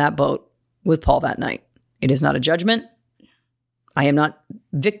got on that boat with Paul that night. It is not a judgment. I am not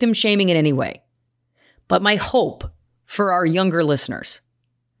victim shaming in any way. But my hope for our younger listeners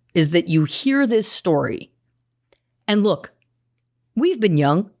is that you hear this story. And look, we've been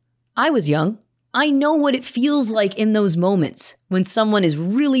young. I was young. I know what it feels like in those moments when someone is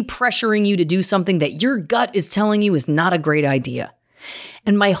really pressuring you to do something that your gut is telling you is not a great idea.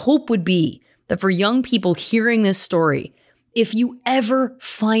 And my hope would be that for young people hearing this story, if you ever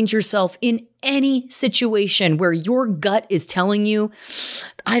find yourself in any situation where your gut is telling you,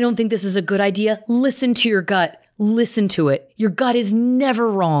 I don't think this is a good idea, listen to your gut. Listen to it. Your gut is never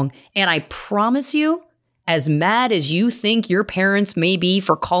wrong. And I promise you, as mad as you think your parents may be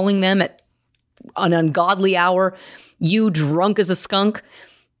for calling them at an ungodly hour, you drunk as a skunk,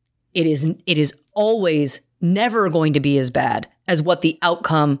 it is always never going to be as bad as what the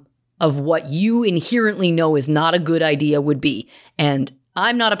outcome of what you inherently know is not a good idea would be. And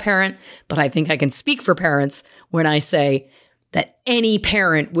I'm not a parent, but I think I can speak for parents when I say that any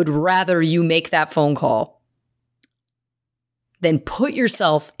parent would rather you make that phone call than put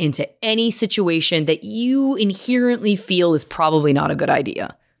yourself into any situation that you inherently feel is probably not a good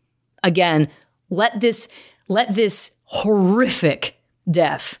idea. Again, let this horrific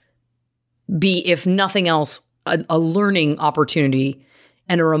death be, if nothing else, a learning opportunity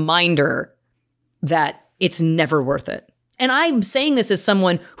and a reminder that it's never worth it. And I'm saying this as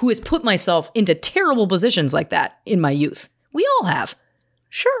someone who has put myself into terrible positions like that in my youth. We all have.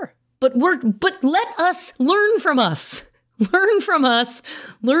 Sure. But let us learn from us. Learn from us.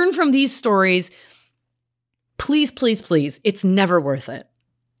 Learn from these stories. Please, please, please. It's never worth it.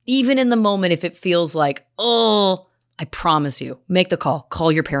 Even in the moment, if it feels like, oh, I promise you, make the call.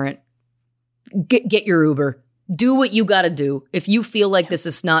 Call your parent. Get your Uber. Do what you got to do. If you feel like this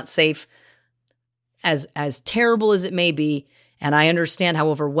is not safe, as terrible as it may be, and I understand how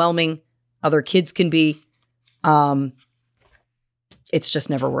overwhelming other kids can be, it's just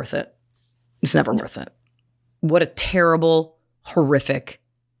never worth it. It's never worth it. What a terrible, horrific,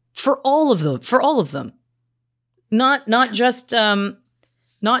 for all of them. Not just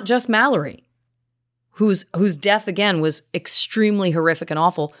Mallory, whose death again was extremely horrific and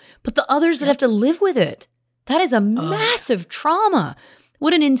awful, but the others that have to live with it. That is a massive trauma.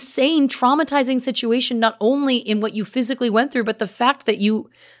 What an insane, traumatizing situation, not only in what you physically went through, but the fact that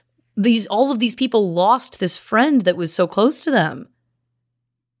all of these people lost this friend that was so close to them.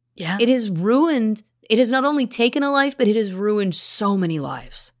 Yeah. It has ruined, it has not only taken a life, but it has ruined so many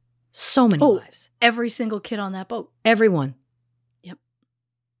lives. So many lives. Every single kid on that boat. Everyone. Yep.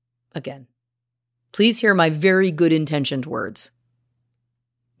 Again, please hear my very good intentioned words,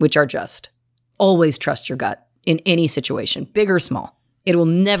 which are just, always trust your gut in any situation, big or small. It will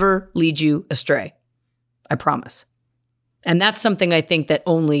never lead you astray. I promise. And that's something I think that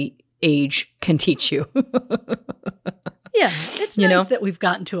only age can teach you. Yeah. It's nice that we've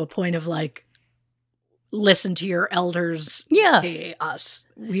gotten to a point of like, listen to your elders. Yeah. Us.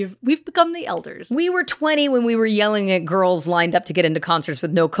 We've become the elders. We were 20 when we were yelling at girls lined up to get into concerts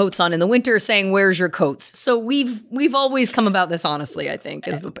with no coats on in the winter saying, where's your coats? So we've always come about this honestly, I think,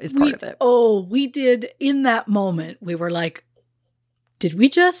 is part of it. Oh, we did in that moment. We were like, did we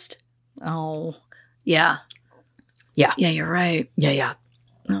just? Oh, yeah. Yeah. Yeah, you're right. Yeah.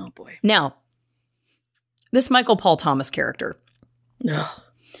 Oh, boy. Now, this Michael Paul Thomas character. No.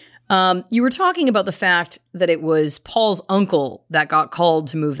 You were talking about the fact that it was Paul's uncle that got called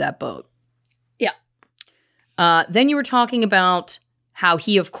to move that boat. Yeah. Then you were talking about how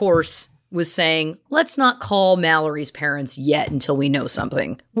he, of course, was saying, let's not call Mallory's parents yet until we know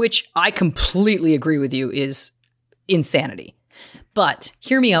something, which I completely agree with you is insanity. But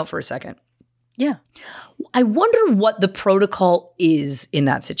hear me out for a second. Yeah. I wonder what the protocol is in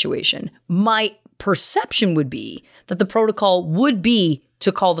that situation. My perception would be that the protocol would be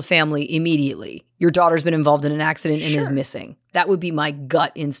to call the family immediately. Your daughter's been involved in an accident and is missing. That would be my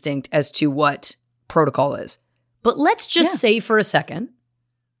gut instinct as to what protocol is. But let's just say for a second,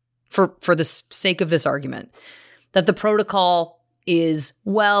 for the sake of this argument, that the protocol is,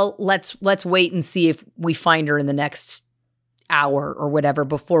 well, let's wait and see if we find her in the next hour or whatever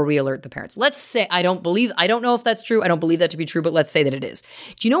before we alert the parents. Let's say, I don't know if that's true. I don't believe that to be true, but let's say that it is.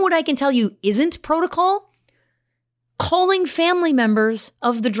 Do you know what I can tell you isn't protocol? Calling family members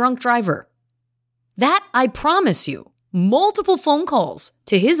of the drunk driver. That, I promise you, multiple phone calls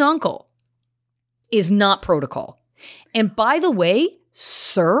to his uncle is not protocol. And by the way,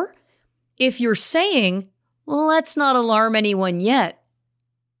 sir, if you're saying, let's not alarm anyone yet,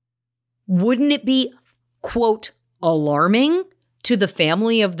 wouldn't it be, quote, alarming to the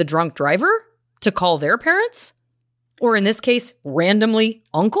family of the drunk driver to call their parents? Or in this case, randomly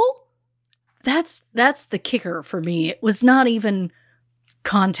uncle? That's the kicker for me. It was not even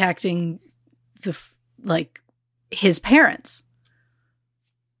contacting his parents.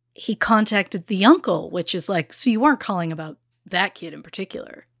 He contacted the uncle, which is like, so you weren't calling about that kid in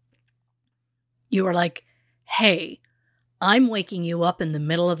particular. You were like, hey, I'm waking you up in the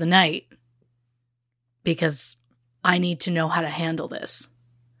middle of the night because I need to know how to handle this.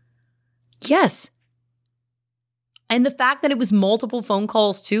 Yes. And the fact that it was multiple phone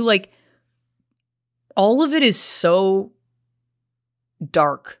calls too, like, all of it is so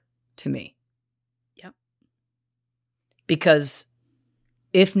dark to me. Yep. Because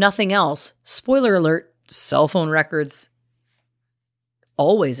if nothing else, spoiler alert, cell phone records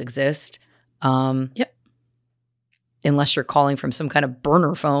always exist. Yep. Unless you're calling from some kind of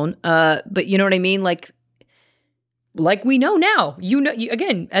burner phone. But you know what I mean? Like we know now,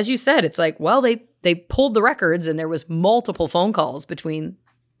 again, as you said, it's like, well, they pulled the records and there was multiple phone calls between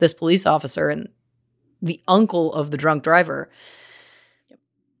this police officer and the uncle of the drunk driver. Yep.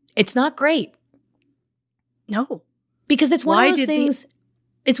 It's not great. No. Because it's one of those things,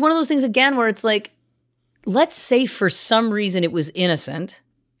 it's one of those things again where it's like, let's say for some reason it was innocent.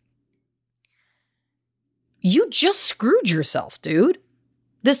 You just screwed yourself, dude.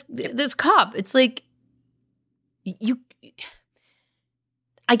 This cop, it's like,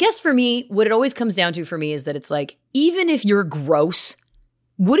 I guess for me, what it always comes down to for me is that it's like, even if you're gross,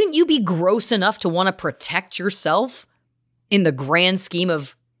 wouldn't you be gross enough to want to protect yourself in the grand scheme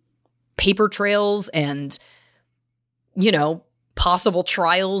of paper trails and, possible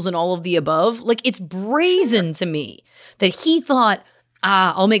trials and all of the above? Like, it's brazen to me that he thought,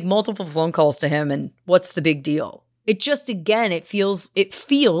 I'll make multiple phone calls to him and what's the big deal? It just, again, it feels,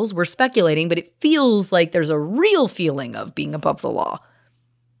 we're speculating, but it feels like there's a real feeling of being above the law.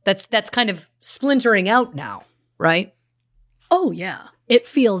 That's kind of splintering out now, right? Oh, yeah. It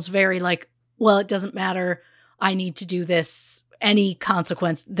feels very like, well, it doesn't matter. I need to do this. Any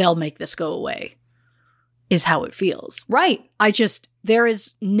consequence, they'll make this go away, is how it feels. Right. There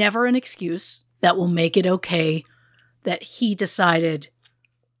is never an excuse that will make it okay that he decided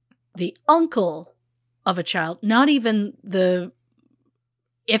the uncle of a child, not even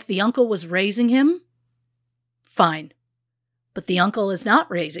if the uncle was raising him, fine. But the uncle is not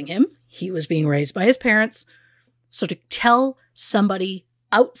raising him. He was being raised by his parents. So to tell somebody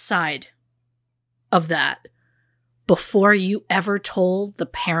outside of that before you ever told the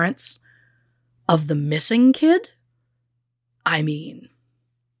parents of the missing kid, I mean,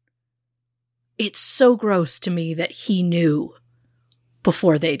 it's so gross to me that he knew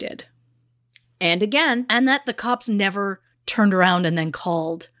before they did. And again, and that the cops never turned around and then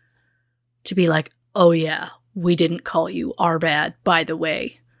called to be like, oh yeah, we didn't call you, our bad, by the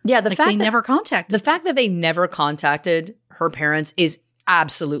way. Yeah, the fact that they never contacted her parents is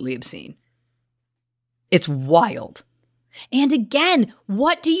absolutely obscene. It's wild. And again,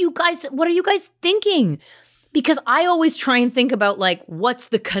 what are you guys thinking? Because I always try and think about like, what's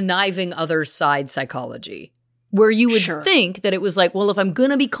the conniving other side psychology? Where you would think that it was like, well, if I'm going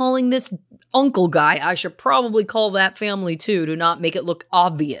to be calling this uncle guy, I should probably call that family too, to not make it look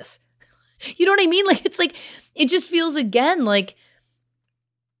obvious. You know what I mean? Like, it's like, it just feels again like,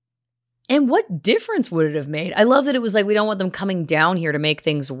 and what difference would it have made? I love that it was like, we don't want them coming down here to make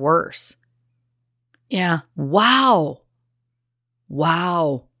things worse. Yeah. Wow.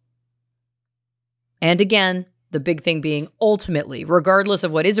 And again, the big thing being ultimately, regardless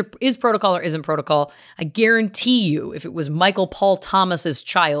of what is protocol or isn't protocol, I guarantee you, if it was Michael Paul Thomas's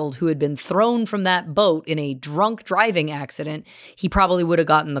child who had been thrown from that boat in a drunk driving accident, he probably would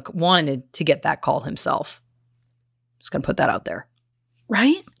have wanted to get that call himself. Just gonna put that out there.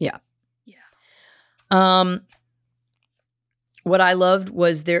 Right? Yeah. What I loved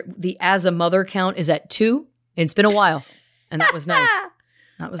was the as a mother count is at 2. It's been a while, and that was nice.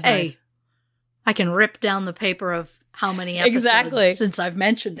 That was nice. I can rip down the paper of how many episodes since I've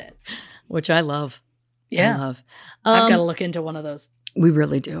mentioned it. Which I love. Yeah. I love. I've got to look into one of those. We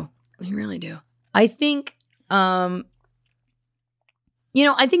really do. I think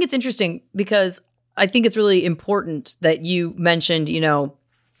I think it's interesting because I think it's really important that you mentioned,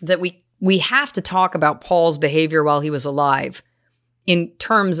 that we have to talk about Paul's behavior while he was alive in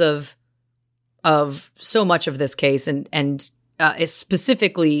terms of so much of this case and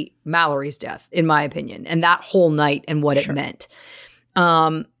specifically Mallory's death, in my opinion, and that whole night and what it meant.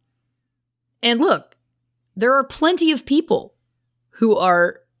 And look, there are plenty of people who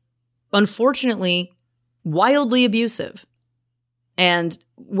are unfortunately wildly abusive. And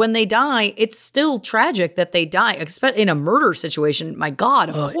when they die, it's still tragic that they die, especially in a murder situation. My God,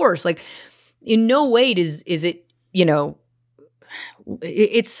 of course. Like, in no way is it,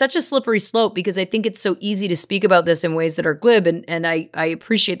 it's such a slippery slope because I think it's so easy to speak about this in ways that are glib. And I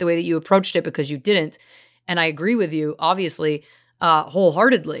appreciate the way that you approached it because you didn't. And I agree with you, obviously,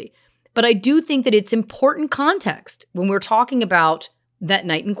 wholeheartedly. But I do think that it's important context when we're talking about that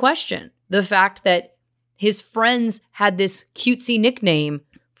night in question. The fact that his friends had this cutesy nickname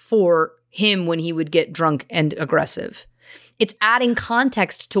for him when he would get drunk and aggressive. It's adding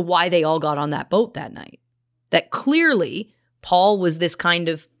context to why they all got on that boat that night. That clearly Paul was this kind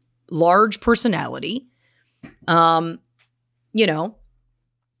of large personality. I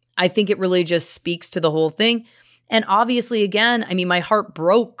think it really just speaks to the whole thing. And obviously, again, I mean, my heart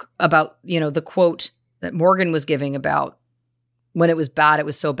broke about, the quote that Morgan was giving about when it was bad, it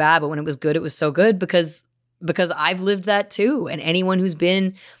was so bad, but when it was good, it was so good because I've lived that too. And anyone who's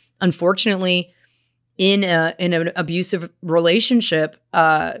been, unfortunately, in an abusive relationship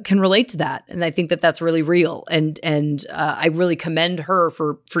can relate to that. And I think that that's really real. And I really commend her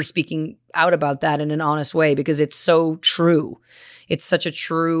for speaking out about that in an honest way because it's so true. It's such a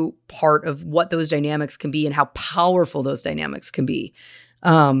true part of what those dynamics can be and how powerful those dynamics can be,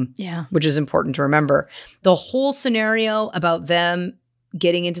 which is important to remember. The whole scenario about them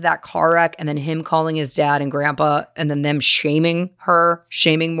getting into that car wreck and then him calling his dad and grandpa and then them shaming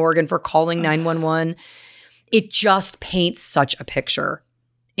Morgan for calling 911, it just paints such a picture.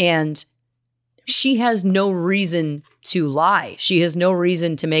 And she has no reason to lie. She has no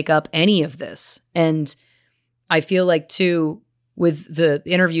reason to make up any of this. And I feel like, too, with the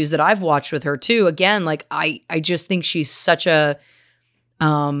interviews that I've watched with her too, again, like I just think she's such a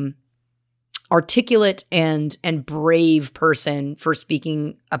articulate and brave person for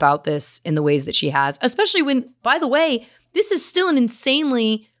speaking about this in the ways that she has, especially when, by the way, this is still an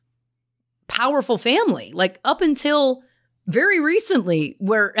insanely powerful family. Like up until very recently,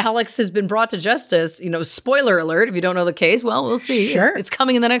 where Alex has been brought to justice, spoiler alert, if you don't know the case, well, we'll see. Sure. It's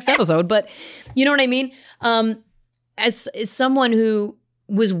coming in the next episode, but you know what I mean? As someone who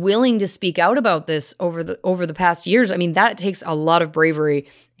was willing to speak out about this over the past years, I mean, that takes a lot of bravery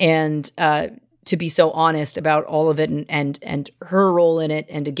and to be so honest about all of it and her role in it.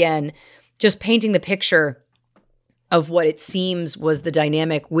 And again, just painting the picture of what it seems was the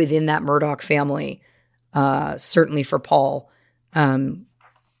dynamic within that Murdaugh family, certainly for Paul,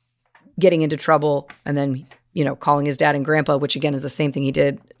 getting into trouble and then, calling his dad and grandpa, which again is the same thing he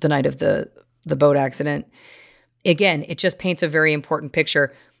did the night of the boat accident. Again, it just paints a very important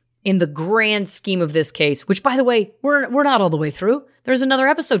picture in the grand scheme of this case, which, by the way, we're not all the way through. There's another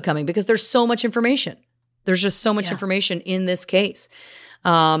episode coming because there's so much information. There's just so much information in this case.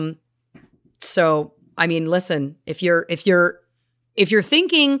 So, I mean, listen, if you're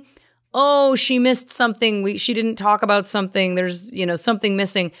thinking, oh, she missed something, she didn't talk about something, there's, something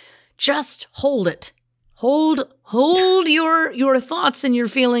missing, just hold it. Hold your thoughts and your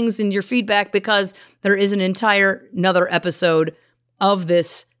feelings and your feedback because there is another episode of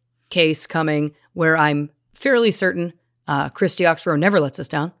this case coming where I'm fairly certain Christy Oxborough never lets us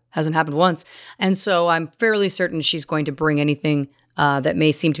down. Hasn't happened once. And so I'm fairly certain she's going to bring anything that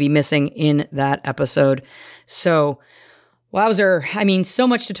may seem to be missing in that episode. So, wowzer. I mean, so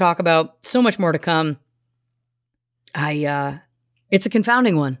much to talk about, so much more to come. It's a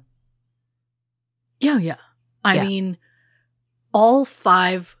confounding one. Yeah. I mean, all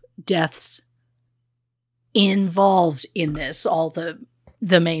 5 deaths involved in this, all the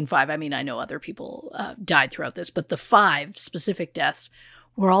main 5. I mean, I know other people died throughout this, but the 5 specific deaths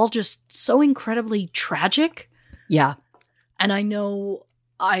were all just so incredibly tragic. Yeah. And I know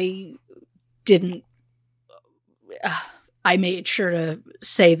I didn't, I made sure to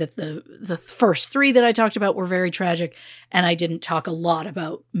say that the first 3 that I talked about were very tragic, and I didn't talk a lot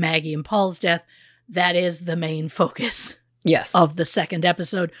about Maggie and Paul's death. That is the main focus of the second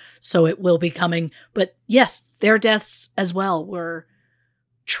episode, so it will be coming. But yes, their deaths as well were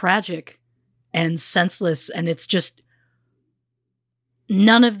tragic and senseless, and it's just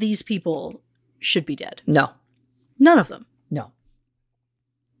none of these people should be dead. No. None of them.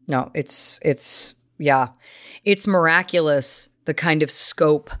 No, it's miraculous the kind of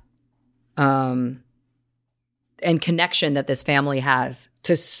scope and connection that this family has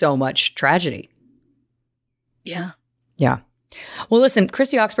to so much tragedy. Yeah. Yeah. Well, listen,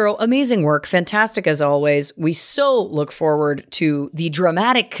 Christy Oxborough, amazing work. Fantastic as always. We so look forward to the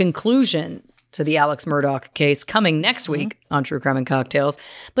dramatic conclusion to the Alex Murdaugh case coming next week on True Crime and Cocktails.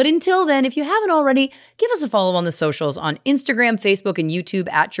 But until then, if you haven't already, give us a follow on the socials on Instagram, Facebook, and YouTube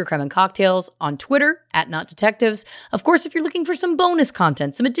at True Crime and Cocktails, on Twitter at Not Detectives. Of course, if you're looking for some bonus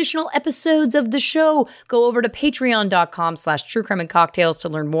content, some additional episodes of the show, go over to patreon.com/True Crime and Cocktails to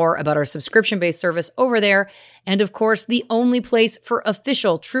learn more about our subscription-based service over there. And of course, the only place for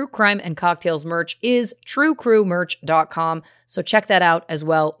official True Crime and Cocktails merch is truecrewmerch.com. So check that out as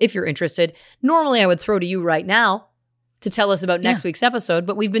well if you're interested. Normally, I would throw to you right now to tell us about next week's episode,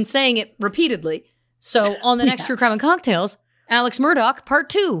 but we've been saying it repeatedly. So on the next True Crime and Cocktails, Alex Murdaugh, part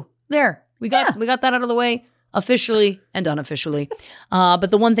 2. There, we got that out of the way officially and unofficially.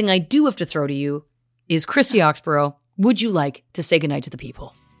 But the one thing I do have to throw to you is Christy Oxborough. Would you like to say goodnight to the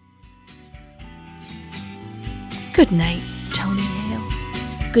people? Good night, Tony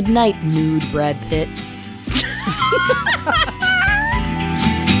Hale. Good night, nude Brad Pitt.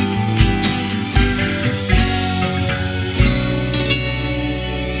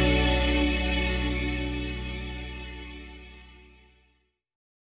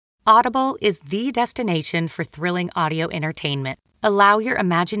 Audible is the destination for thrilling audio entertainment. Allow your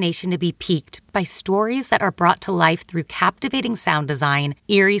imagination to be piqued by stories that are brought to life through captivating sound design,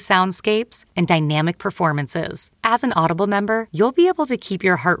 eerie soundscapes, and dynamic performances. As an Audible member, you'll be able to keep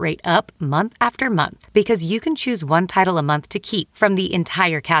your heart rate up month after month because you can choose one title a month to keep from the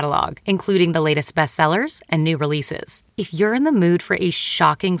entire catalog, including the latest bestsellers and new releases. If you're in the mood for a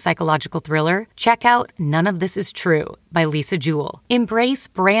shocking psychological thriller, check out None of This Is True by Lisa Jewell. Embrace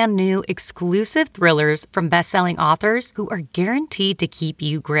brand new exclusive thrillers from best-selling authors who are guaranteed to keep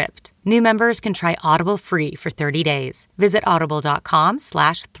you gripped. New members can try Audible free for 30 days. Visit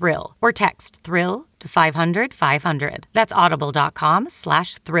audible.com/thrill or text thrill to 500-500. That's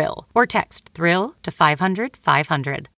audible.com/thrill or text thrill to 500-500.